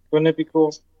 wouldn't it be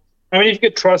cool? I mean, if you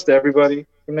could trust everybody,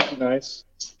 wouldn't that be nice?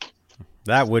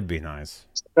 That would be nice.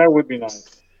 That would be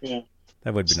nice. Yeah.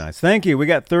 That would be nice. Thank you. We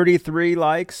got 33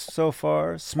 likes so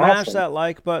far. Smash Awesome. that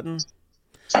like button.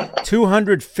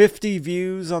 250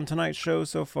 views on tonight's show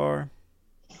so far.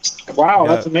 Wow,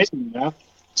 that's amazing, man.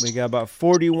 We got about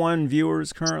 41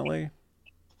 viewers currently.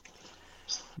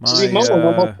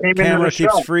 My camera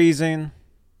keeps freezing.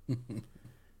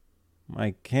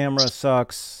 My camera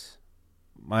sucks.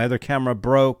 My other camera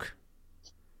broke.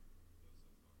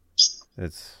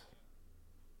 It's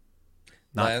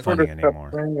not funny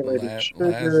anymore.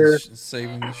 Laz is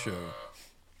saving the show.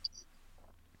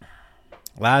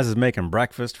 Laz is making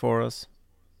breakfast for us.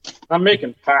 I'm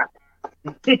making pie.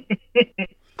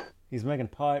 He's making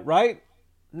pie. Right?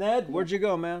 Ned, where'd you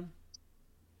go, man?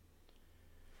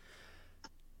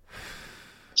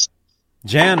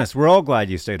 Janice, we're all glad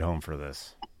you stayed home for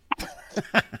this.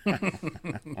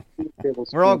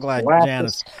 We're all glad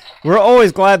Janice. We're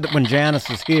always glad that when Janice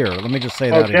is here. Let me just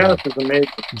say that again. Janice is amazing.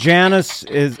 Janice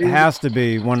has to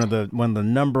be one of the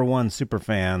number one super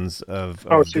fans of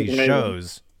these amazing.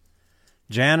 shows.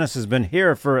 Janice has been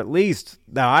here for at least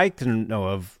that I can know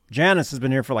of. Janice has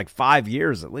been here for like 5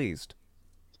 years at least.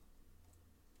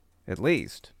 At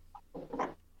least. You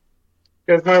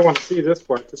guys might want to see this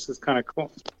part. This is kind of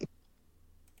cool.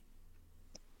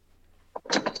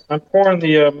 I'm pouring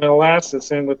the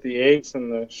molasses in with the eggs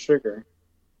and the sugar.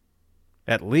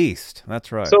 At least.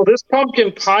 That's right. So this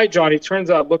pumpkin pie, Johnny, turns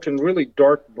out looking really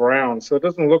dark brown. So it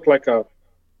doesn't look like a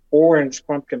orange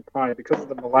pumpkin pie because of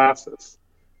the molasses.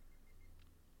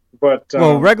 But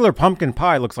well, regular pumpkin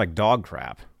pie looks like dog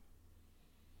crap.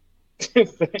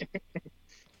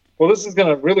 Well, this is going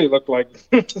to really look like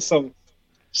some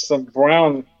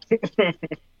brown.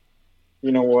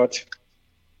 You know what?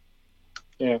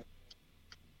 Yeah.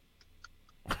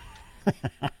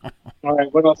 All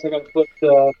right, what else? I got to put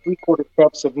 3/4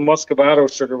 cups of muscovado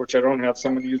sugar, which I don't have, so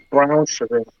I'm going to use brown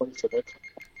sugar in place of it.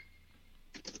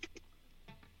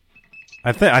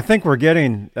 I think we're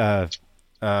getting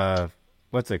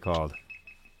what's it called?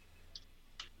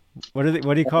 What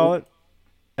do you call it?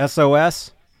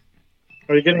 SOS?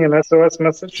 Are you getting an SOS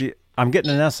message? I'm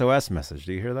getting an SOS message.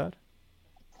 Do you hear that?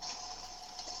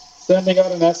 Sending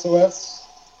out an SOS.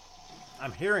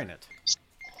 I'm hearing it.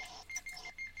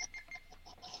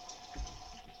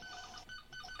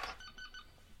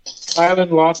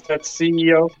 Island lost that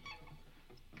CEO.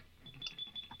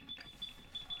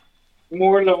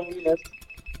 More loneliness.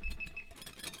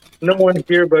 No one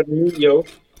here but me, yo.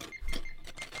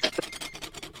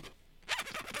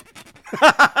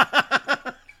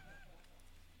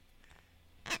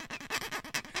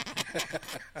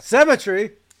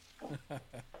 Symmetry.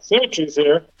 Symmetry's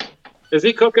here. Is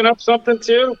he cooking up something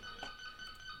too?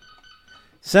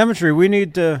 Symmetry, we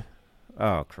need to...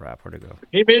 Oh, crap. Where'd it go?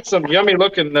 He made some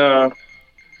yummy-looking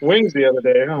wings the other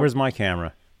day, huh? Where's my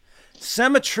camera?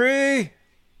 Symmetry!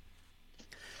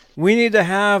 We need to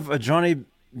have a Johnny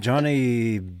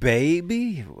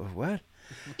Baby? What?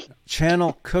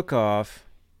 Channel cook-off.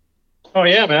 Oh,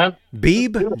 yeah, man.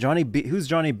 Beeb? Johnny Beeb. Who's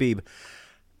Johnny Beeb?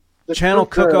 Channel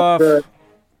cook-off.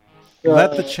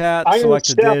 Let the chat select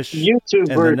a dish, and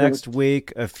the next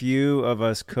week a few of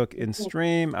us cook in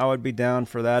stream. I would be down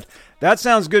for that. That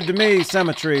sounds good to me,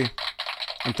 Symmetry.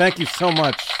 And thank you so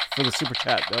much for the super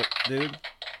chat, dude.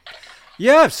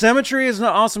 Yeah, Symmetry is an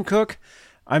awesome cook.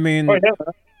 I mean,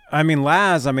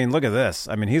 Laz, look at this.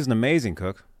 He's an amazing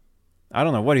cook. I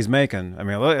don't know what he's making.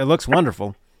 It looks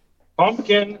wonderful.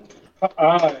 Pumpkin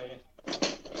pie.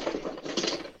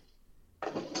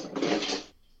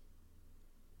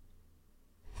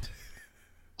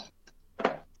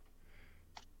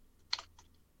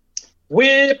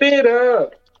 Whip it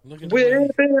up. Whip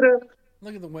it up.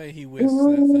 Look at the way he whisks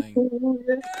that thing.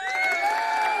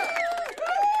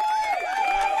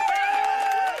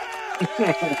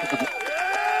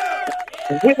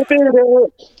 Whip it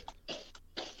up.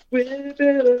 Whip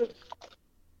it up.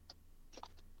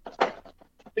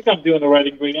 I think I'm doing the right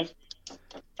ingredient.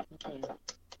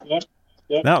 Yep.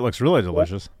 That looks really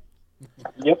delicious.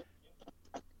 Yep.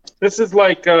 This is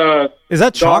like is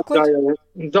that chocolate?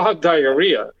 Dog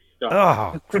diarrhea.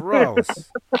 Oh, gross.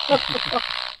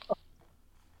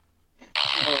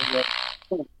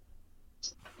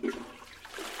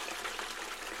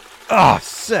 Oh,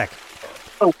 sick.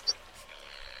 Oh.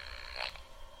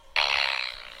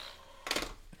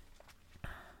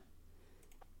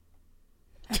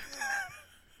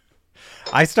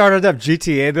 I started up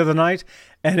GTA the other night,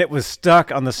 and it was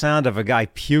stuck on the sound of a guy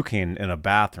puking in a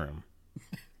bathroom.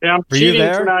 Yeah, I'm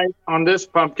cheating tonight on this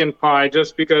pumpkin pie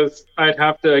just because I'd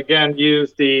have to, again,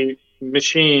 use the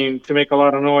machine to make a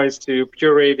lot of noise to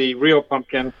puree the real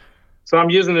pumpkin. So I'm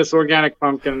using this organic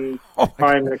pumpkin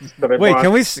pie mix that I bought.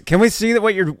 Wait, can we see that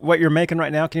what you're making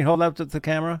right now? Can you hold up to the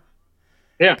camera?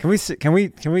 Yeah. Can we see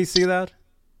that?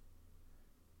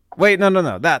 Wait,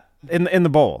 no. That in the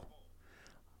bowl.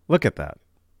 Look at that.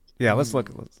 Yeah, let's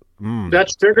look.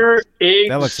 That's sugar, eggs.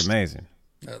 That looks amazing.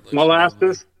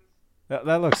 Molasses.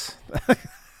 That looks.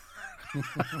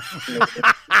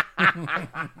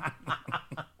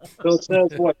 So it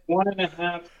says what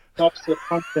 1.5 cups of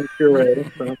pumpkin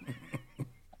puree. So.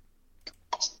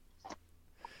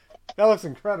 That looks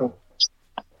incredible.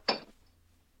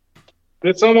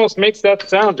 This almost makes that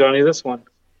sound, Johnny. This one.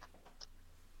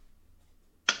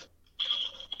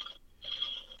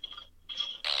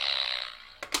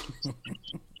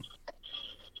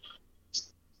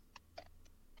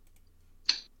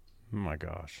 Oh my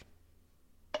gosh.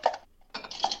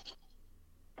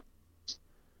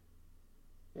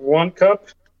 1 cup.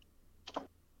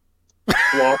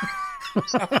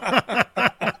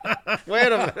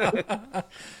 Wait a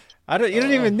minute. You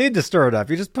don't even need to stir it up.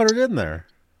 You just put it in there.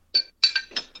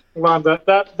 Come on,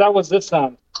 that was this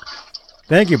sound.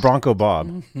 Thank you, Bronco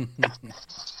Bob.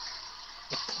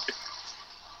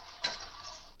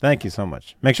 Thank you so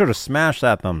much. Make sure to smash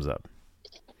that thumbs up.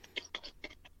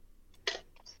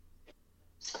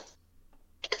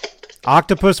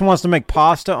 Octopus wants to make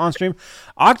pasta on stream.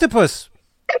 Octopus,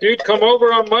 dude, come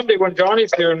over on Monday when Johnny's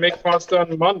here and make pasta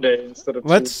on Monday instead of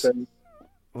Tuesday.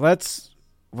 What's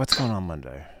going on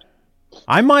Monday?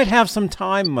 I might have some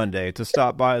time Monday to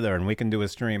stop by there and we can do a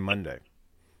stream Monday.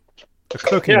 A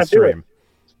cooking stream.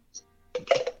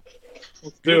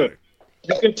 Let's do it.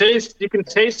 You can taste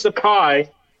the pie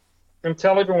and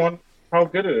tell everyone how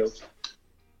good it is.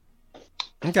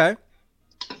 Okay.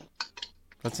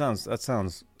 That sounds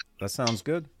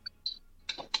good.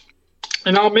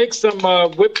 And I'll make some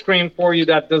whipped cream for you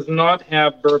that does not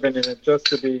have bourbon in it, just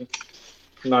to be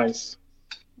nice.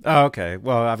 Oh, okay.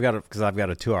 Well, I've got a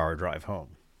 2-hour drive home.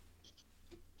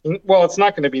 Well, it's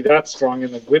not going to be that strong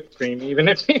in the whipped cream, even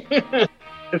if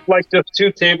it's like just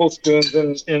 2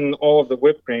 tablespoons in all of the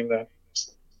whipped cream.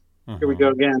 Here we go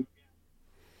again.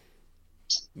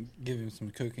 Give him some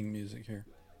cooking music here.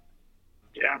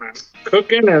 Yeah, man.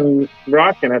 Cooking and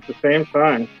rocking at the same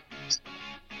time.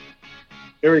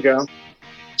 Here we go.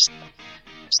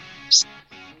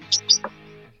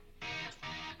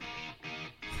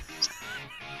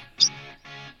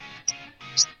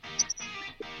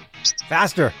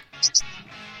 Faster.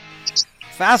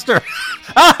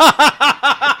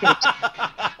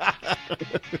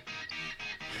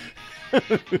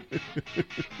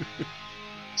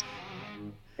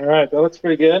 All right, that looks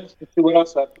pretty good. Let's see what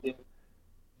else I have to do.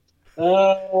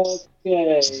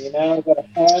 Okay, now I've got to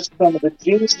add some of the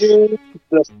ginger,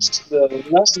 the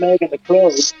nutmeg, and the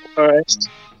cloves. All right.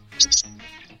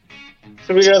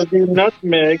 So we got to do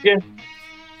nutmeg.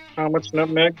 How much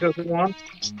nutmeg does it want?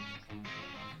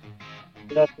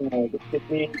 Nutmeg. It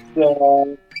needs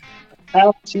a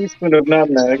half teaspoon of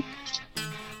nutmeg.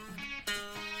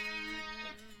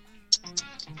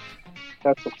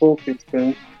 That's a full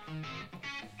teaspoon.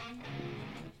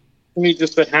 You need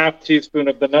just a half teaspoon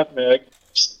of the nutmeg.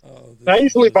 I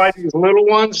usually buy these little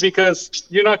ones because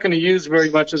you're not going to use very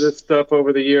much of this stuff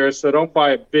over the years, so don't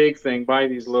buy a big thing. Buy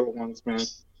these little ones, man.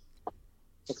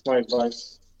 That's my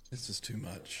advice. This is too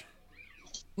much.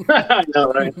 I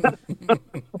know, right?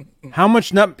 How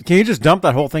much nut? Can you just dump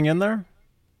that whole thing in there?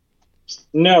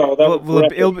 No.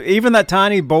 Even that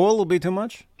tiny bowl will be too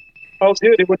much? Oh,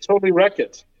 dude, it would totally wreck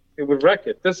it. It would wreck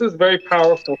it. This is very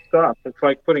powerful stuff. It's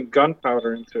like putting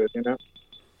gunpowder into it, you know?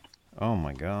 Oh,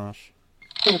 my gosh.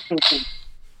 It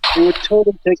would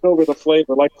totally take over the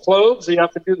flavor. Like cloves, you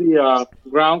have to do the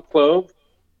ground clove.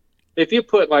 If you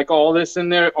put like all this in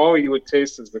there, all you would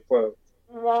taste is the clove.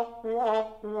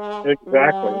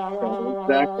 Exactly.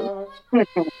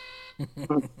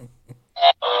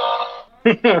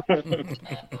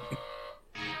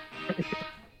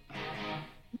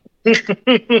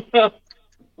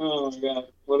 Oh my god.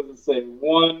 What does it say?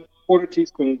 1/4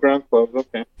 teaspoon ground cloves.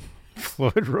 Okay.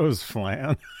 Floyd Rose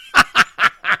flan.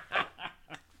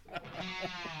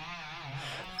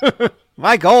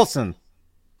 Mike Olson.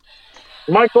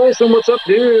 Mike Olson, what's up,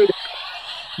 dude?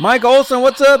 Mike Olson,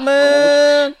 what's up,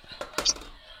 man?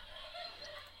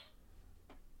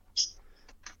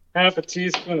 Half a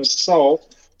teaspoon of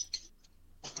salt.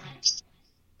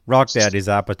 Rock Daddy's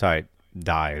appetite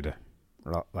died,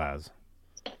 Laz.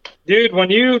 Dude, when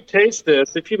you taste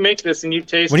this, if you make this and you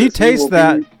taste when you taste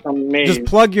that, amazing. Just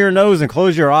plug your nose and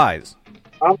close your eyes.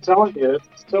 I'm telling you,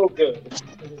 it's so good.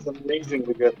 It is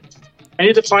amazingly good. I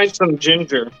need to find some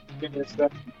ginger. Give me a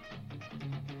second.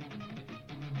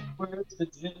 Where's the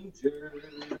ginger?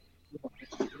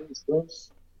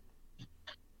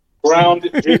 Ground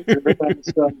ginger.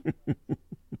 Let's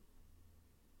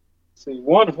see,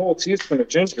 1 whole teaspoon of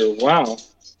ginger. Wow.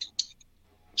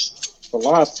 That's a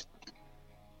lot.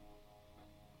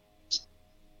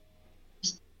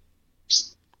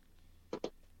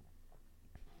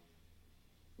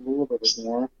 A little bit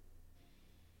more.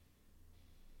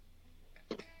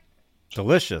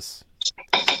 Delicious.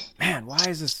 Man, why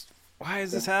is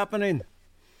this happening?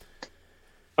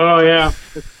 Oh yeah.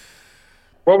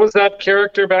 What was that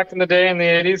character back in the day in the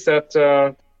 80s?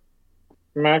 That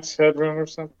Max Headroom or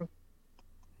something?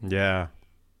 Yeah.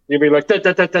 You'd be like da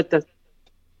da da da da.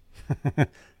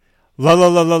 La la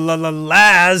la la la la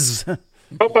Laz. Pie.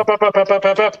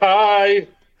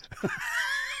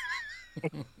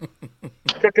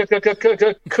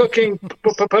 Cooking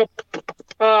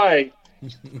pie.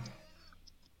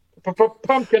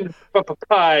 Pumpkin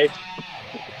pie.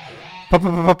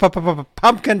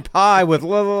 Pumpkin pie with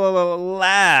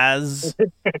Laz.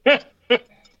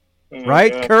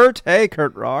 Right, Kurt? Hey,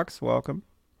 Kurt Rocks. Welcome.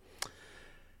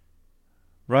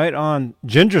 Right on.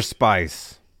 Ginger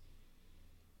spice.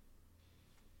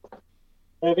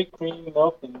 Heavy cream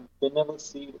milk and vanilla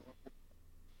seed.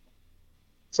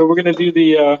 So we're going to do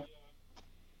the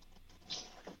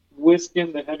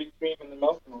whisking, the heavy cream, and the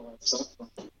milk and all that stuff.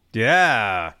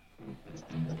 Yeah.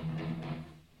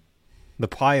 The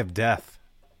pie of death.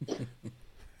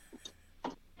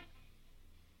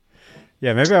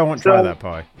 Yeah, maybe I won't try that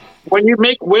pie. When you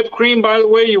make whipped cream, by the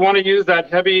way, you want to use that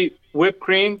heavy whipped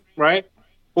cream, right?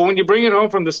 But when you bring it home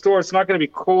from the store, it's not going to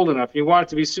be cold enough. You want it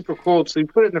to be super cold, so you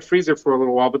put it in the freezer for a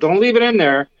little while. But don't leave it in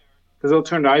there because it'll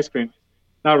turn to ice cream.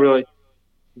 Not really.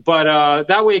 But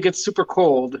that way it gets super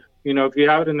cold, you know, if you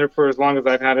have it in there for as long as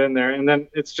I've had it in there. And then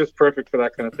it's just perfect for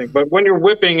that kind of thing. But when you're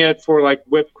whipping it for, like,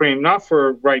 whipped cream, not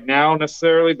for right now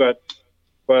necessarily, but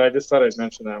I just thought I'd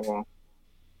mention that while.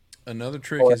 Another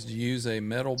trick is to use a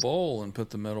metal bowl and put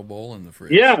the metal bowl in the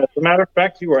fridge. Yeah, as a matter of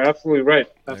fact, you are absolutely right.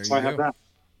 That's why I have that.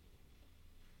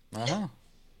 Uh-huh.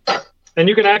 And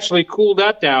you can actually cool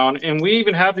that down. And we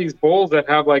even have these bowls that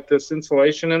have, like, this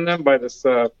insulation in them by this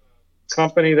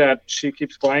company that she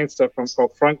keeps buying stuff from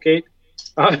called Frontgate.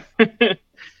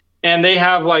 And they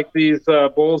have, like, these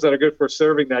bowls that are good for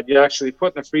serving that you actually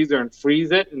put in the freezer and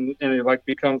freeze it, and it, like,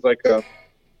 becomes like a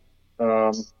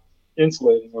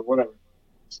insulating or whatever.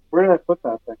 Where did I put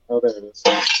that thing? Oh, there it is.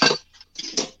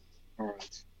 All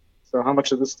right. So how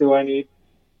much of this do I need?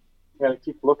 I gotta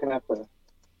keep looking at the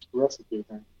recipe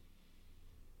thing.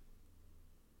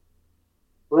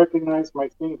 Recognize my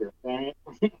finger, dang it.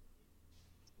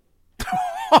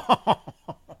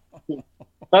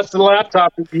 That's the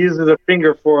laptop that uses a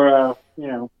finger for, you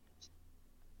know.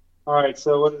 All right,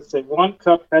 so what does it say? 1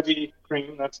 cup heavy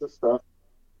cream, that's the stuff.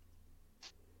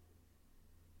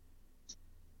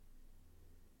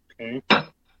 Okay.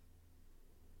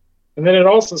 And then it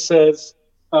also says,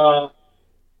 let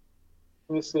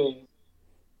me see,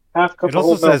 half cup it of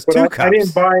also whole milk. says 2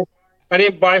 cups. I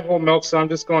didn't buy whole milk, so I'm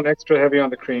just going extra heavy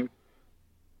on the cream.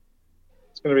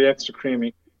 It's going to be extra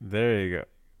creamy. There you go.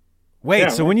 Wait, Yeah,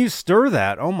 so right. when you stir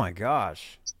that, oh my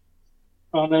gosh.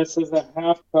 Oh, and then it says a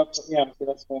half cup. Yeah, so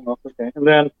that's whole milk. Okay. And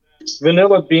then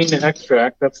vanilla bean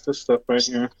extract. That's this stuff right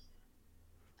here.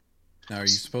 Now, are you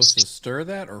supposed to stir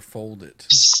that or fold it?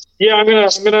 Yeah, I'm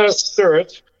gonna stir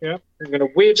it. Yeah, I'm gonna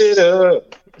whip it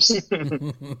up.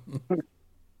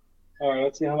 All right,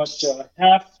 let's see how much.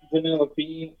 Half vanilla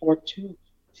bean or 2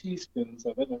 teaspoons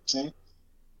of it. Okay.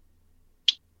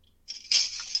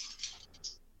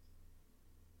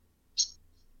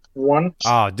 One.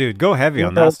 Oh, dude, go heavy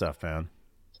on that stuff, man.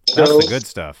 That's the good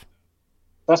stuff.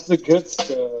 That's the good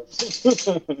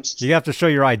stuff. You have to show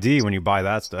your ID when you buy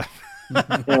that stuff. Yeah,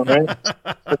 right?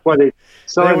 That's why they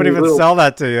wouldn't even sell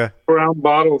that to you. Brown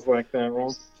bottles like that,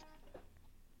 Ron.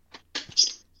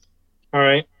 All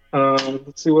right.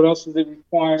 Let's see, what else does it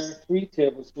require? 3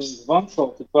 tablespoons of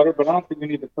unsalted butter, but I don't think we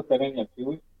need to put that in yet, do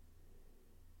we?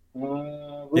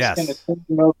 Whisk in the cream,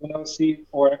 milk, vanilla seed,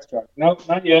 or extract. No,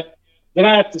 not yet. Then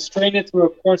I have to strain it through a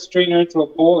quart strainer into a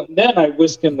bowl, and then I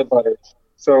whisk in the butter.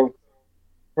 So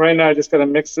Right now, I just got to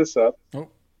mix this up. Oh.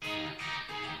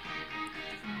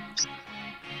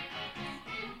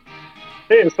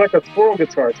 Hey, it's like a twirl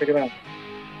guitar. Check it out.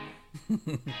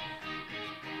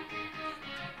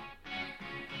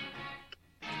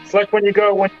 It's like when you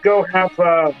go have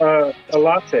a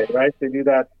latte, right? They do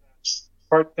that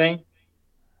part thing.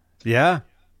 Yeah.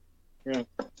 Yeah.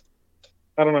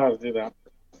 I don't know how to do that.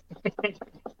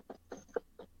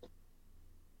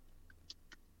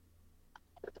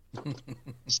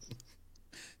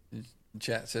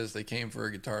 Chat says they came for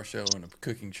a guitar show and a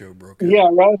cooking show broke out. Yeah,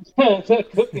 right.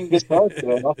 Cooking guitar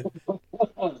show.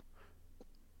 All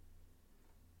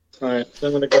right, so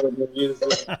I'm gonna go and use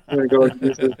this. I'm gonna go and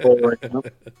use this bowl right now.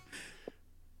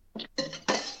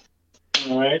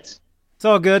 All right. It's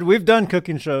all good. We've done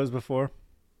cooking shows before.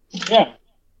 Yeah.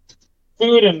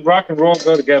 Food and rock and roll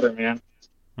go together, man.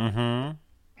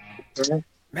 Mm-hmm.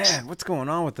 Man, what's going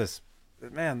on with this?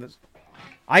 Man,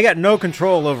 I got no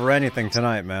control over anything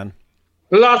tonight, man.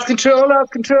 Lost control,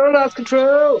 lost control, lost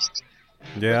control.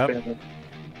 Yeah.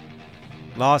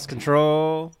 Lost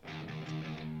control.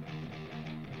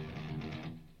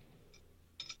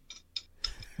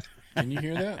 Can you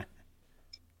hear that?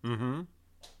 Mm-hmm.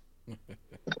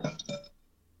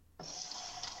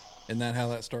 Isn't that how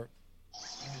that starts?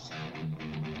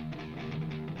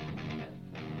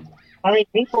 I mean,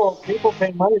 people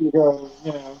pay money to go,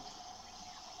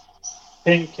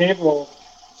 paying cable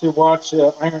to watch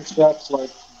Iron Chefs like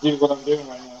do what I'm doing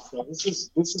right now. So this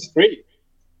is free.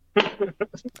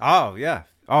 Oh yeah.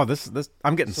 Oh, this.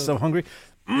 I'm getting so hungry.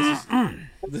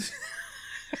 This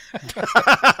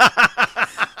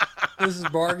is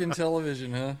bargain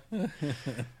television, huh?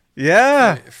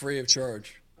 Yeah. Free of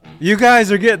charge. You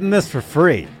guys are getting this for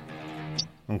free.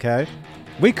 Okay?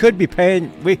 We could be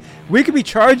paying we could be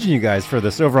charging you guys for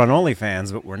this over on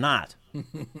OnlyFans, but we're not.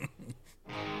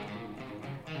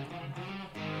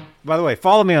 By the way,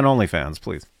 follow me on OnlyFans,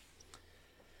 please.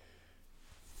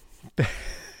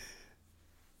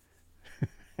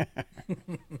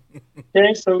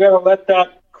 Okay, so we gotta let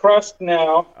that crust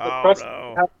now.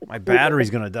 No. My battery's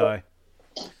gonna die.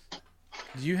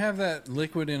 Do you have that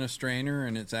liquid in a strainer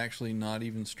and it's actually not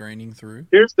even straining through?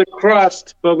 Here's the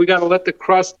crust, but we gotta let the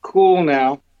crust cool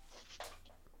now.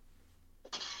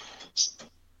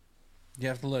 You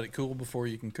have to let it cool before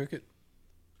you can cook it?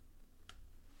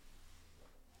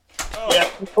 Yeah,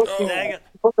 put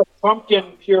the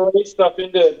pumpkin puree stuff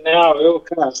into it now. It'll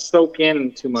kind of soak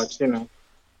in too much,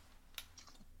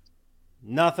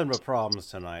 Nothing but problems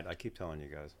tonight. I keep telling you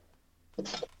guys.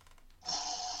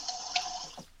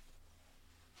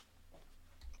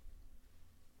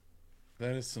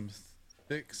 That is some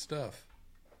thick stuff.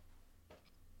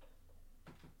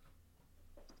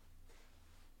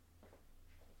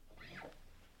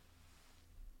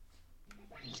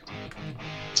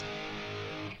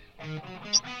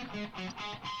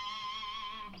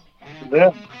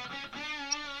 Yeah.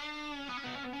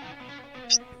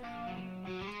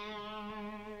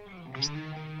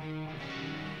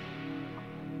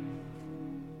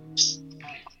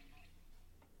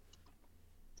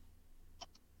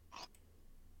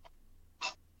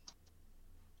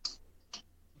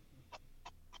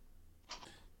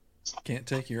 Can't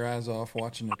take your eyes off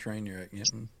watching a train wreck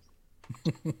getting.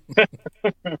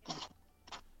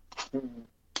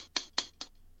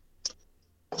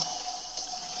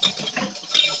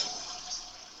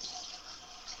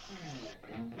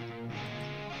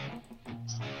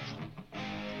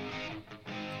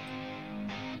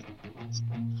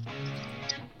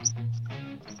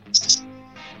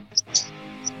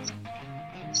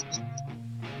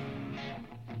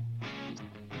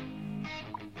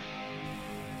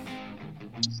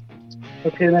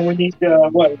 Okay, then we need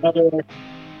another.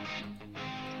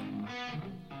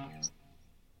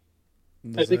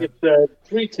 I think it's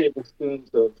 3 tablespoons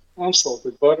of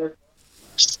unsalted butter.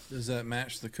 Does that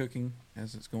match the cooking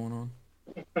as it's going on?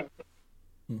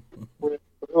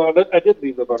 Oh, I did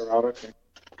leave the butter out, okay.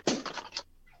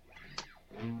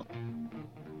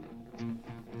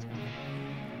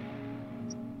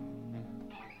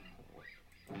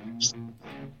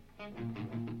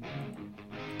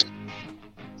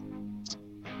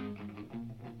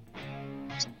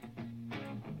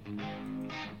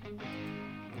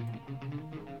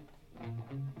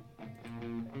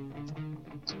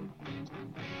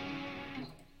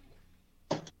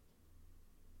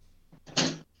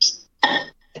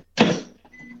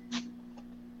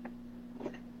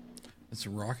 It's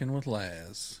rocking with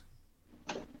Laz.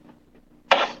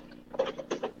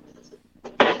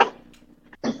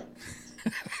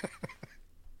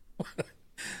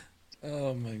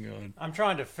 Oh my god! I'm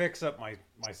trying to fix up my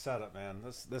setup, man.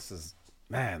 This is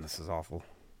awful.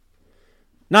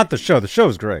 Not the show. The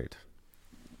show's great.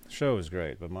 The show is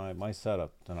great, but my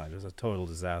setup tonight is a total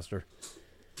disaster.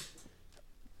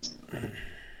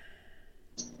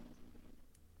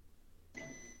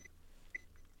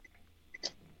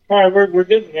 All right, we're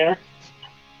getting there.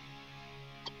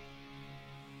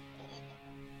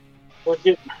 We're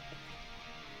getting there.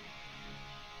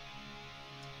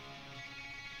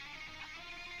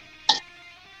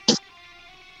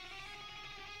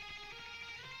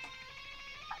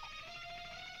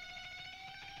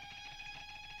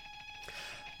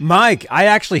 Mike, I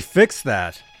actually fixed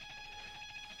that.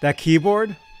 That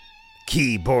keyboard.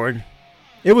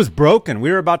 It was broken.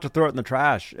 We were about to throw it in the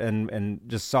trash and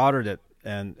just soldered it,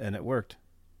 and it worked.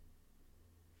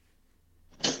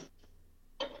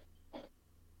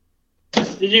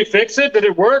 Did you fix it? Did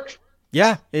it work?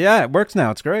 Yeah, it works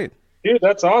now. It's great. Dude,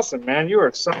 that's awesome, man. You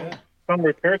are some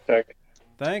repair tech.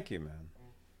 Thank you, man.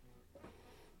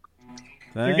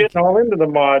 You're getting all into the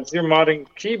mods. You're modding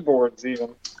keyboards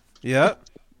even. Yep.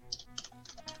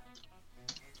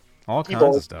 All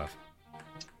kinds of stuff.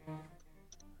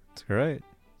 It's great.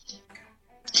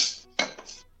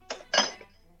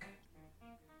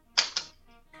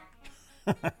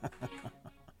 Well,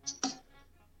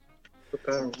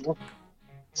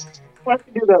 I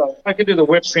can do that. I can do the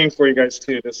whip screen for you guys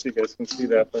too, just so you guys can see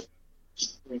that. But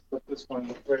let me put this one in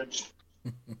the fridge.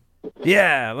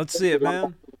 Yeah, let's see it,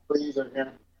 man.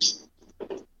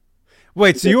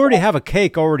 Wait, so you already have a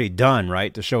cake already done,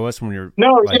 right? To show us when you're...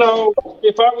 No, like...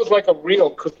 if I was like a real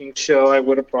cooking show, I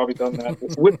would have probably done that.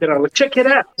 Whipped it out. Check it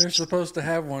out. They're supposed to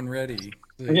have one ready.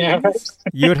 Yeah.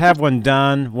 You would have one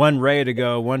done, one ready to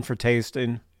go, one for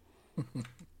tasting.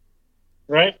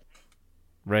 Right?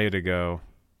 Ready to go.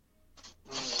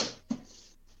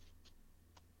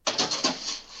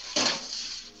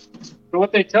 So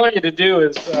what they tell you to do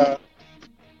is,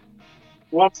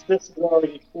 once this is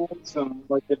already cooled some,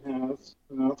 like it has,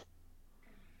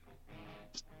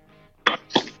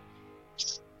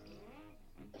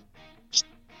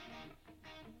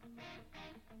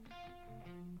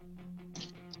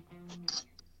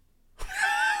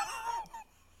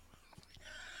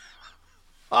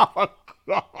 Oh,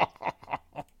 God.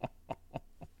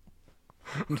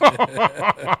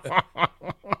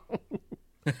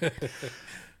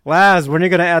 Laz, when are you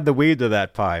going to add the weed to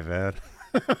that pie, man?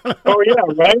 Oh, yeah,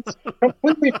 right?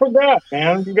 Completely forgot,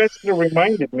 man. You guys should have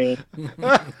reminded me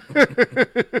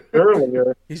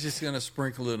earlier. He's just going to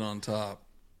sprinkle it on top.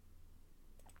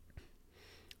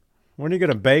 When are you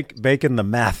going to bake in the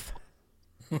meth?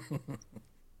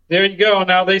 There you go.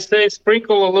 Now they say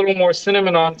sprinkle a little more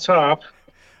cinnamon on top.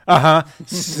 Uh-huh.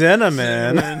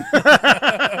 Cinnamon.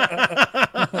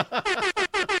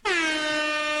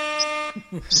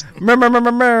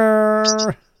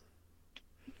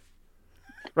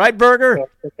 Right, Burger? I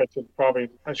think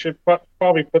I should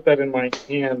probably put that in my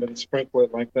hand and sprinkle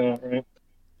it like that, right?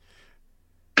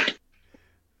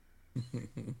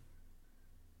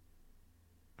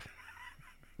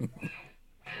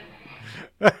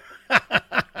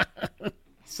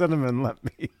 Cinnamon, let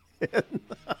me in.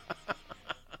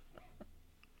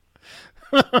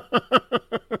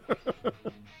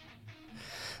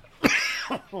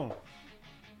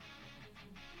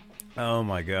 Oh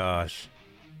my gosh.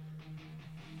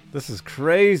 This is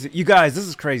crazy. You guys, this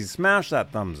is crazy. Smash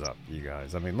that thumbs up, you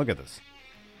guys. I mean, look at this.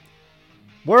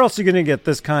 Where else are you going to get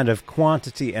this kind of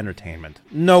quantity entertainment?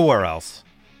 Nowhere else.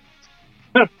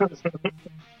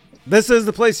 This is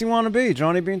the place you want to be,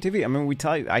 Johnny Bean TV. I mean,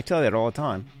 I tell you that all the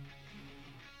time.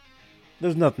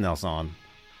 There's nothing else on.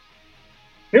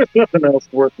 There's nothing else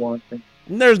worth watching.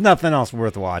 There's nothing else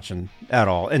worth watching at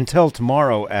all until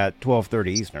tomorrow at 12:30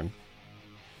 Eastern.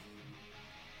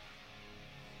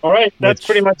 All right, that's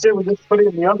pretty much it. We just put it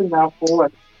in the oven now for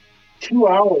like 2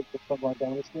 hours or something like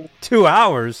that. 2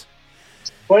 hours?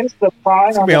 Place the pie.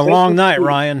 It's going to be a long night,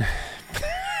 Ryan.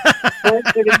 Place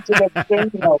it into the thing,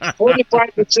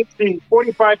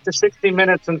 45 to 60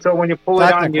 minutes until when you pull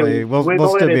it on, you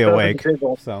we'll still be awake.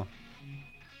 So.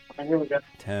 Right, here we go.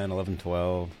 10, 11,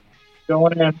 12.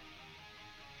 Going in.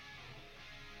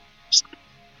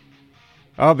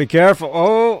 Oh, be careful.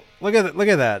 Oh, look at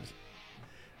that.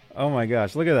 Oh my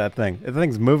gosh, look at that thing. The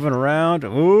thing's moving around.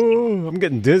 Ooh, I'm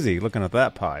getting dizzy looking at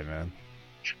that pie, man.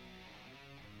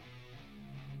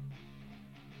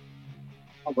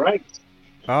 All right.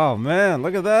 Oh man,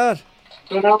 look at that.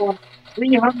 So now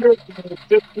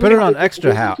 350. Put it on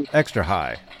extra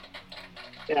high.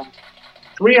 Yeah.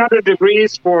 300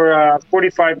 degrees for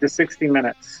 45 to 60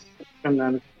 minutes. And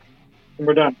then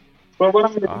we're done. Well, what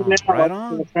I'm going to do now, right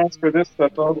I'm going to transfer this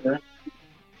stuff over.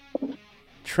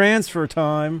 Transfer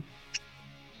time.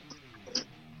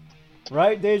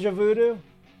 Right, Deja Voodoo?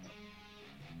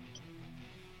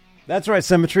 That's right,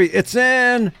 Symmetry. It's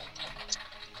in.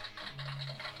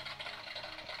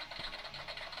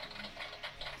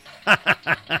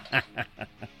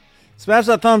 Smash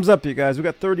that thumbs up, you guys. We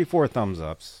got 34 thumbs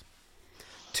ups.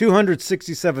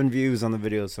 267 views on the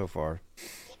video so far.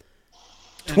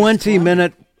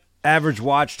 20-minute average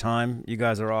watch time. You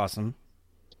guys are awesome.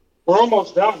 We're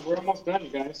almost done. You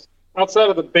guys. Outside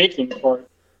of the baking part.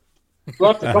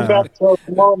 We'll have to come back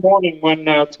tomorrow morning when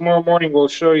tomorrow morning we'll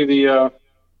show you the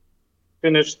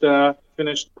finished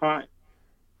pie.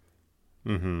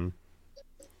 Mm-hmm.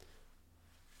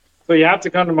 So you have to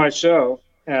come to my show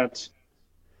at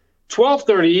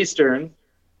 12:30 Eastern.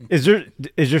 Is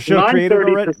your show created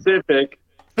already? Pacific.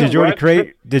 Did you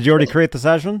already create the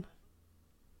session?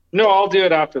 No, I'll do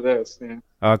it after this. Yeah.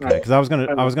 Okay, because I was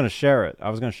gonna share it. I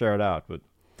was gonna share it out, but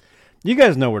you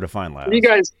guys know where to find Laz. You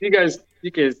guys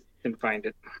can find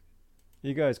it.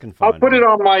 You guys can find it. I'll put it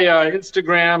on my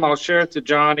Instagram. I'll share it to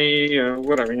Johnny or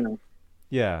whatever,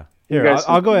 Yeah. Here,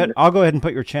 I'll go ahead. I'll go ahead and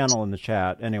put your channel in the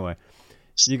chat. Anyway,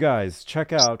 you guys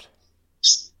check out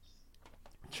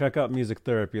Music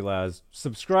Therapy Laz.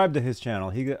 Subscribe to his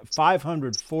channel. He got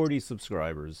 540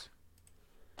 subscribers.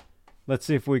 Let's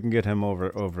see if we can get him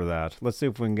over that. Let's see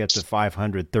if we can get to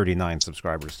 539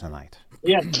 subscribers tonight.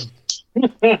 Yeah.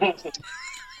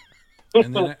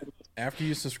 And then after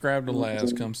you subscribe to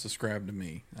Laz, come subscribe to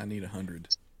me. I need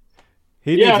 100.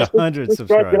 He needs 100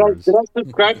 subscribers. Did I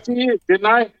subscribe to you? Didn't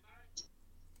I? I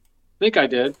think I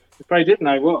did. If I didn't,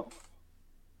 I will.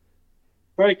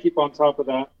 Try to keep on top of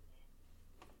that.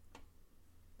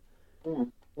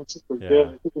 That's super good.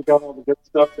 I think we got all the good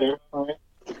stuff there. All right.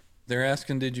 They're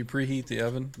asking, did you preheat the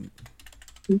oven?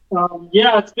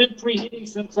 Yeah, it's been preheating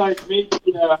since I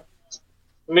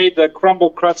made the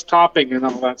crumble crust topping and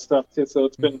all that stuff too. So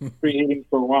it's been preheating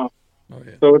for a while. Oh,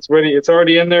 yeah. So it's ready. It's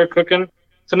already in there cooking.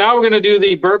 So now we're going to do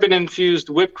the bourbon infused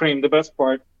whipped cream. The best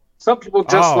part. Some people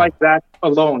just like that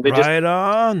alone. Right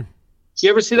on. You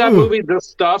ever see that movie, The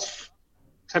Stuff?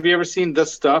 Have you ever seen The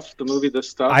Stuff? The movie The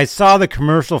Stuff. I saw the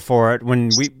commercial for it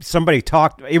when somebody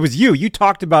talked. It was you. You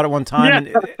talked about it one time.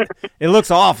 Yeah. And it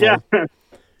looks awful. Yeah.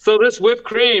 So this whipped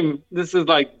cream, this is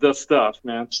like the stuff,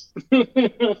 man.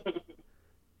 It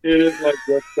is like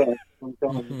the stuff. I'm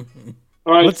telling you.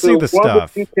 All right, Let's see the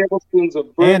stuff. 2 tablespoons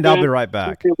of bourbon, and I'll be right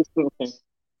back.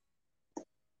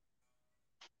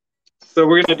 So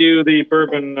we're going to do the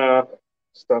bourbon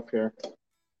stuff here.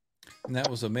 And that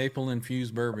was a maple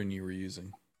infused bourbon you were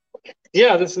using.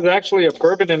 Yeah, this is actually a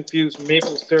bourbon infused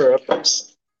maple syrup.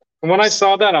 And when I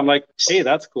saw that, I'm like, hey,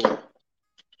 that's cool.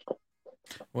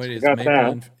 Wait,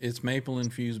 it's maple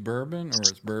infused bourbon or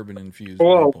it's bourbon infused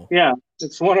maple? Yeah,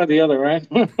 it's one or the other, right?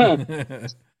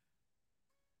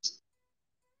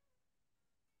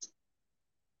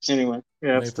 Anyway,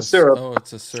 yeah, it's the syrup. Oh,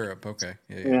 it's a syrup. Okay.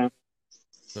 Yeah.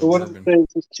 So what it says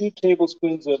is 2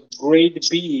 tablespoons of grade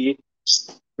B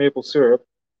maple syrup.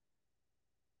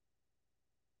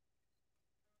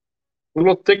 A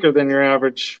little thicker than your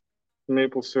average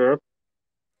maple syrup.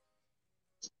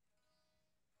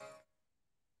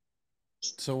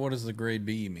 So what does the grade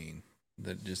B mean?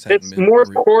 That just it's more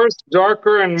coarse,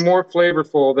 darker, and more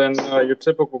flavorful than your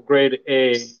typical grade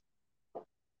A.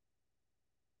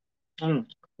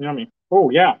 Yummy. Oh,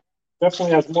 yeah.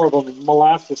 Definitely has more of a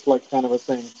molasses-like kind of a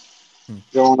thing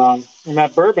going on. And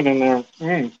that bourbon in there.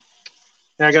 Yeah,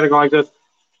 I got to go like this.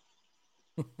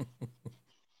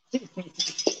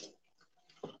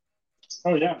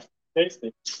 Oh, yeah.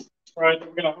 Tasty. All right,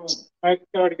 we're going to... I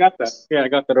already got that. Yeah, I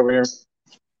got that over here.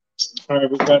 All right,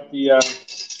 we've got the...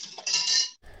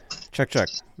 Check.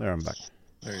 There, I'm back.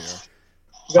 There you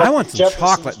are. I want some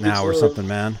chocolate now or something,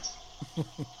 man. Do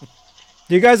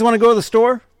you guys want to go to the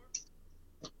store?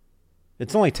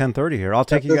 It's only 10:30 here. I'll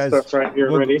take you guys. Stuff right here,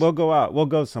 we'll go out. We'll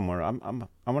go somewhere. I want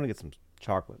to get some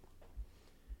chocolate.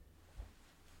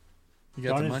 You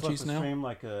got the munchies now? Stream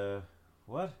like a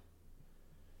what?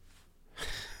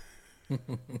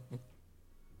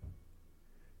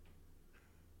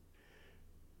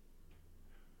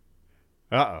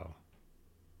 Uh-oh.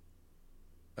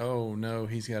 Oh no,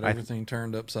 he's got everything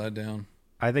turned upside down.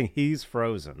 I think he's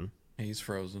frozen. He's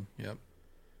frozen. Yep.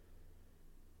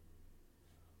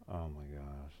 Oh my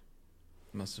gosh.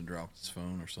 Must have dropped his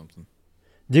phone or something.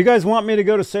 Do you guys want me to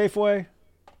go to Safeway?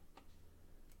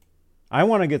 I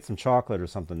want to get some chocolate or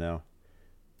something now.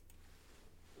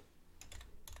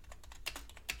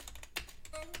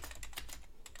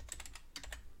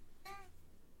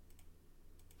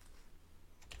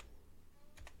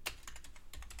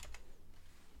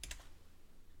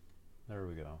 There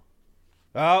we go.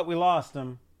 Oh, we lost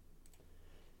him.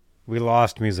 We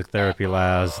lost music therapy,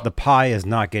 Laz. The pie is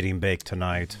not getting baked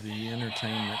tonight. The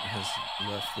entertainment has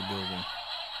left the building.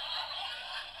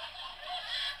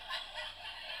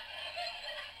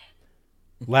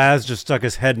 Laz just stuck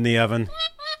his head in the oven.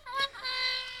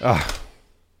 Ugh.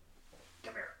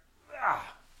 Come here.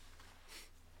 Ah.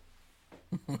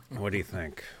 What do you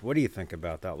think? What do you think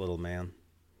about that little man?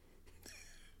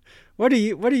 What do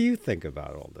you think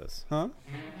about all this, huh?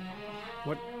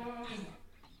 What?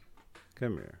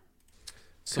 Come here.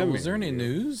 So, was there any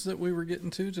news that we were getting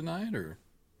to tonight, or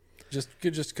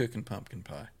just cooking pumpkin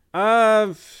pie?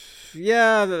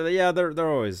 Yeah. There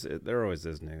always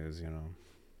is news, you know.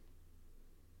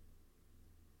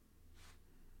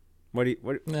 What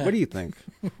do you think?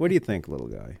 What do you think, little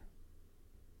guy?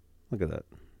 Look at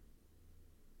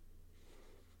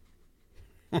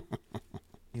that.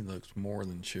 He looks more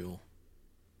than chill.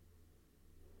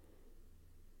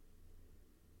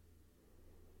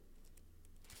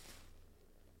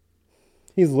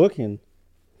 He's looking.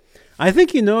 I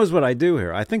think he knows what I do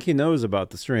here. I think he knows about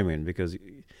the streaming because,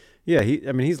 yeah, he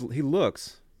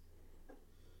looks.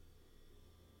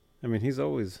 I mean, he's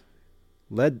always.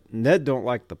 Ned don't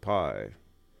like the pie.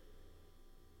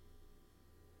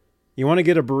 You want to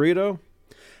get a burrito?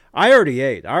 I already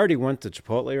ate. I already went to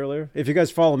Chipotle earlier. If you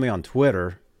guys follow me on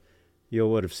Twitter, you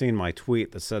would have seen my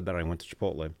tweet that said that I went to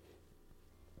Chipotle.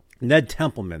 Ned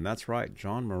Templeman, that's right.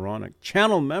 John Moronic,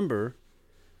 channel member.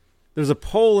 There's a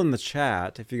poll in the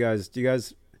chat. If you guys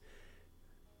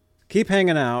keep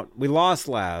hanging out. We lost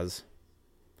Laz,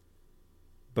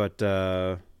 but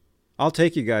I'll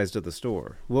take you guys to the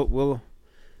store. We'll.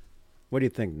 What do you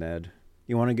think, Ned?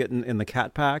 You want to get in the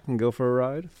cat pack and go for a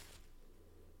ride?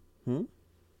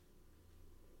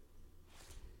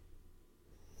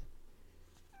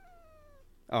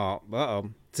 Oh,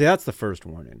 uh-oh. See, that's the first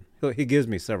warning. He gives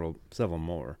me several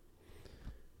more.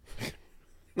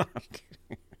 No, I'm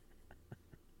kidding.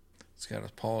 He's got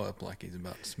his paw up like he's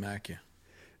about to smack you.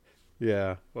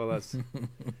 Yeah, well, that's...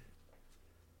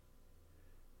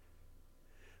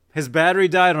 His battery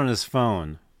died on his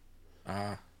phone.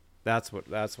 That's what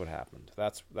happened.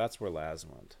 That's where Laz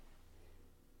went.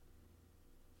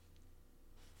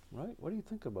 Right? What do you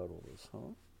think about all this,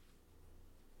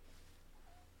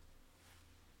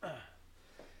 huh?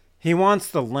 He wants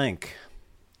the link.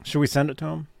 Should we send it to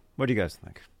him? What do you guys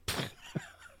think?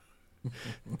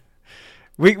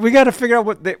 we got to figure out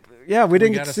what they. Yeah, we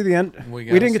didn't get to see the end. We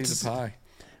didn't get to see the pie.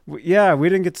 We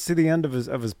didn't get to see the end of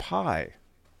his pie.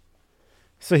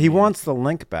 So he wants the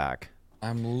link back.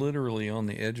 I'm literally on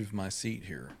the edge of my seat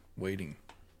here, waiting.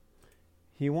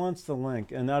 He wants the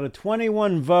link. And out of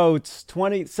 21 votes,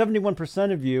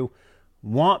 71% of you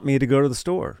want me to go to the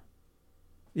store.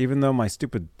 Even though my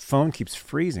stupid phone keeps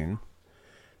freezing,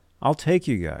 I'll take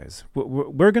you guys.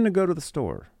 We're going to go to the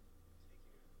store.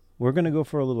 We're going to go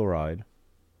for a little ride.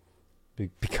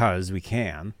 Because we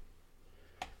can.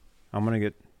 I'm going to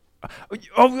get...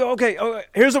 Oh, okay.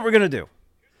 Here's what we're going to do.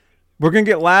 We're going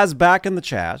to get Laz back in the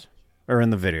chat. Or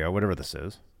in the video, whatever this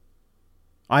is.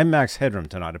 I'm Max Headroom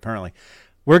tonight, apparently.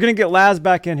 We're going to get Laz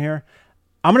back in here.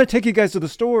 I'm going to take you guys to the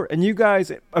store. And you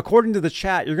guys, according to the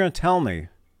chat, you're going to tell me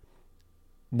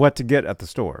what to get at the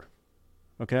store.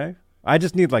 Okay? I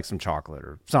just need like some chocolate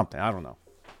or something. I don't know.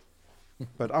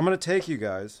 But I'm going to take you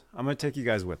guys. I'm going to take you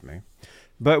guys with me.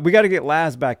 But we got to get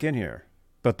Laz back in here.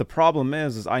 But the problem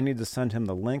is I need to send him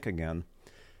the link again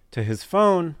to his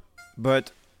phone.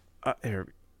 But here,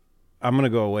 I'm going to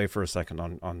go away for a second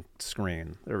on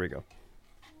screen. There we go.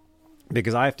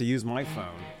 Because I have to use my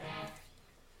phone.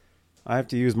 I have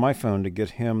to use my phone to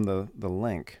get him the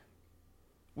link.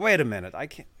 Wait a minute. I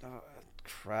can't... Oh,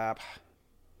 crap.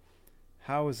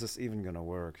 How is this even going to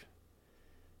work?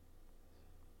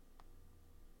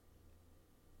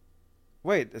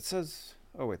 Wait, it says...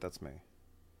 Oh, wait, that's me.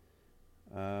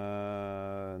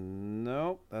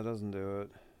 Nope, that doesn't do it.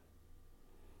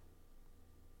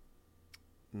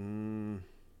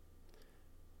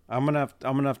 I'm gonna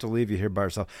have to leave you here by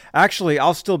yourself. Actually,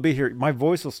 I'll still be here. My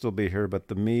voice will still be here, but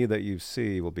the me that you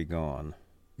see will be gone.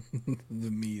 The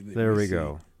me that there we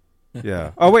go.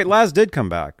 Yeah. Oh wait, Laz did come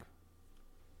back.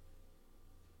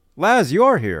 Laz, you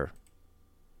are here.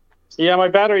 Yeah, my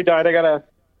battery died. I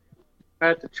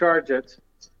had to charge it.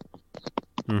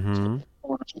 Mm-hmm.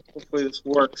 Hopefully this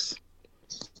works.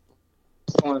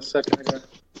 Hold on a second. I gotta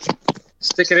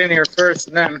stick it in here first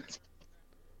and then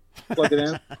plug it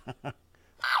in.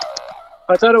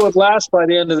 I thought it would last by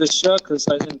the end of the show because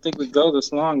I didn't think we'd go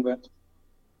this long, but...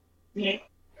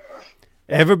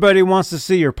 Everybody wants to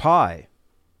see your pie.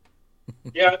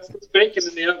 Yeah, it's baking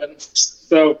in the oven.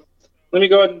 So let me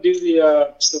go ahead and do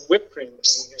the whipped cream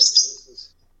thing here.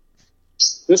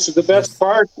 This This is the best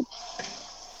part.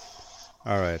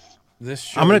 All right.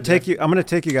 This I'm gonna take you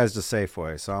guys to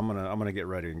Safeway, so I'm gonna get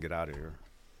ready and get out of here.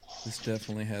 This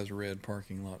definitely has red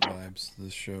parking lot vibes.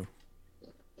 This show.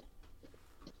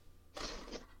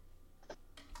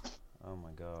 Oh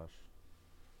my gosh.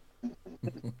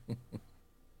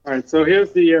 All right, so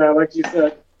here's the like you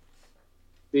said,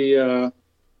 the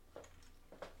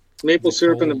maple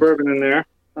syrup and the bourbon in there.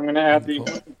 I'm gonna add the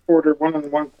 1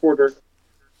 1/4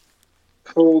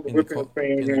 cold whipping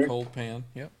cream in here. the cold pan.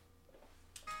 Yep.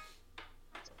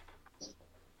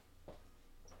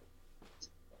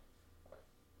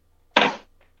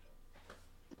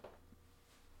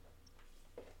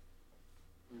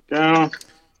 Down.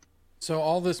 So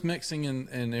all this mixing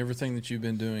and everything that you've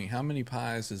been doing, how many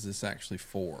pies is this actually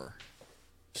for?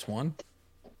 Just one?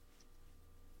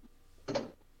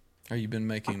 Or you been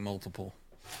making multiple?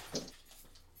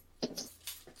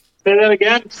 Say that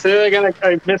again.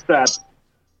 I missed that.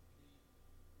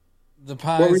 The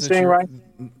pies what were you saying,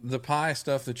 Ryan? The pie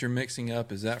stuff that you're mixing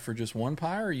up, is that for just one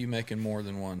pie, or are you making more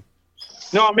than one?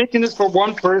 No, I'm making this for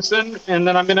one person, and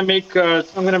then I'm gonna make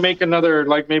another,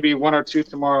 like maybe 1 or 2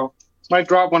 tomorrow. Might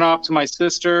drop one off to my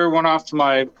sister, one off to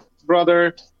my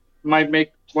brother. Might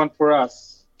make one for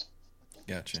us.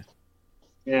 Gotcha.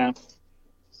 Yeah.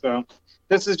 So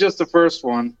this is just the first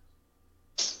one.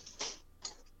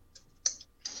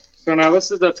 So now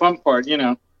this is the fun part, you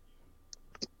know.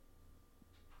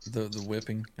 The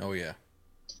whipping. Oh yeah.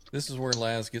 This is where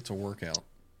Laz gets a workout.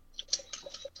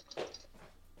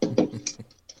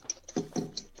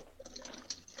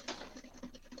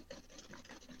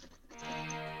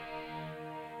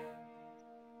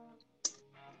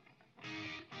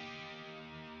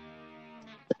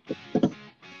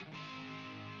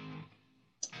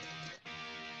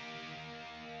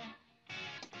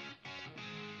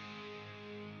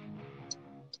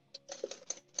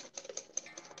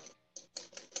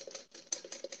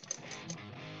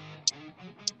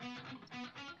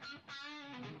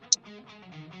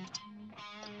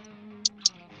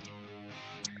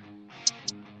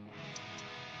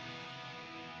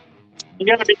 You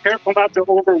got to be careful not to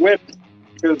over whip,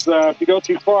 because if you go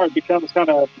too far, it becomes kind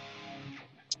of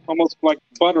almost like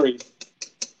buttery.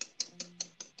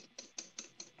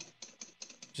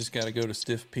 Just got to go to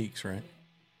stiff peaks, right?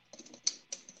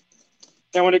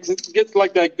 And when it gets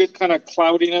like that good kind of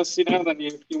cloudiness, you know, then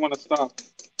you want to stop.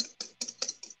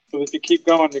 So if you keep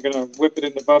going, you're going to whip it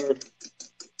in the butter.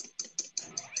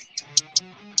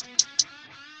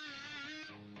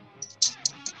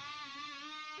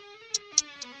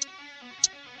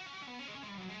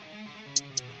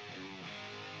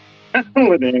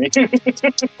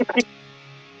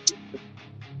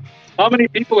 How many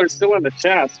people are still in the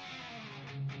chat?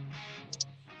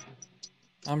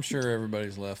 I'm sure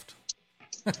everybody's left.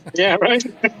 Yeah, right?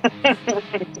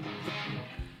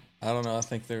 I don't know. I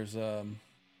think there's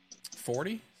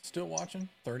 40 still watching.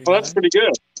 30. Well, that's pretty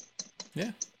good.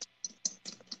 Yeah.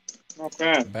 Not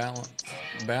bad.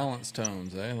 Balance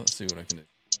tones, eh? Let's see what I can do.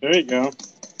 There you go.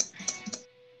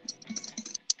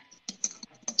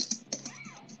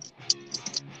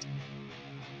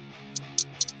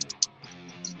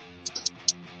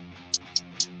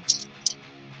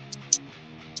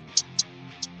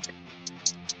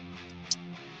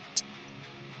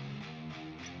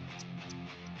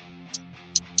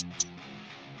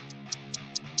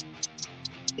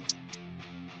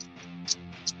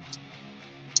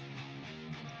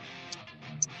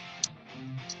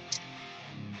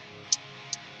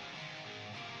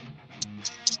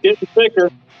 Getting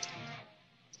thicker.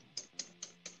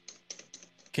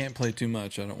 Can't play too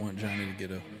much. I don't want Johnny to get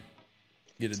a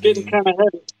It's getting kind of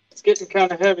heavy. It's getting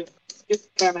kind of heavy. It's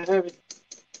getting kind of heavy.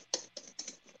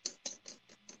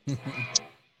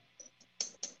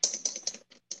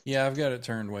 Yeah, I've got it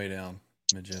turned way down.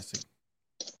 Majestic.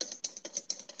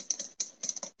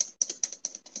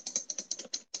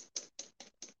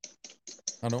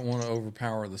 I don't want to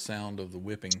overpower the sound of the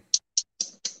whipping.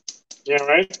 Yeah,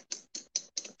 right?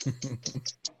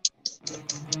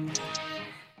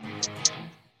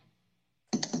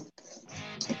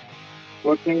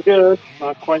 Looking good.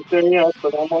 Not quite there yet,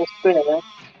 but almost there.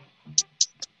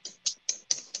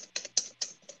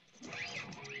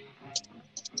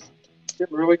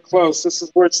 Getting really close. This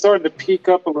is where it's starting to peak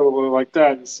up a little bit like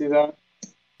that. You see that?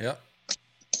 Yep.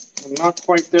 I'm not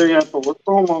quite there yet, but we're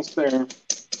almost there.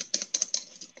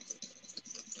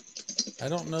 I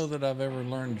don't know that I've ever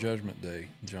learned Judgment Day,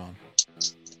 John.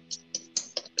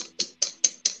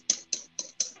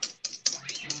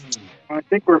 I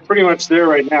think we're pretty much there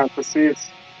right now. To see it's,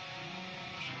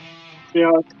 you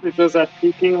know, it does that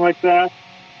peaking like that.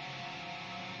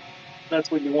 That's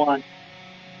what you want.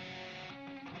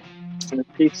 and it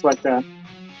keeps like that.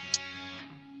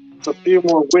 A few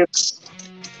more whips.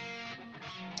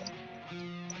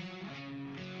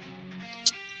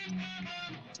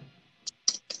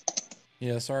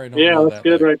 Yeah, sorry, don't yeah, go that's that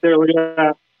good way. right there. Look at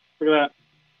that. Look at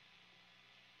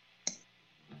that.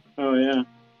 Oh, yeah.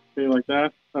 See, like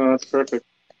that? Oh, that's perfect.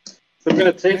 So I'm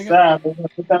going to take that. I'm going to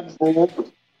put that in the bowl.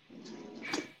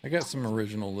 I got some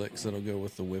original licks that'll go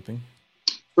with the whipping.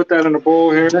 Put that in a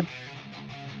bowl here.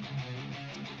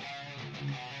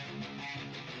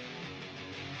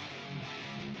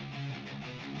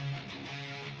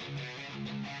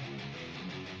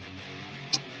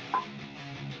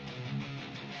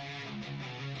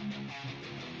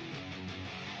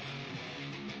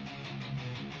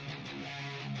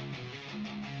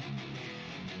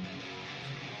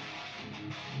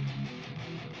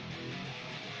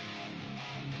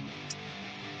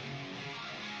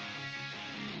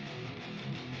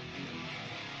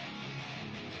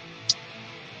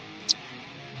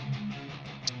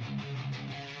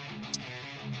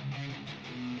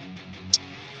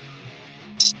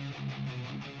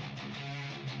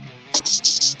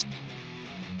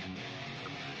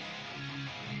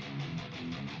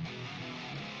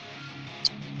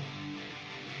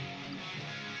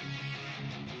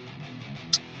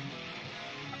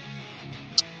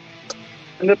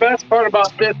 And the best part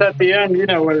about this at the end, you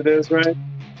know what it is, right?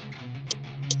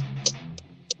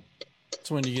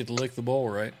 That's when you get to lick the bowl,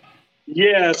 right?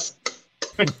 Yes.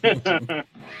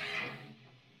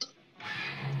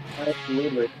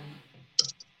 Absolutely.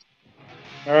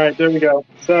 All right, there we go.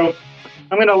 So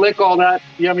I'm going to lick all that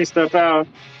yummy stuff out.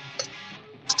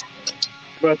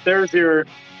 But there's your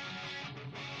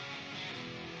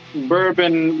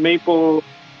bourbon maple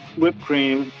whipped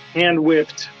cream, hand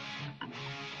whipped.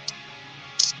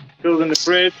 Goes in the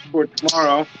fridge for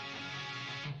tomorrow.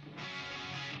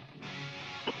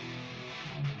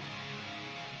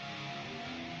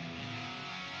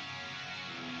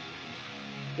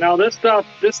 Now this stuff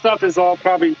is all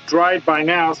probably dried by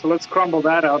now, so let's crumble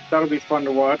that up. That'll be fun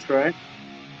to watch, right?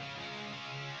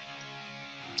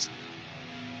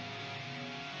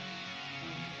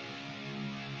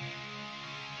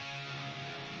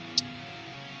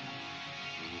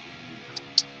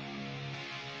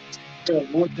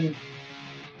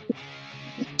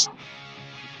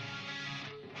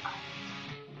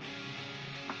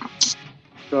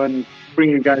 Go ahead and bring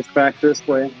you guys back this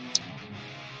way.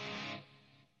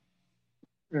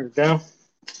 There we go.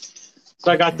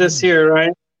 So I got this here,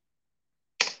 right?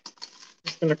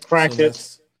 Just gonna crack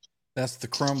it. That's the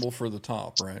crumble for the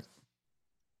top, right?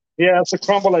 Yeah, it's a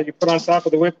crumble that you put on top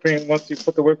of the whipped cream once you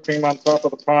put the whipped cream on top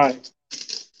of the pie.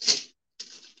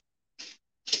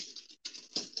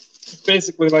 It's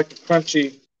basically like a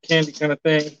crunchy candy kind of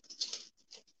thing.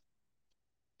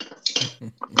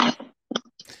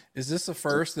 Is this the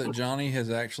first that Johnny has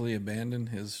actually abandoned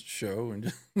his show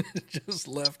and just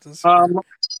left us?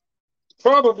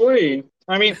 Probably.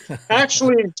 I mean,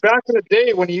 actually, back in the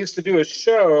day when he used to do a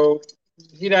show,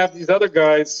 he'd have these other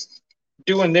guys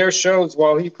doing their shows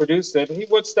while he produced it, and he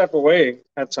would step away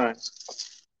at times.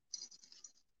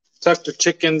 Tuck the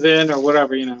chickens in or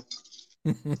whatever, you know.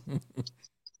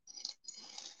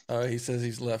 He says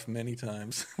he's left many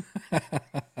times.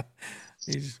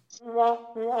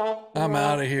 I'm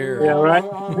out of here. Yeah, right?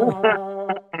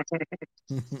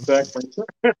 Exactly.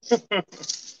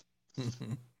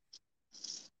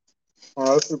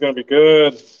 Oh, this is going to be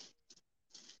good.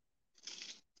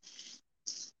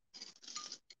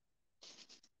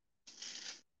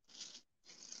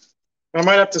 I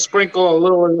might have to sprinkle a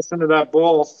little of this into that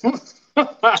bowl.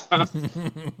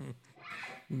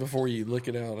 Before you lick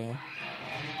it out, huh?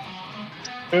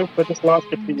 Oops, I just lost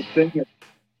a piece. Dang it.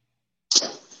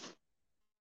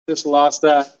 Just lost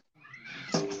that.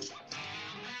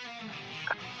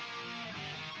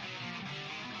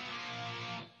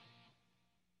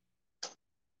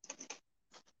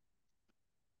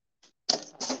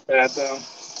 Bad though.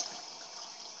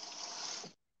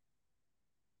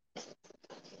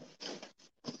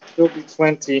 There'll be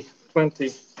plenty.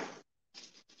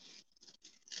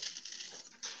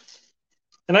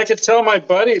 And I could tell my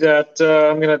buddy that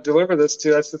I'm going to deliver this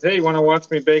to. I said, "Hey, you want to watch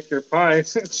me bake your pie?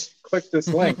 Click this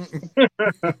link."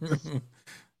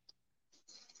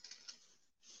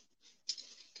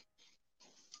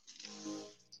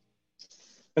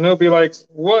 And they'll be like,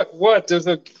 "What? There's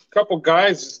a couple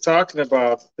guys just talking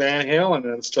about Van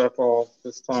Halen and stuff all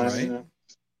this time." Right. You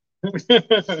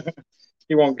know?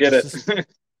 He won't get it.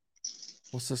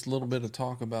 What's this little bit of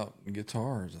talk about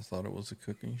guitars? I thought it was a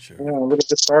cooking show. Yeah, a little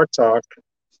guitar talk.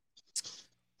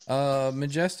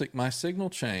 Majestic, my signal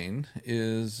chain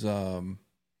is, well,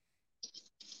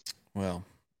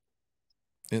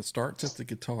 It starts at the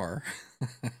guitar.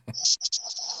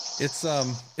 It's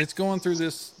going through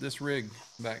this rig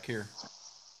back here.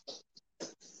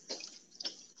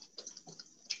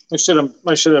 I should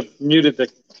have muted the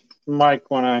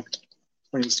mic when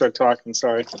you start talking.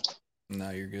 Sorry.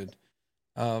 No, you're good.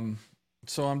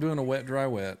 So I'm doing a wet, dry,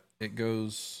 wet. It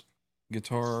goes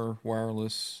guitar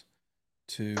wireless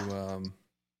to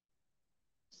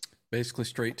basically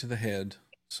straight to the head.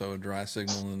 So a dry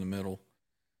signal in the middle.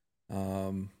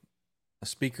 A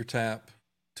speaker tap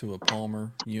to a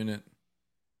Palmer unit,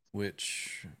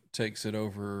 which takes it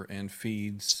over and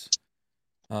feeds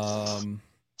a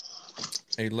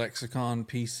Lexicon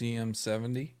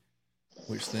PCM70,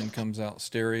 which then comes out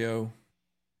stereo,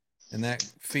 and that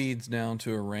feeds down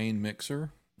to a Rain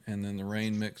mixer, and then the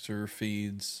Rain mixer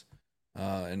feeds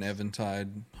an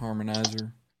Eventide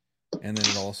harmonizer, and then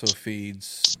it also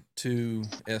feeds two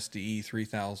SDE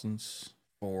 3000s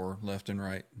for left and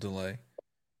right delay.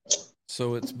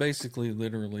 So it's basically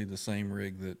literally the same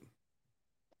rig that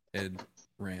Ed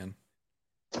ran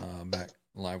back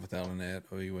Live Without an Ad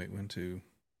 0U812.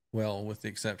 Well, with the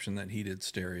exception that he did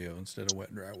stereo instead of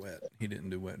wet, dry, wet. He didn't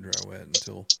do wet, dry, wet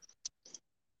until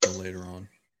later on.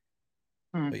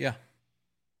 But yeah.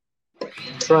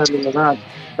 Try that.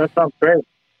 That sounds great.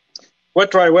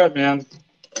 Wet, dry, wet, man.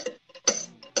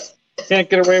 Can't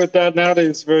get away with that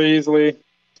nowadays very easily.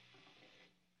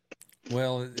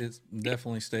 Well, it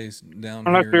definitely stays down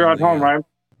unless here. You're at home, right?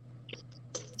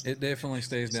 It definitely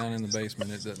stays down in the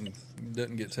basement. It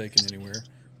doesn't get taken anywhere.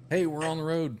 Hey, we're on the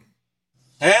road.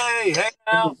 Hey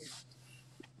now.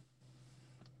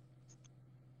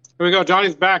 Here we go.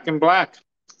 Johnny's back in black.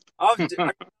 Oh, are you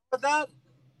with that?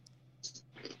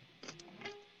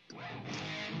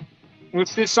 We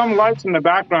see some lights in the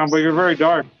background, but you're very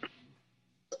dark.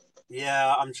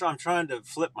 Yeah, I'm trying to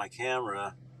flip my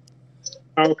camera.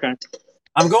 Oh, okay.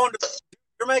 I'm going to.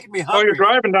 You're making me hungry. Oh, you're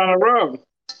driving down the road.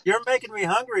 You're making me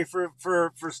hungry for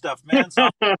stuff, man. So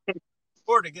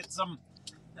or to get some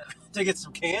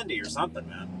candy or something,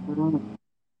 man.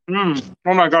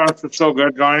 Oh my gosh, it's so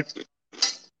good, Johnny.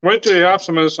 Wait till you have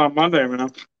some of this on Monday,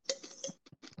 man.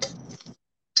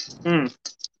 Did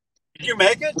you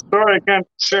make it? Sorry, I can't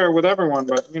share it with everyone,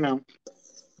 but you know.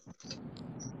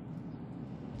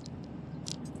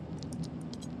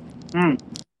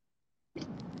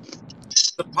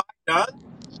 The pie done?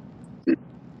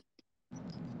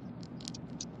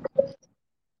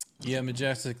 Yeah,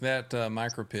 Majestic, that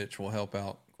micro pitch will help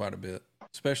out quite a bit,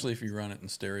 especially if you run it in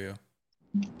stereo.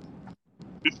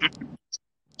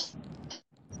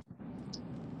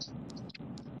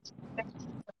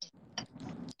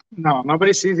 No,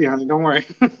 nobody sees you, honey. Don't worry.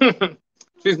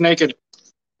 She's naked.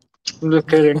 I'm just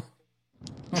kidding.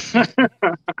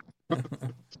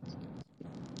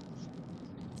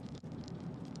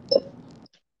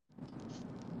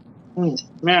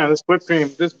 Man, this whipped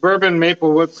cream, this bourbon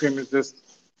maple whipped cream is just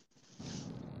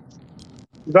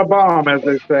the bomb, as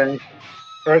they say.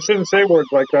 Or I shouldn't say words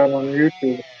like that on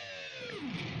YouTube.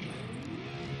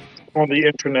 On the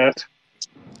internet.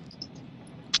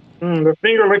 The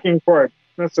finger licking part.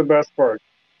 That's the best part.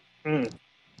 Did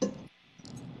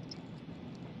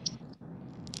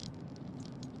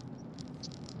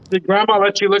Grandma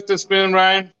let you lick the spoon,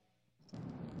 Ryan?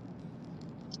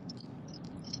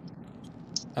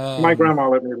 My grandma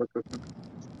let me lick the spoon.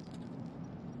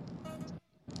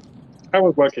 I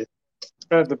was lucky.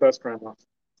 I had the best grandma.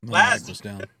 My mic was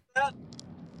down.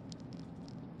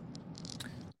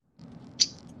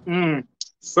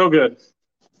 So good.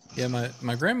 Yeah,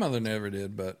 my grandmother never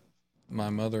did, but my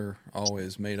mother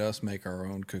always made us make our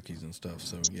own cookies and stuff.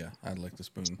 So yeah, I'd lick the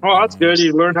spoon. Oh, that's good.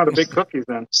 You learned how to bake cookies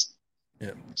then.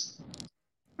 Yep.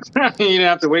 You didn't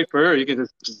have to wait for her. You could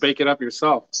just bake it up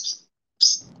yourself.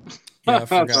 Yeah, I've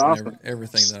forgotten awesome.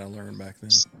 everything that I learned back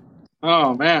then.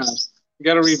 Oh, man. You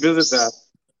got to revisit that.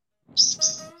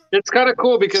 It's kind of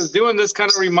cool because doing this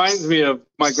kind of reminds me of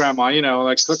my grandma, you know,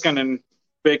 like cooking and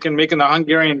baking, making the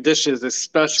Hungarian dishes,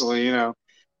 especially, you know,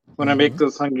 when I make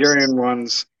those Hungarian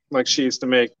ones like she used to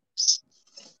make.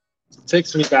 It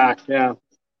takes me back, yeah.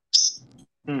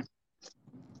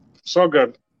 So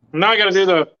good. Now I got to do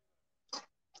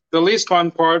the least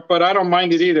fun part, but I don't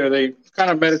mind it either. They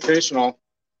kind of meditational.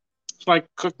 It's like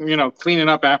cooking, you know, cleaning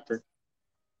up after.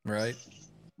 Right.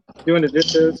 Doing the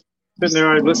dishes. Sitting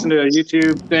there, I listen to a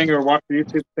YouTube thing or watch the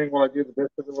YouTube thing while I do the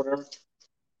dishes or whatever.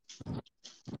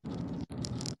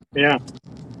 Yeah.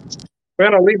 We're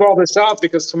going to leave all this out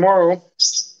because tomorrow,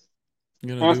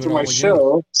 after my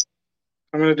show,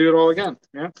 I'm going to do it all again.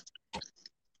 Yeah.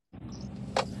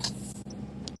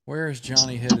 Where is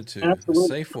Johnny headed to?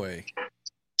 Absolutely. Safeway.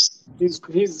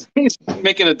 He's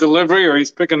making a delivery, or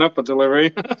he's picking up a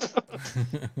delivery.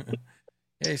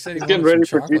 Yeah, he said he's getting ready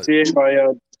for GTA by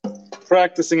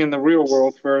practicing in the real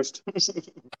world first.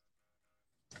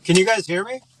 Can you guys hear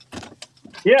me?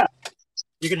 Yeah.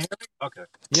 You can hear me? Okay.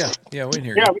 Yeah, we can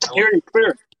hear you. Yeah, we can hear you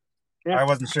clear. Yeah. I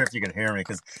wasn't sure if you could hear me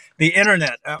because the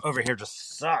internet over here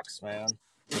just sucks, man.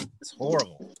 It's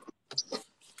horrible.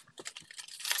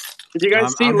 Did you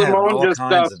guys see Limon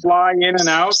just fly in and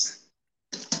out?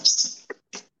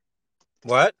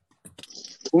 What?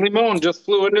 Limon just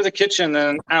flew into the kitchen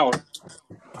and out.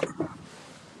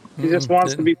 He just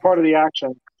wants to be part of the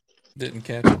action. Didn't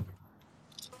catch it.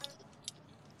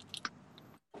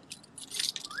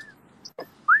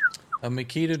 A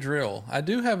Makita drill. I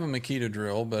do have a Makita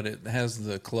drill, but it has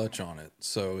the clutch on it,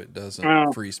 so it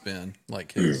doesn't free spin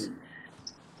like his.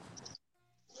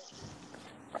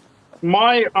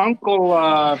 My uncle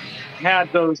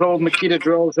had those old Makita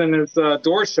drills in his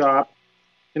door shop,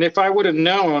 and if I would have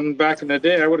known back in the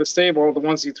day, I would have saved all the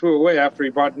ones he threw away after he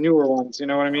bought newer ones. You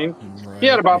know what I mean? Right, he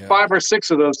had about 5 or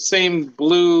 6 of those same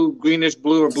blue, greenish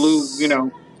blue or blue,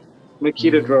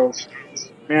 Makita drills.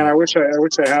 Man, I wish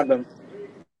I had them.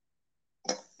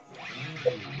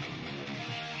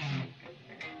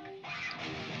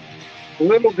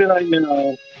 Little did I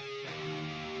know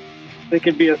they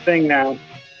could be a thing now.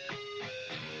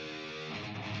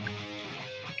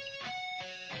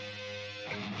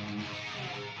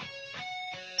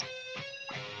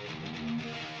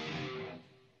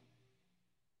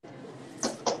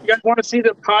 You guys want to see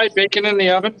the pie baking in the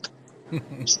oven?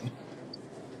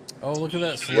 Oh, look at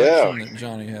that selection that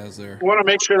Johnny has there. I want to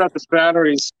make sure that the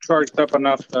battery's charged up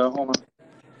enough. Hold on.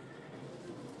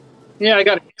 Yeah, I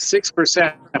got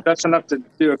 6%. That's enough to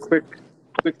do a quick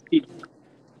peek.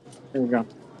 There we go.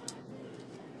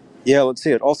 Yeah, let's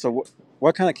see it. Also,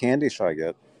 what kind of candy should I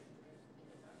get?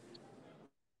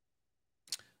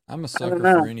 I'm a sucker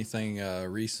for anything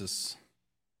Reese's.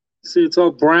 See, it's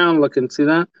all brown looking. See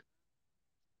that?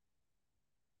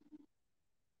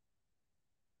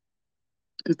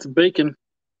 It's bacon.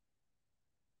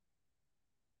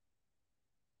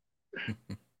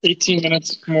 18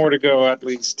 minutes more to go at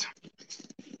least.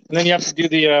 And then you have to do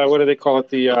the, what do they call it?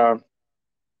 The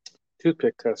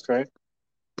toothpick test, right?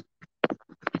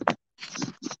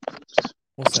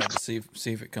 What's that, to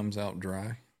see if it comes out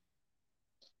dry?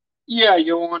 Yeah,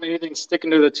 you don't want anything sticking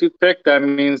to the toothpick. That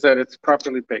means that it's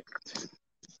properly baked.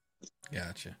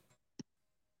 Gotcha.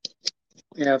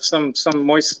 Yeah, if some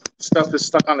moist stuff is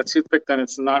stuck on the toothpick, then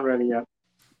it's not ready yet.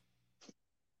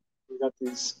 We got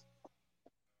these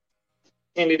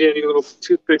handy dandy little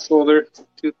toothpick holder,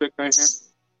 toothpick right here.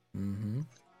 Mm-hmm.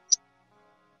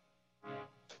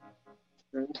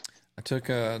 Okay. I took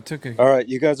a. All right,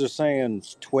 you guys are saying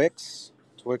Twix.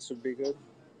 Twix would be good.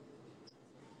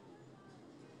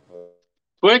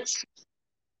 Twix.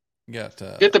 Get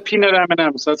the peanut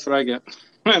M&Ms. That's what I get.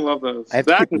 I love those. I have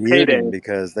to keep muting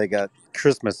because they got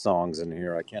Christmas songs in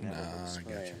here. I can't have them.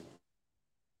 Gotcha.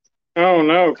 Oh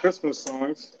no, Christmas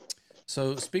songs.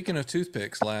 So speaking of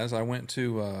toothpicks, Laz, I went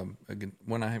to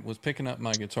when I was picking up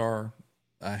my guitar,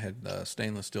 I had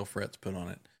stainless steel frets put on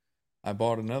it. I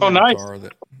bought another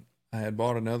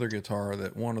guitar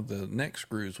that one of the neck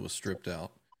screws was stripped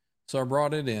out. So I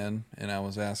brought it in and I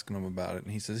was asking him about it,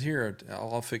 and he says, "Here,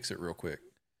 I'll fix it real quick."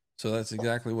 So that's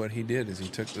exactly what he did. Is he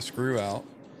took the screw out,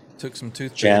 took some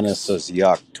toothpicks. Janice says,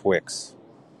 "Yuck, Twix."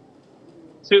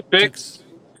 Toothpicks.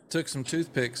 Took some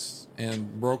toothpicks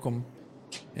and broke them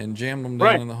and jammed them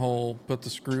down in the hole. Put the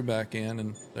screw back in,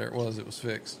 and there it was. It was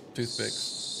fixed.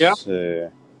 Toothpicks. Yeah.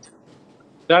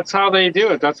 That's how they do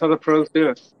it. That's how the pros do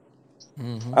it.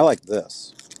 Mm-hmm. I like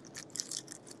this.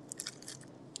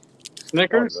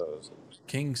 Snickers? Those.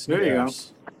 King Snickers. There you go.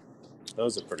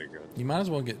 Those are pretty good. You might as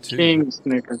well get 2. King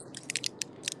Snickers.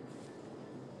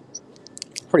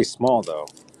 Pretty small, though.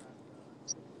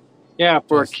 Yeah,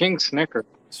 for a King Snicker.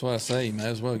 That's what I say. You might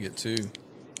as well get 2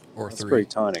 or 3. That's pretty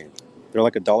tiny. They're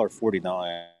like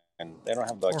 $1.49, and they don't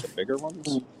have like the bigger ones.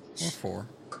 Or 4.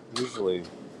 Usually,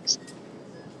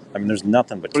 I mean, there's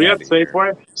nothing but candy. Well, you have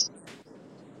Safeway?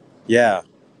 Yeah.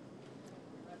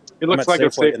 It looks like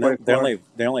Safeway, a Safeway.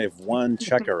 They only have one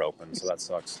checker open, so that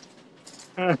sucks.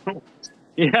 Yeah,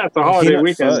 it's a holiday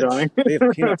weekend, Johnny. They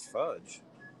have peanut fudge.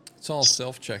 It's all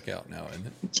self-checkout now,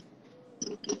 isn't it?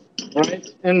 Right.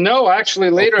 And no, actually,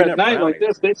 later at night like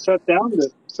this, they shut down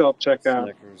the self-checkout.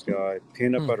 Snickers guy.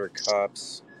 Peanut butter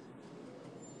cups.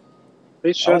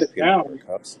 They shut it down.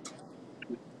 Cups.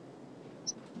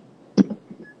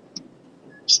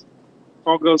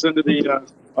 All goes into the...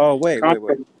 oh, wait.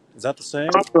 Is that the same?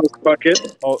 Compost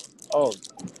bucket. Oh,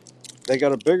 they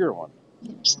got a bigger one.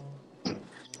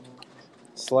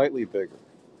 slightly bigger.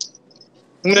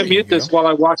 I'm going to mute this while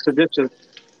I wash the dishes.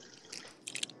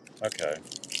 Okay.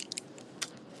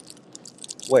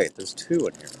 Wait, there's 2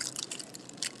 in here.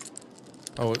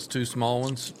 Oh, it's 2 small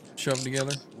ones shoved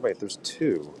together? Wait, there's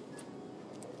 2.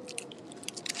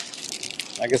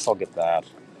 I guess I'll get that.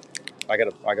 I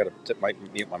gotta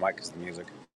mute my mic because of the music.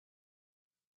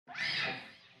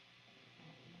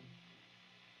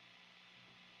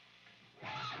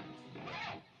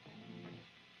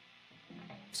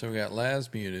 So we got Laz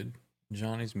muted,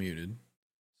 Johnny's muted,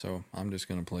 so I'm just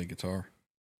going to play guitar.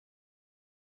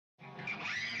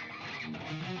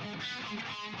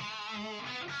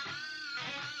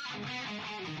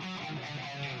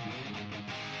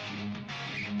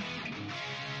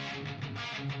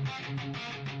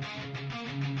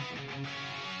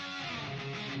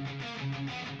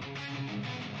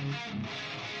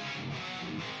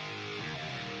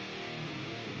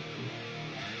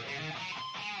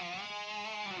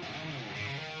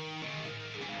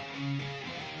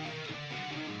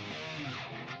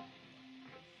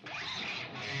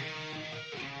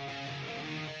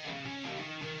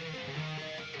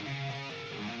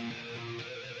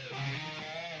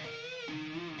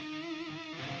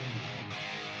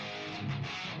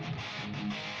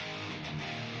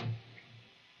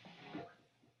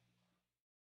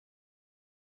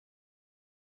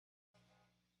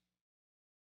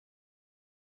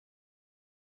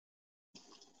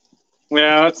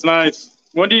 Yeah, that's nice.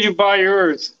 When did you buy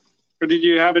yours? Or did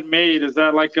you have it made? Is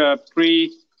that like a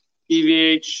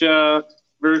pre-EVH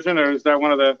version, or is that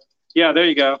one of the... Yeah, there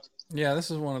you go. Yeah, this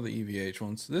is one of the EVH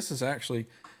ones. This is actually...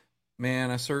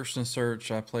 Man, I searched and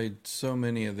searched. I played so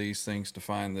many of these things to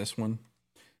find this one.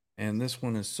 And this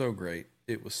one is so great.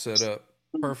 It was set up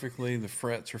perfectly. The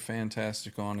frets are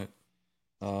fantastic on it.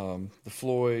 The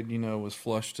Floyd, was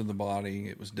flush to the body.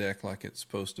 It was decked like it's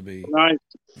supposed to be. Nice.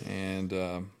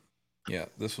 And yeah,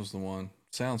 this was the one.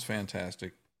 Sounds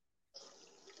fantastic.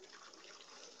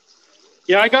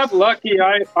 Yeah, I got lucky.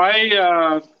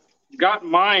 I got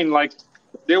mine. Like,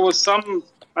 there was some...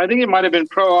 I think it might have been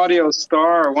Pro Audio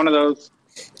Star or one of those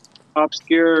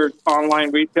obscure online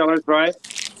retailers, right?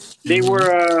 They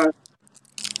were...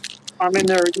 I'm in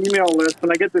their email list,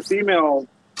 and I get this email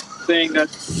saying that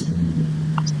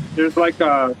there's like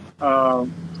a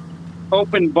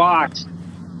open box,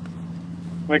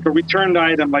 like a returned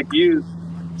item, like used.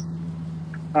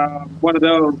 One of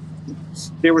those.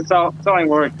 They were selling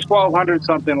for like $1,200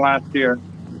 something last year.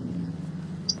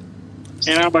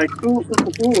 And I'm like, ooh.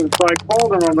 So I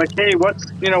called them. I'm like, hey, what's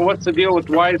the deal with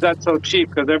why is that so cheap?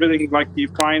 Because everything, like, you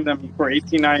find them for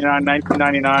 $18.99,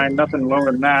 $19.99, nothing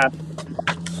lower than that.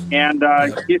 And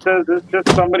he says it's just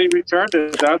somebody returned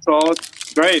it. That's all.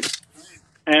 It's great.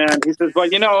 And he says,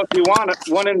 but if you want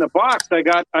one in the box, I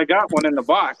got one in the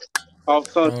box. I'll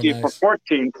sell it to you for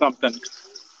 14 something.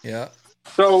 Yeah.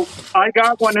 So I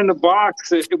got one in the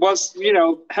box. It was,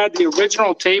 had the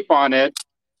original tape on it,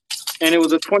 and it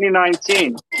was a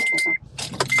 2019,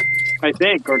 I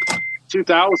think, or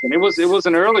 2000. It was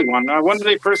an early one. When did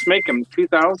they first make them?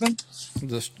 2000?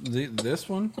 This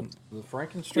one, the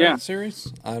Frankenstein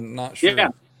series. I'm not sure. Yeah,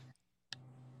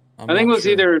 I think it was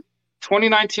either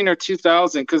 2019 or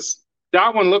 2000, because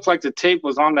that one looked like the tape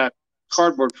was on that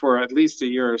cardboard for at least a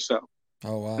year or so.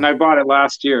 Oh wow! And I bought it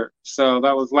last year, so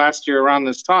that was last year around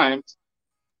this time.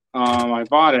 I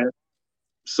bought it,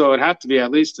 so it had to be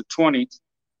at least a 20,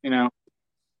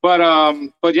 But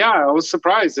yeah, I was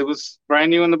surprised. It was brand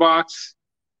new in the box,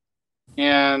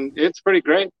 and it's pretty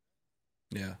great.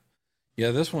 Yeah.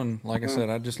 Yeah, this one, like I said,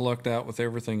 I just lucked out with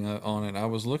everything on it. I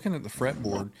was looking at the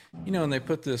fretboard, and they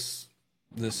put this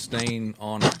stain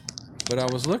on it. But I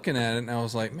was looking at it, and I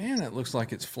was like, man, it looks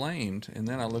like it's flamed. And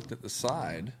then I looked at the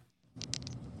side.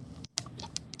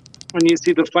 When you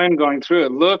see the flame going through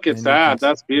it, look at that.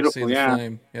 That's beautiful. Yeah.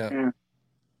 Flame.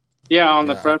 Yeah, on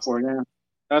the fretboard. Yeah.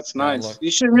 That's nice. You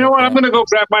should. You know what? I'm going to go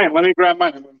grab mine. Let me grab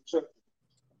mine.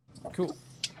 Cool.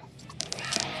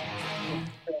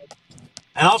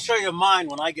 And I'll show you mine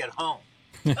when I get home.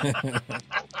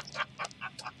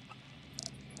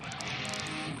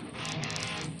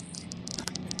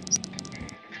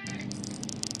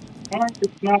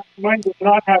 Mine does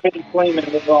not have any flame in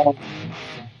it at all.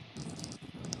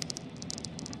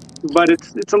 But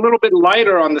it's a little bit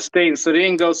lighter on the stain, so they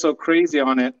didn't go so crazy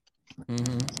on it.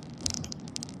 Mm-hmm.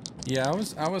 Yeah,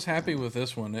 I was happy with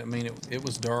this one. I mean, it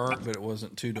was dark, but it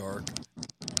wasn't too dark.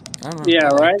 I don't know. Yeah,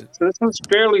 right. So this one's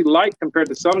fairly light compared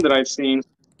to some that I've seen.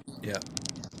 Yeah.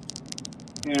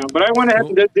 Yeah, but I went ahead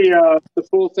and did the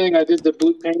full thing. I did the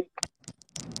blue paint.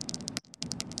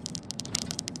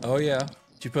 Oh yeah.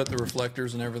 Did you put the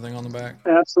reflectors and everything on the back?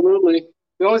 Absolutely.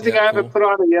 The only thing I haven't put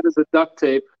on it yet is a duct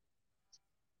tape.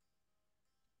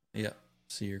 Yep.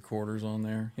 See your quarters on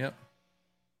there. Yep.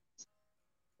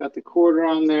 Got the quarter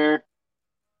on there.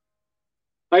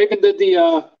 I even did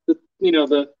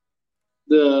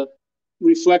the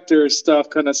reflector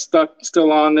stuff kind of stuck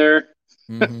still on there.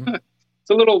 Mm-hmm. It's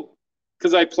a little,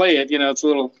 because I play it, it's a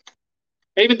little.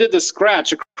 I even did the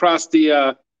scratch across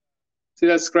the. See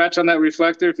that scratch on that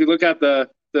reflector? If you look at the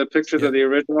pictures of the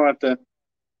original at the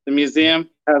museum,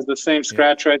 has the same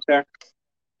scratch right there.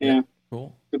 Yeah.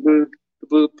 Cool. The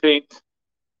blue paint.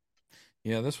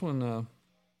 Yeah, this one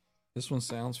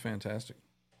sounds fantastic.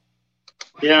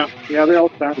 Yeah, they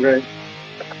all sound great.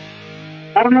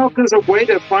 I don't know if there's a way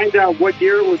to find out what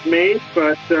year it was made,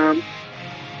 but do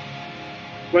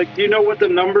you know what the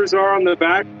numbers are on the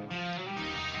back?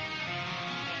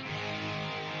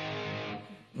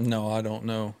 No, I don't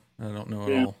know. I don't know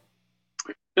at all.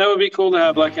 That would be cool to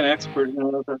have like an expert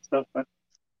know that stuff. But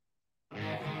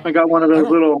I got one of those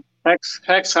little hex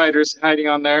hiders hiding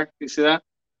on there. You see that?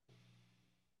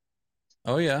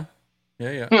 Oh yeah.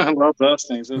 Yeah. I love those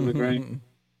things. Those are great.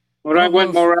 When I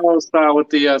went Morello style with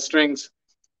the strings.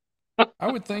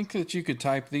 I would think that you could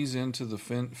type these into the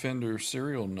Fender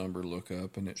serial number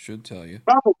lookup, and it should tell you.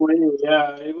 Probably,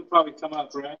 yeah. It would probably come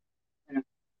up, right?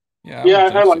 Yeah,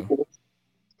 I like it.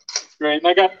 It's great. And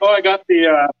I got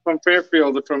the from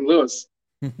Fairfield from Lewis.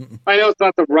 I know it's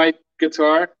not the right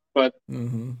guitar, but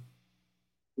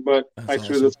I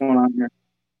threw this one on here.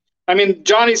 I mean,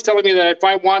 Johnny's telling me that if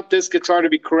I want this guitar to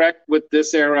be correct with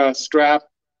this era strap,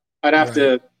 I'd have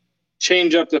to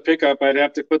change up the pickup. I'd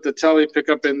have to put the Telly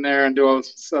pickup in there and do all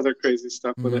this other crazy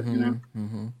stuff with it,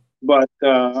 But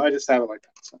I just have it like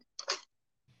that. So.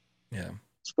 Yeah.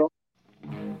 Let's go.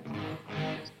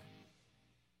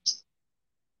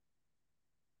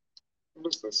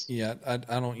 What is this? Yeah, I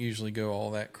don't usually go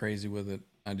all that crazy with it.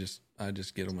 I just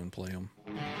get them and play them.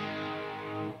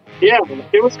 Yeah,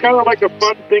 it was kind of like a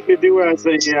fun thing to do as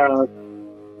a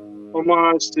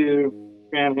homage to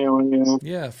Van Halen,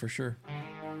 Yeah, for sure.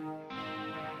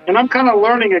 And I'm kind of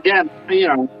learning again, I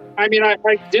mean, I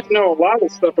did know a lot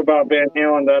of stuff about Van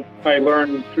Halen that I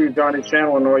learned through Johnny's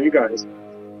channel and all you guys.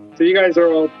 So you guys are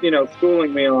all,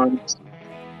 schooling me on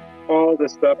all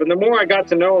this stuff. And the more I got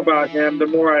to know about him, the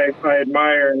more I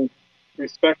admire and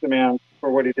respect the man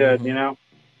for what he did, And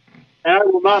I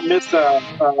will not miss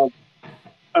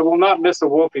a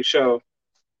Wolfie show.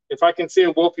 If I can see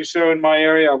a Wolfie show in my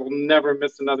area, I will never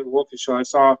miss another Wolfie show. I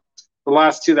saw the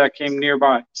last two that came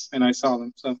nearby, and I saw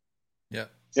them. So, yeah.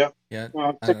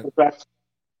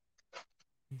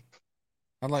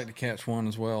 I'd like to catch one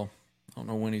as well. I don't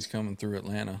know when he's coming through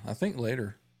Atlanta. I think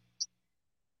later.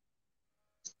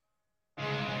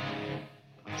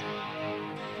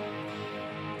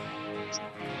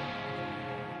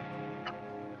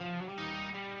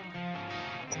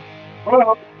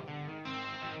 Well,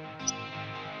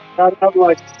 I have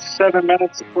like 7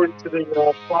 minutes according to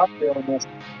the clock here on this.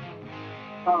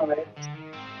 All right.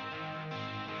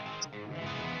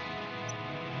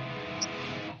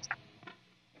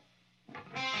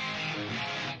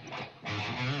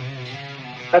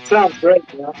 That sounds great,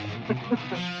 yeah.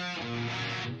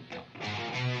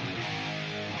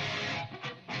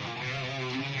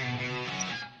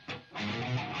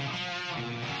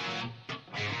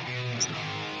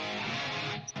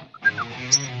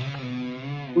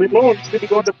 Limon, you need to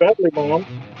go to bed, Limon.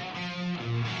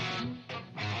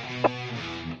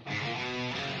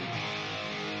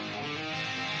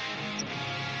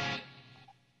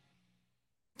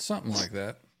 Something like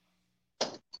that.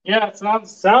 Yeah, it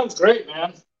sounds great,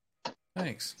 man.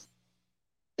 Thanks.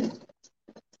 Yeah,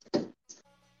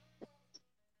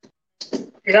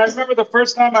 I remember the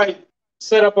first time I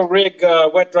set up a rig,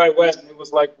 wet, dry, wet, and it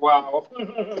was like, wow.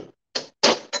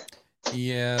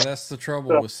 Yeah, that's the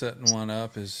trouble with setting one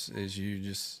up is you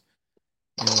just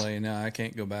no, I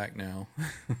can't go back now.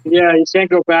 Yeah, you can't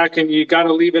go back, and you got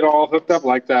to leave it all hooked up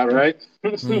like that, right?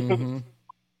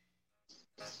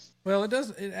 Well, it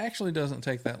actually doesn't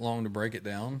take that long to break it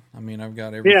down. I mean, I've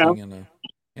got everything in a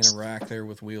rack there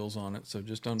with wheels on it, so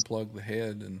just unplug the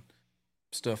head and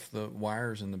stuff the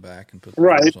wires in the back and put the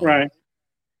wheels on. Right.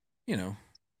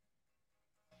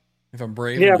 If I'm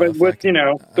brave enough, but with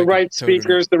the right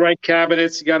speakers, the right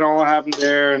cabinets, you got to all have them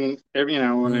there, and what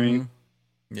I mean.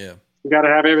 Yeah. You got to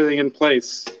have everything in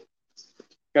place.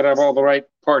 Got to have all the right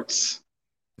parts.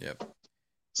 Yep.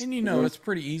 And it's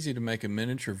pretty easy to make a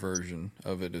miniature version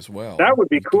of it as well. That would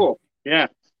be cool. Yeah,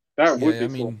 that would be cool. I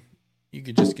mean, you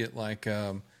could just get like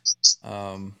a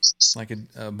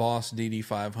Boss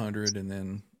DD500, and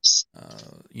then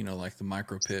like the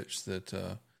micro pitch that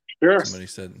somebody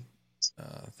said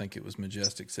I think it was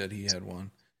Majestic said he had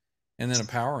one, and then a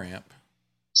power amp,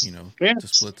 to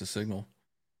split the signal.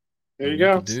 There you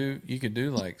go. You could do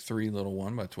like 3 little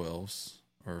 1x12s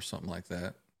or something like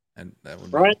that, and that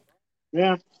would right. Be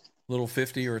yeah, little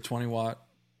 50 or 20 watt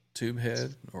tube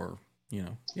head, or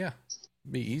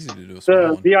be easy to do a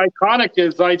small one. The Iconic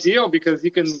is ideal because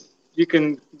you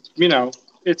can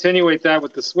attenuate that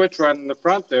with the switch right in the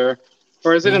front there,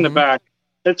 or is it in the back?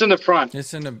 It's in the front.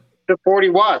 It's in the 40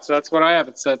 watts. That's what I have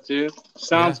it set to.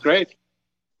 Sounds great.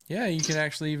 Yeah, you can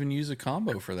actually even use a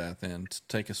combo for that then.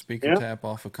 Take a speaker tap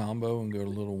off a combo and go to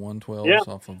little 112s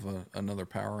off of another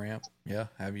power amp. Yeah,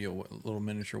 have you a little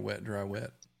miniature wet, dry,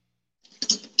 wet.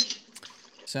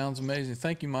 Sounds amazing.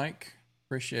 Thank you, Mike.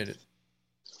 Appreciate it.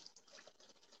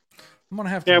 I'm going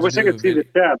to have to I wish I could see the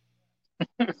chat.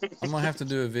 I'm going to have to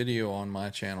do a video on my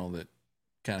channel that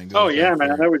kind of goes man,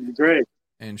 that would be great.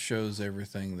 And shows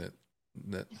everything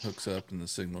that hooks up in the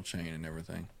signal chain and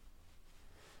everything.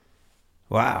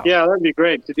 Wow. Yeah, that'd be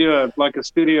great to do a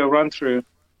studio run through.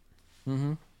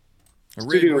 Mm-hmm. A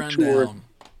rig rundown.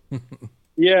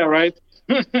 Yeah, right.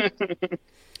 The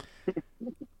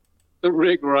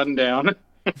rig rundown.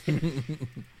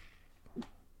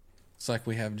 It's like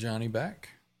we have Johnny back.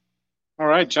 All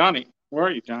right, Johnny. Where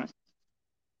are you, Johnny?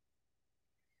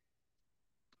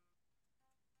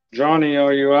 Johnny,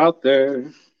 are you out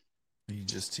there? He's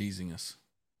just teasing us.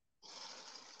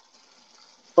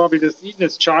 Probably just eating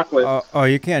his chocolate. Oh,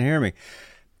 you can't hear me.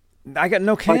 I got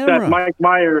no camera. Like that Mike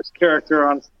Myers character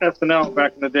on SNL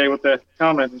back in the day with the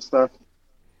helmet and stuff.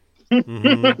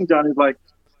 Mm-hmm. Johnny's like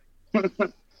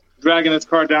dragging his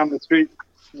car down the street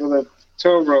with a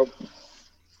tow rope.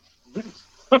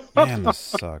 Man, this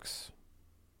sucks.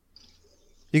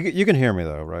 You can hear me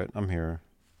though, right? I'm here.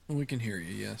 We can hear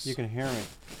you. Yes. You can hear me.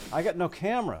 I got no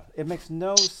camera. It makes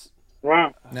no.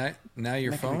 Wow. Now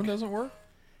your phone doesn't work?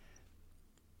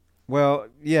 Well,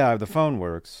 yeah, the phone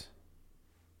works.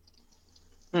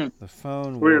 The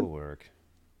phone will work.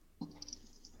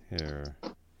 Here.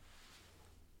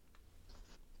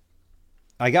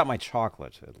 I got my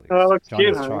chocolate at least. John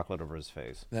has chocolate over his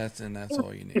face. That's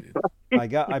all you needed.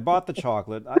 I bought the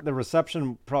chocolate. The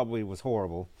reception probably was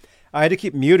horrible. I had to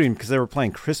keep muting because they were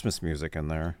playing Christmas music in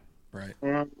there. Right.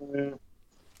 So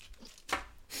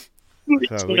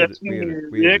we had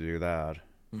to do that.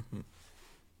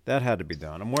 That had to be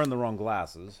done. I'm wearing the wrong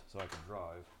glasses so I can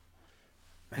drive.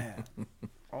 Man,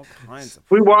 all kinds of.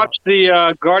 We watched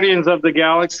the Guardians of the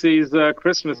Galaxy's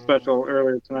Christmas special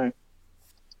earlier tonight.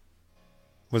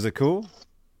 Was it cool?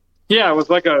 Yeah, it was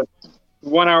like a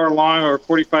 1 hour long or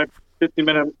 45, 50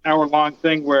 minute, hour long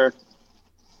thing where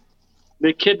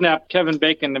they kidnapped Kevin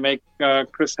Bacon to make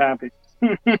Chris happy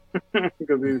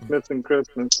because he's missing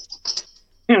Christmas.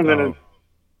 And then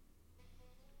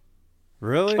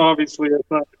really? Obviously, it's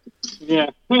not. Yeah.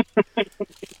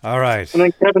 All right. And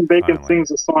then Kevin Bacon sings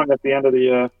a song at the end of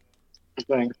the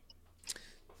thing.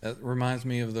 That reminds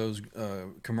me of those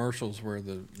commercials where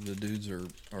the dudes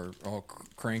are all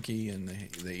cranky and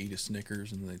they eat a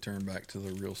Snickers and they turn back to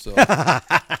their real self.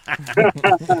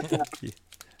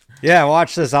 Yeah,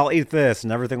 watch this. I'll eat this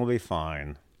and everything will be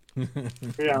fine.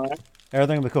 Yeah, right?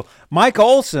 Everything will be cool. Mike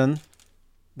Olson,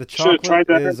 the chocolate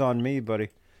is on me, buddy.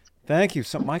 Thank you,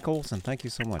 Mike Olson. Thank you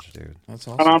so much, dude. That's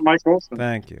awesome. I'm Mike Olson.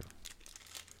 Thank you.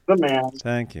 The man.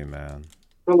 Thank you, man.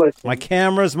 Delicious. My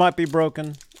cameras might be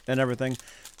broken and everything,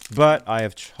 but I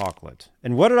have chocolate.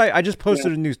 And what did I just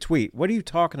posted a new tweet. What are you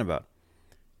talking about?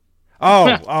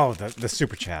 Oh, the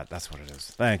super chat. That's what it is.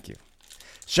 Thank you.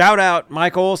 Shout out,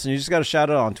 Mike Olson. You just got to shout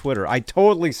out on Twitter. I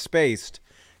totally spaced.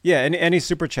 Yeah, any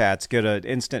super chats get an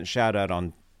instant shout out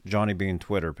on Johnny Bean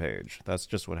Twitter page. That's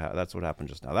just that's what happened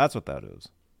just now. That's what that is.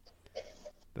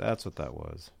 That's what that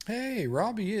was. Hey,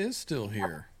 Robbie is still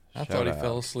here. I thought he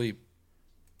fell asleep.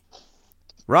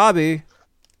 Robbie.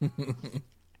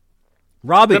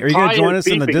 Robbie, are you going to join us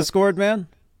in the Discord, man?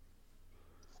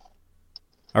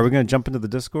 Are we going to jump into the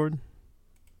Discord?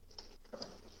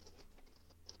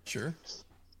 Sure.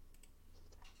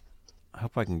 I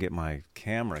hope I can get my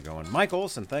camera going. Mike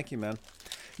Olson, thank you, man.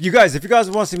 You guys, if you guys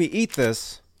want to see me eat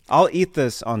this, I'll eat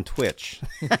this on Twitch.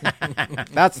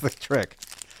 That's the trick.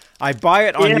 I buy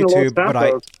it on YouTube,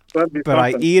 but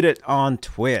I eat it on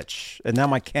Twitch. And now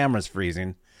my camera's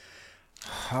freezing.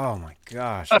 Oh, my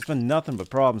gosh. It's been nothing but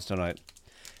problems tonight.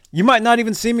 You might not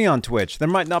even see me on Twitch. There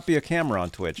might not be a camera on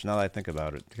Twitch now that I think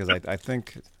about it. Because I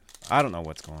think... I don't know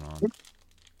what's going on.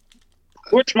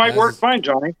 Twitch might work fine,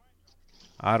 Johnny.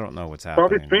 I don't know what's happening.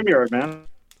 Probably StreamYard, man.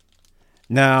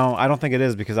 No, I don't think it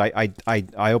is because I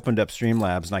opened up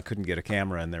Streamlabs and I couldn't get a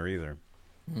camera in there either.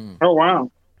 Oh, wow.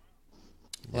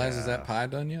 Laz, is that pie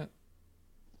done yet?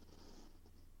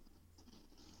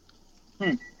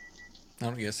 I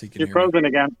don't guess he can You're hear frozen me.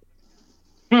 again.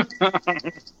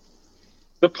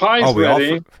 The pie's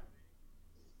ready.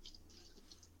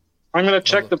 I'm going to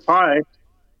check the pie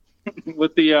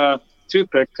with the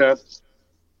toothpick test.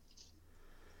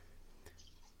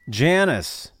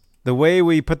 Janice, the way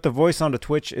we put the voice onto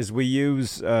Twitch is we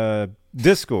use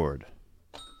Discord.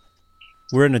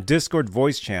 We're in a Discord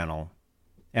voice channel,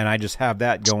 and I just have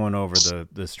that going over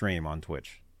the stream on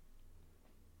Twitch.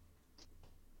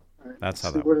 That's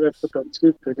how that Where works. did I put that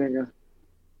toothpick in?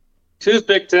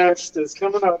 Toothpick test is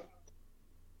coming up.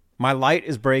 My light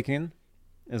is breaking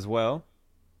as well.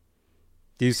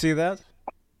 Do you see that?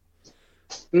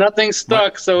 Nothing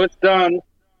stuck, so it's done.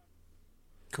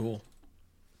 Cool.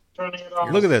 Turning it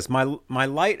off. Look at this. My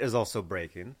light is also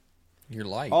breaking. Your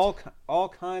light. All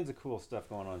kinds of cool stuff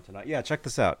going on tonight. Yeah, check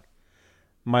this out.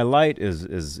 My light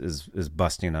is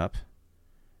busting up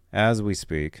as we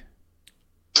speak.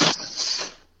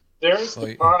 There's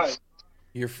the pie.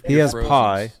 He has frozen,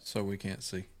 pie, so we can't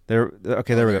see. There we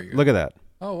go. Look at that.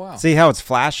 Oh wow! See how it's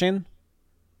flashing?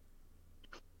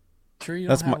 Sure, you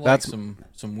don't have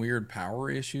some weird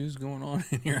power issues going on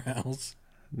in your house.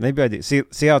 Maybe I do. See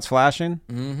how it's flashing?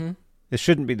 Mm-hmm. It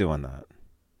shouldn't be doing that.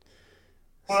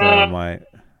 So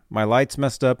my light's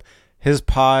messed up. His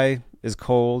pie is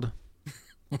cold.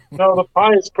 No, the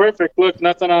pie is perfect. Look,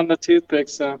 nothing on the toothpick,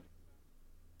 so.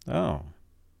 Oh.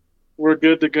 We're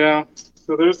good to go.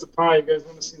 So there's the pie. You guys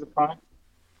want to see the pie?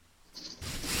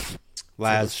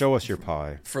 Laz, show us your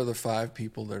pie. For the 5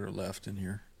 people that are left in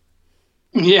here.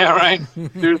 Yeah, right.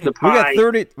 There's the pie.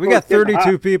 We got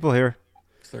 32 people here.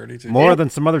 32. More than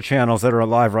some other channels that are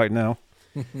alive right now.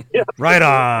 Yeah. Right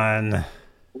on.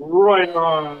 Right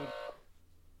on.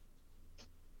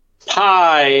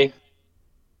 Pie.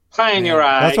 Pie in your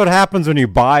eye. That's what happens when you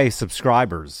buy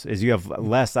subscribers, is you have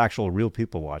less actual real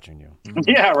people watching you.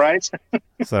 Yeah, right.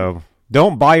 So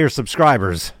don't buy your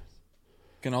subscribers.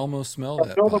 Can almost smell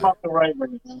that. Fill them up the right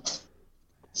way.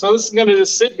 So this is going to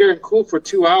just sit here and cool for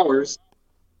 2 hours.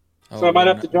 So I might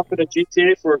have to jump into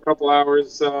GTA for a couple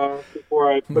hours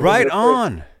before I put Right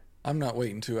on. I'm not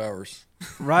waiting 2 hours.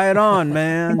 Right on,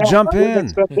 man. Jump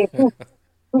in.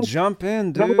 Jump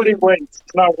in, dude. Nobody waits.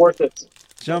 It's not worth it.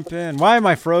 Jump in. Why am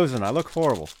I frozen? I look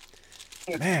horrible.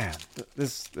 Man,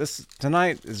 this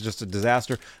tonight is just a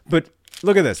disaster. But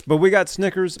look at this. But we got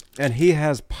Snickers, and he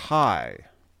has pie.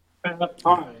 And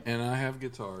pie. And I have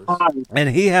guitars. Pie. And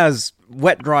he has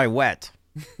wet, dry, wet.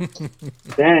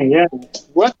 Dang, yeah.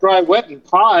 Wet, dry, wet, and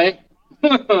pie.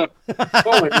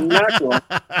 Holy mackerel.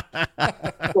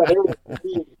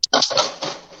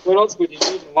 What else would you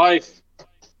need in life?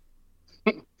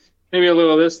 Maybe a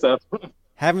little of this stuff.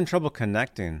 Having trouble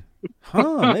connecting.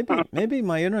 Huh, maybe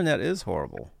my internet is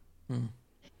horrible.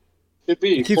 Could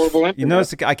be. Horrible internet. You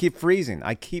notice I keep freezing.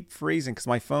 I keep freezing because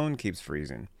my phone keeps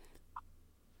freezing.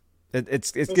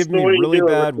 It's giving me really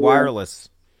bad wireless.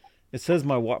 It says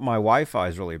my Wi-Fi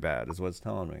is really bad, is what it's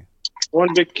telling me. One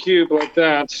big cube like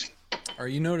that. Are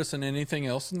you noticing anything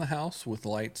else in the house with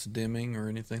lights dimming or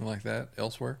anything like that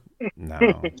elsewhere?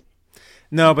 No.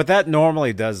 No, but that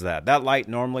normally does that. That light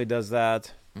normally does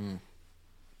that.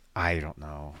 I don't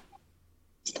know.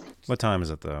 What time is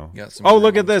it though? Oh,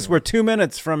 look at this. We're 2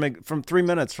 minutes from 3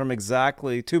 minutes from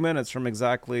exactly 2 minutes from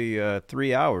exactly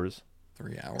 3 hours.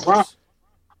 3 hours. Wow.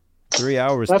 3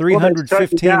 hours. That's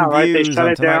 315 down, right? views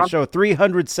on tonight's show.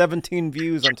 317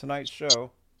 views on tonight's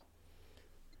show.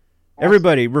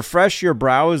 Everybody, refresh your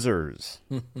browsers.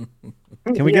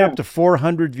 Can we get up to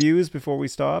 400 views before we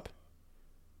stop?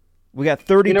 We got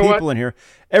 30 people in here.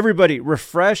 Everybody,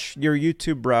 refresh your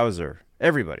YouTube browser.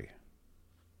 Everybody.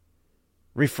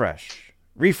 Refresh.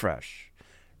 I'm going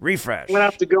to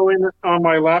have to go in on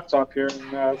my laptop here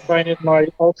and find in my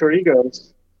alter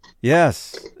egos.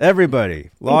 Yes.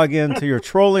 Everybody, log into your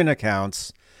trolling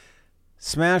accounts.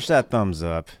 Smash that thumbs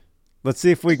up. Let's see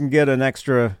if we can get an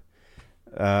extra...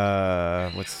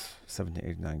 what's 17,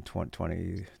 18, 19,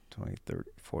 20, 30,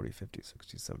 40, 50,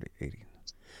 60, 70, 80.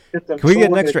 Can we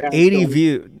get an extra 80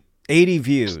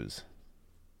 views?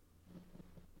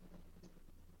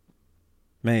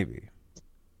 Maybe.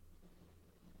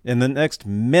 In the next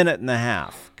minute and a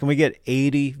half, can we get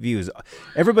 80 views?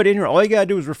 Everybody in here, all you got to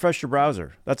do is refresh your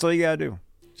browser. That's all you got to do.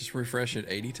 Just refresh it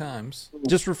 80 times.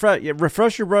 Just refresh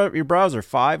your browser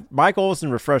 5. Mike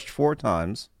Olson refreshed 4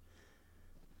 times.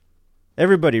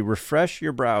 Everybody, refresh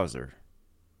your browser.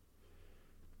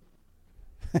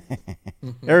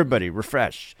 Everybody,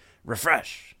 refresh.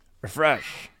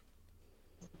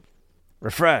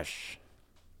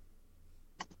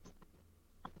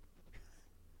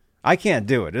 I can't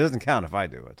do it. It doesn't count if I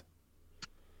do it.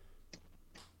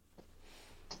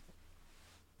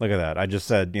 Look at that. I just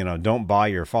said, don't buy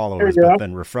your followers, but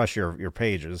then refresh your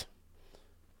pages.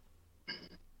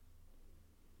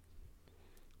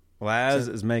 Laz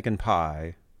is making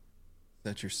pie.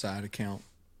 That's your side account.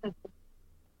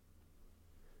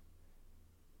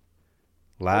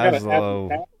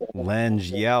 Laszlo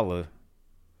Langiel.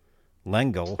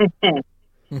 Lengel.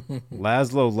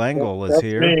 Laszlo Lengel is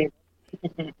here.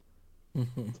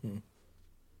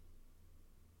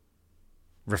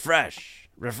 Refresh.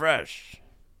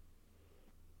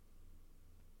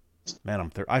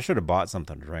 Man, I should have bought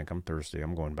something to drink. I'm thirsty.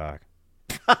 I'm going back.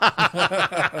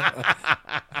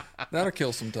 That'll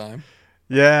kill some time.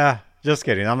 Yeah, just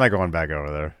kidding. I'm not going back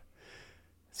over there.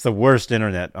 It's the worst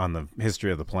internet on the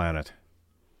history of the planet.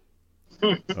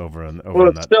 over in that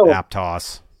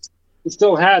Aptos. It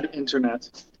still had internet.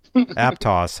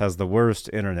 Aptos has the worst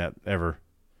internet ever.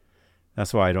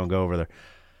 That's why I don't go over there.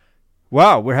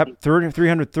 Wow, we're having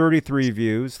 333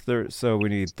 views. So we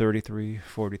need 33,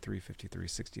 43, 53,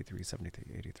 63, 73,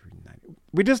 83, 90.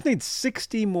 We just need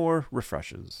 60 more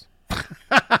refreshes.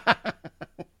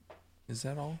 Is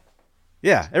that all?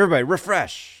 Yeah, everybody,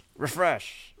 refresh.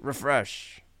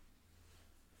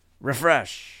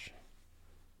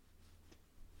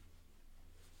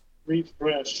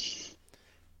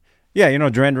 Yeah,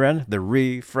 Duran Duran, the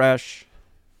refresh.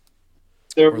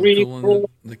 The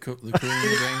cooling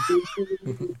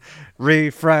game.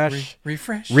 Refresh.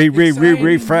 Refresh.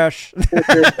 Refresh.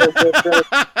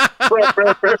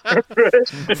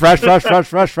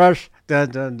 Fresh.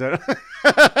 Dun dun dun.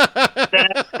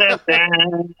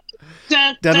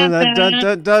 Dun.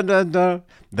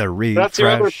 The refresh. That's your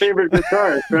other favorite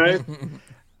guitarist, right?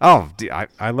 Oh,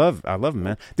 I love them,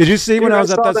 man. Did you see when I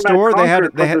was at that store? They had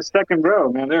the second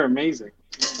row, man. They're amazing.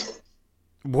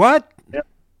 What? Yeah.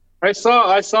 I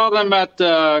saw them at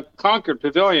Concord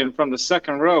Pavilion from the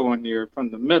second row one year, from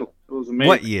the middle. It was amazing.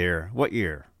 What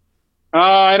year?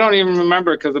 I don't even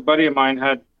remember because a buddy of mine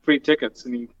had free tickets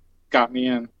and he got me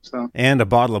in. So. And a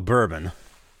bottle of bourbon.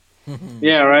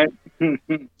 Yeah, right.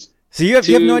 So you have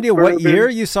no idea what year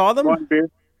you saw them? One beer.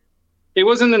 It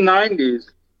was in the 90s.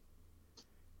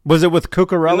 Was it with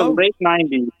Cucurello? In the late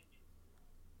 90s.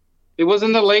 It was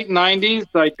in the late 90s.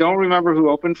 I don't remember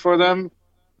who opened for them.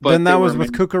 But then that was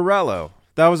with Cucurello.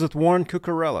 That was with Warren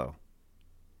Cucurello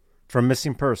from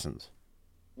Missing Persons.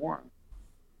 Warren.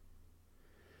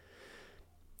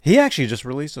 He actually just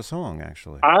released a song,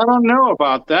 actually. I don't know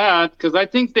about that, because I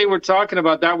think they were talking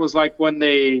about that was like when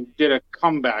they did a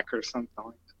comeback or something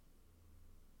like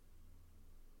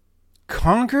that.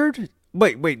 Concord?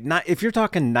 Wait, not if you're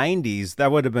talking 90s,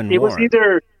 that would have been It Warren.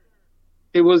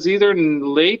 It was either in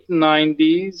late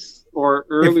 90s or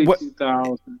early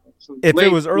 2000s. If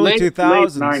it was early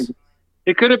 2000s.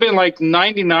 It could have been like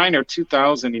 99 or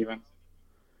 2000 even.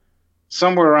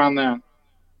 Somewhere around that.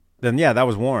 Then yeah, that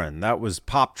was Warren. That was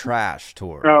Pop Trash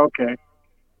Tour. Oh, okay.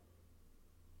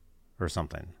 Or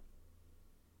something.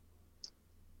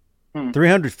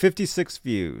 356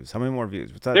 views. How many more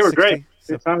views? Was that they were 60? great.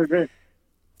 They sounded great.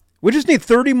 We just need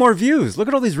 30 more views. Look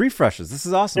at all these refreshes. This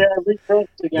is awesome. Yeah, refresh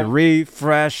again. The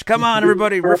refresh. Come on,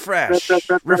 everybody, refresh.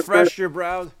 Refresh your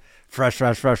browser.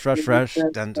 Fresh.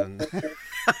 Dun, dun.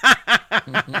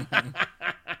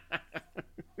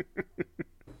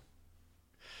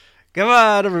 Come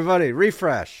on, everybody,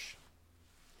 refresh.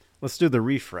 Let's do the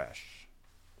refresh.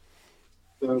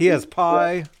 He has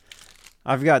pie.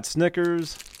 I've got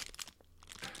Snickers.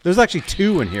 There's actually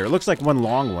two in here. It looks like one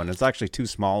long one. It's actually two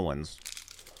small ones.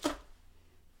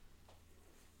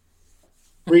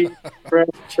 Refresh.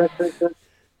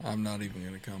 I'm not even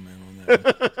going to comment on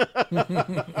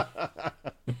that.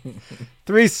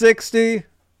 360.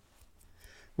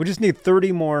 We just need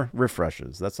 30 more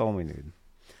refreshes. That's all we need.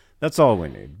 That's all we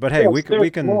need. But hey, we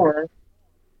can. More.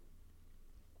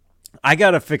 I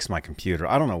gotta fix my computer.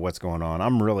 I don't know what's going on.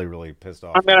 I'm really, really pissed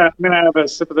off. I'm gonna have a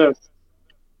sip of this.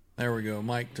 There we go.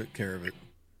 Mike took care of it.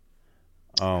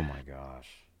 Oh my gosh.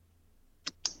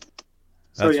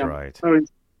 That's right. So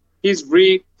he's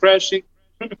refreshing.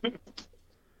 There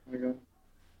we go.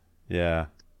 Yeah.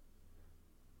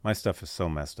 My stuff is so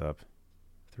messed up.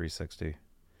 360.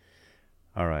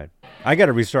 All right. I got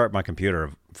to restart my computer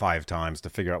 5 times to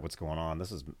figure out what's going on.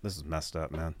 This is messed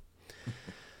up, man.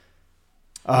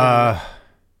 Yeah,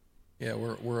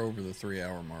 we're over the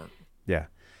 3-hour mark. Yeah.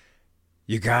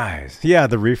 You guys. Yeah,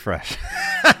 the refresh.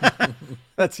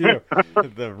 That's you.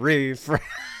 The refresh.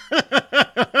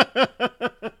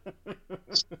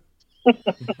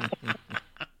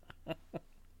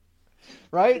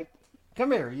 Right?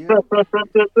 Come here.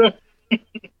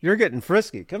 You're getting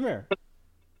frisky. Come here.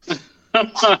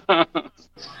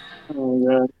 Oh,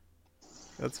 yeah.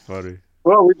 That's funny.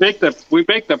 Well, we baked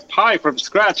the pie from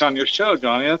scratch on your show,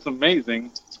 Johnny. That's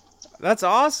amazing. That's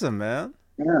awesome, man.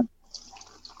 Yeah.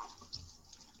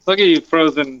 Look at you,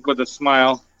 frozen with a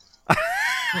smile.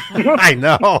 I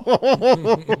know.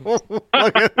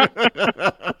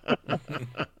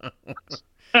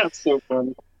 That's so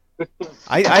funny.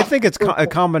 I think it's a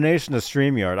combination of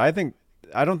StreamYard.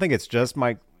 I don't think it's just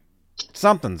my.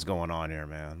 Something's going on here,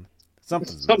 man.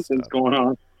 Something's going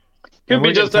on. Could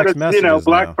be just that it's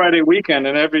Black Friday weekend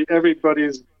and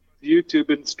everybody's YouTube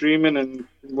and streaming and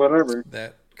whatever.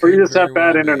 Or you just have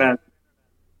bad internet.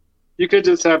 You could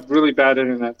just have really bad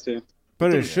internet too.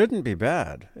 But it shouldn't be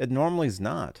bad. It normally is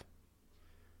not.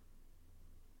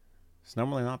 It's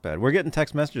normally not bad. We're getting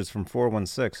text messages from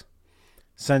 416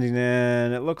 sending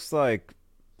in. It looks like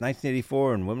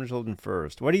 1984 and Women Children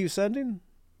First. What are you sending?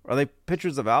 Are they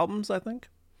pictures of albums? I think.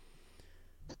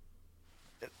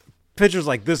 Pictures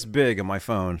like this big on my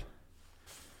phone.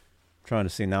 I'm trying to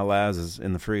see now. Laz is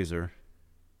in the freezer.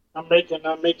 I'm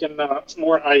making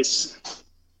more ice.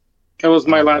 That was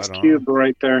my last cube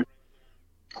right there.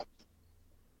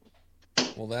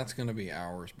 Well, that's going to be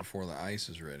hours before the ice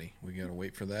is ready. We got to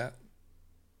wait for that.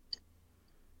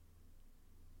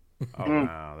 Oh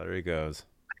wow! There he goes.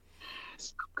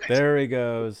 There he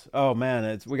goes. Oh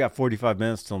man, we got 45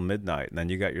 minutes till midnight, and then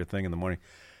you got your thing in the morning.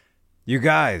 You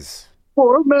guys.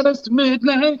 4 minutes to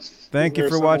midnight. Thank you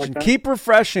for watching. Like Keep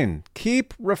refreshing.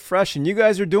 Keep refreshing. You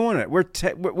guys are doing it. We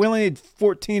only need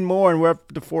 14 more, and we're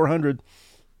up to 400.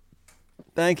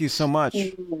 Thank you so much.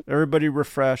 Everybody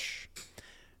refresh.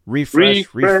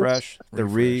 Refresh. The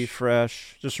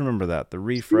refresh. Just remember that. The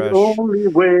refresh. The only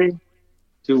way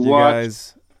to watch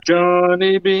guys,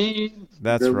 Johnny Bean.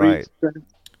 That's right.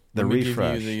 The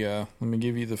refresh. Let me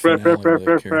give you the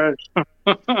finale.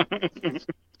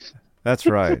 That's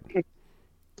right.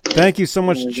 Thank you so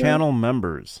much, channel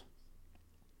members.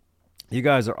 You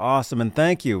guys are awesome, and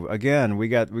thank you again. We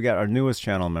got our newest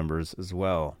channel members as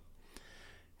well.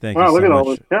 Thank you so much. Look at all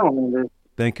those channel members.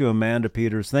 Thank you, Amanda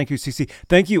Peters. Thank you, CC.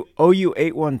 Thank you,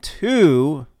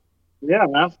 OU812. Yeah,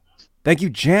 man. Thank you,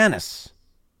 Janice.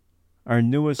 Our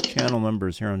newest channel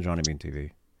members here on Johnny Bean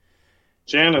TV.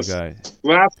 Janice,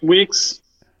 last week's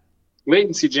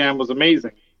Latency Jam was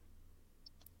amazing.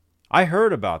 I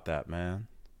heard about that, man.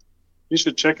 You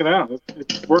should check it out.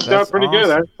 It worked out pretty good,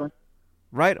 actually.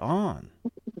 Right on.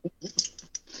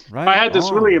 I had this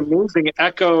really amazing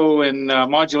echo and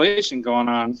modulation going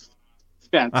on.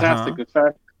 Fantastic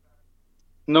effect.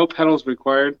 No pedals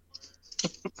required.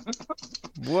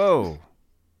 Whoa.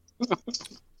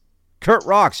 Kurt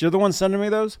Rocks, you're the one sending me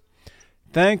those?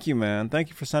 Thank you, man. Thank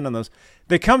you for sending those.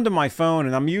 They come to my phone,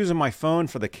 and I'm using my phone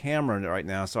for the camera right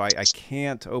now, so I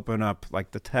can't open up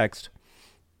like the text.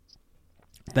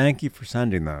 Thank you for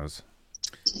sending those.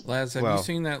 Lads, have you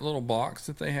seen that little box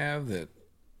that they have that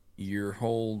your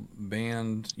whole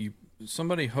band,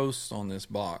 somebody hosts on this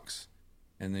box,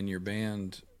 and then your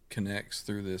band connects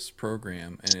through this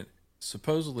program, and it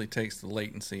supposedly takes the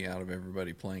latency out of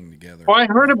everybody playing together. Oh, I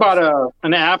heard about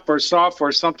an app or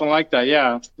software, something like that.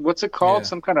 Yeah. What's it called? Yeah.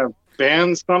 Some kind of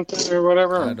band something or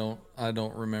whatever? I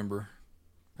don't remember.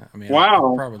 I mean,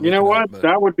 wow. You know what?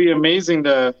 That would be amazing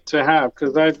to have,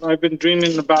 because I've been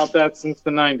dreaming about that since the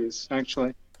 90s,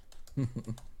 actually.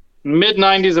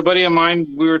 Mid-90s, a buddy of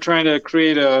mine, we were trying to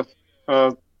create a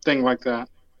thing like that.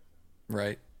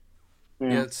 Right.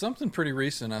 Yeah, it's something pretty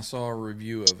recent. I saw a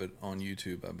review of it on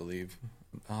YouTube, I believe.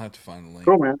 I'll have to find the link.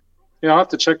 Cool, man. Yeah, I'll have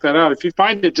to check that out. If you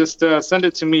find it, just send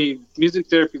it to me. Music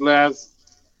Therapy Labs,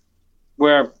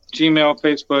 where Gmail,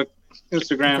 Facebook,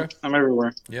 Instagram. Okay. I'm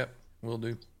everywhere. Yep, will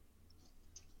do.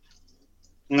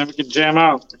 And then we can jam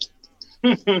out.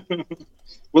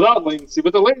 Without latency.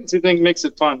 But the latency thing makes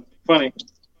it funny.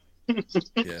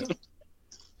 Yeah.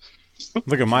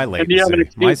 Look at my latency.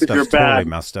 My stuff's totally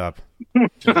messed up.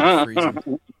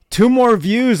 2 more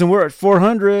views and we're at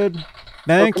 400.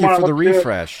 Thank you for the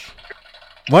refresh.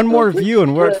 1 more view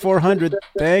and we're at 400.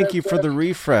 Thank you for the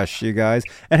refresh, you guys.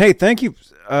 And hey, thank you.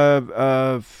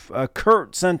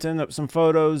 Kurt sent in some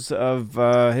photos of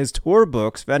his tour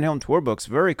books, Van Halen tour books.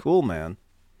 Very cool, man.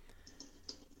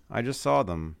 I just saw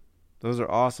them. Those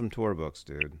are awesome tour books,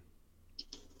 dude.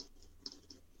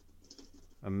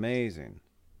 Amazing.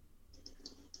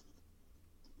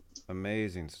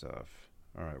 Amazing stuff.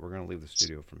 All right, we're going to leave the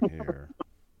studio from here.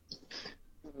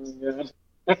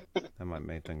 That might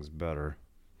make things better.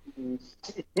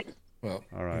 Well,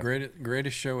 all right.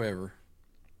 Greatest show ever.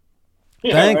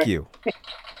 Thank you.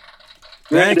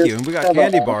 Thank you. And we got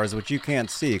candy bars, which you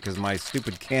can't see because my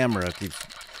stupid camera keeps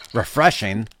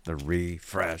refreshing. The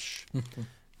refresh.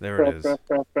 There it is.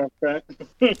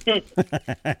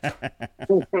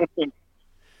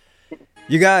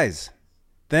 You guys,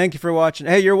 thank you for watching.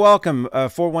 Hey, you're welcome.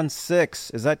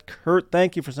 416. Is that Kurt?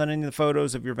 Thank you for sending me the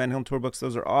photos of your Van Halen tour books.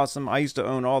 Those are awesome. I used to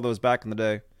own all those back in the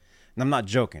day. And I'm not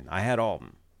joking. I had all of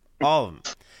them. All of them.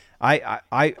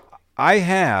 I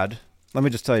had, let me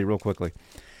just tell you real quickly.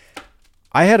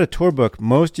 I had a tour book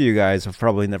most of you guys have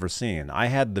probably never seen. I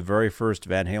had the very first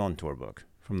Van Halen tour book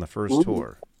from the first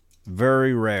tour.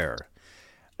 Very rare.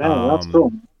 That's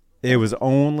cool. It was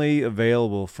only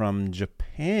available from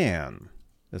Japan,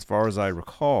 as far as I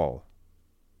recall.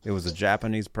 It was a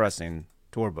Japanese pressing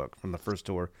tour book from the first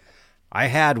tour. I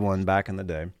had one back in the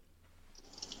day.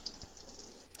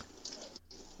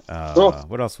 Cool.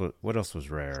 What else was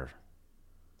rare?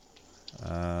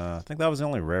 I think that was the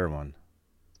only rare one.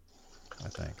 I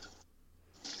think.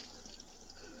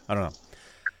 I don't know.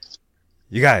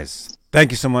 You guys,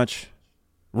 thank you so much.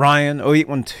 Ryan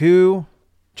 0812,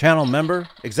 channel member,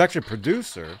 executive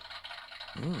producer.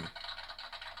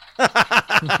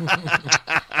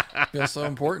 Feels so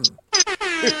important.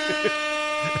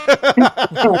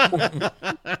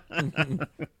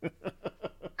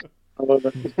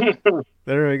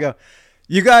 There we go.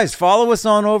 You guys, follow us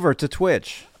on over to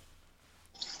Twitch.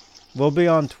 We'll be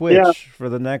on Twitch for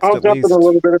the next I'll at jump least in a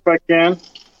little bit if I can.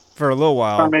 For a little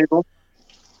while. I'm able.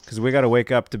 Because we got to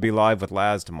wake up to be live with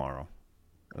Laz tomorrow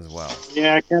as well.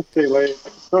 Yeah, I can't stay late.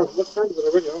 Oh, what time is it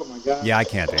already? Oh, my God. Yeah, I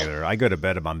can't either. I go to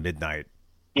bed about midnight.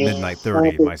 Yeah, Midnight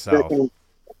 30 myself.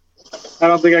 I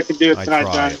don't think I can do it I tonight,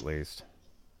 try John. at least.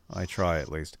 I try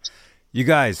at least. You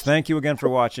guys, thank you again for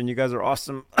watching. You guys are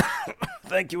awesome.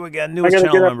 Thank you again. Newest gotta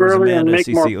channel get up members, early and Amanda,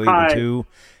 make more pie. CC082,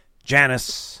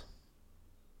 Janice.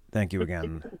 Thank you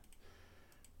again.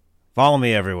 Follow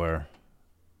me everywhere.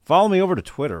 Follow me over to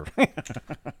Twitter.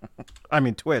 I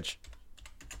mean, Twitch.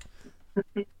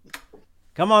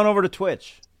 Come on over to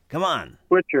Twitch. Come on.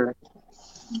 Twitcher.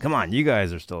 Come on. You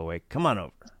guys are still awake. Come on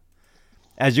over.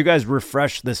 As you guys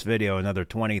refresh this video another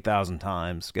 20,000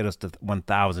 times, get us to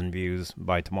 1,000 views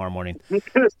by tomorrow morning.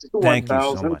 Thank you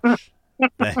so much.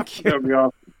 Thank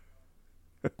you.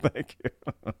 Thank you.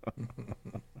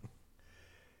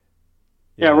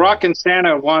 Yeah, Rockin'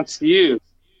 Santa wants you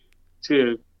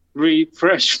to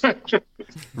refresh.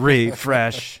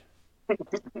 Refresh,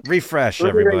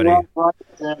 everybody.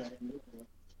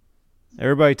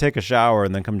 Everybody take a shower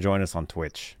and then come join us on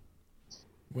Twitch.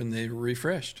 When they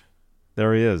refreshed.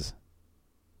 There he is.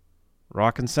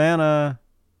 Rockin' Santa.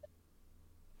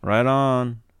 Right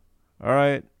on. All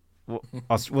right.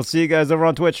 We'll see you guys over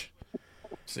on Twitch.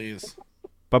 See you.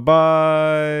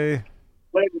 Bye-bye.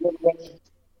 Later, everybody.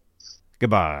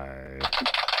 Goodbye.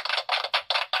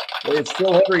 Hey, it's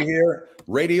Phil Henry here,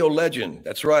 radio legend.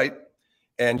 That's right.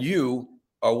 And you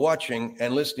are watching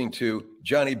and listening to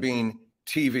Johnny Bean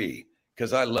TV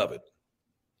because I love it.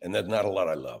 And there's not a lot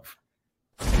I love.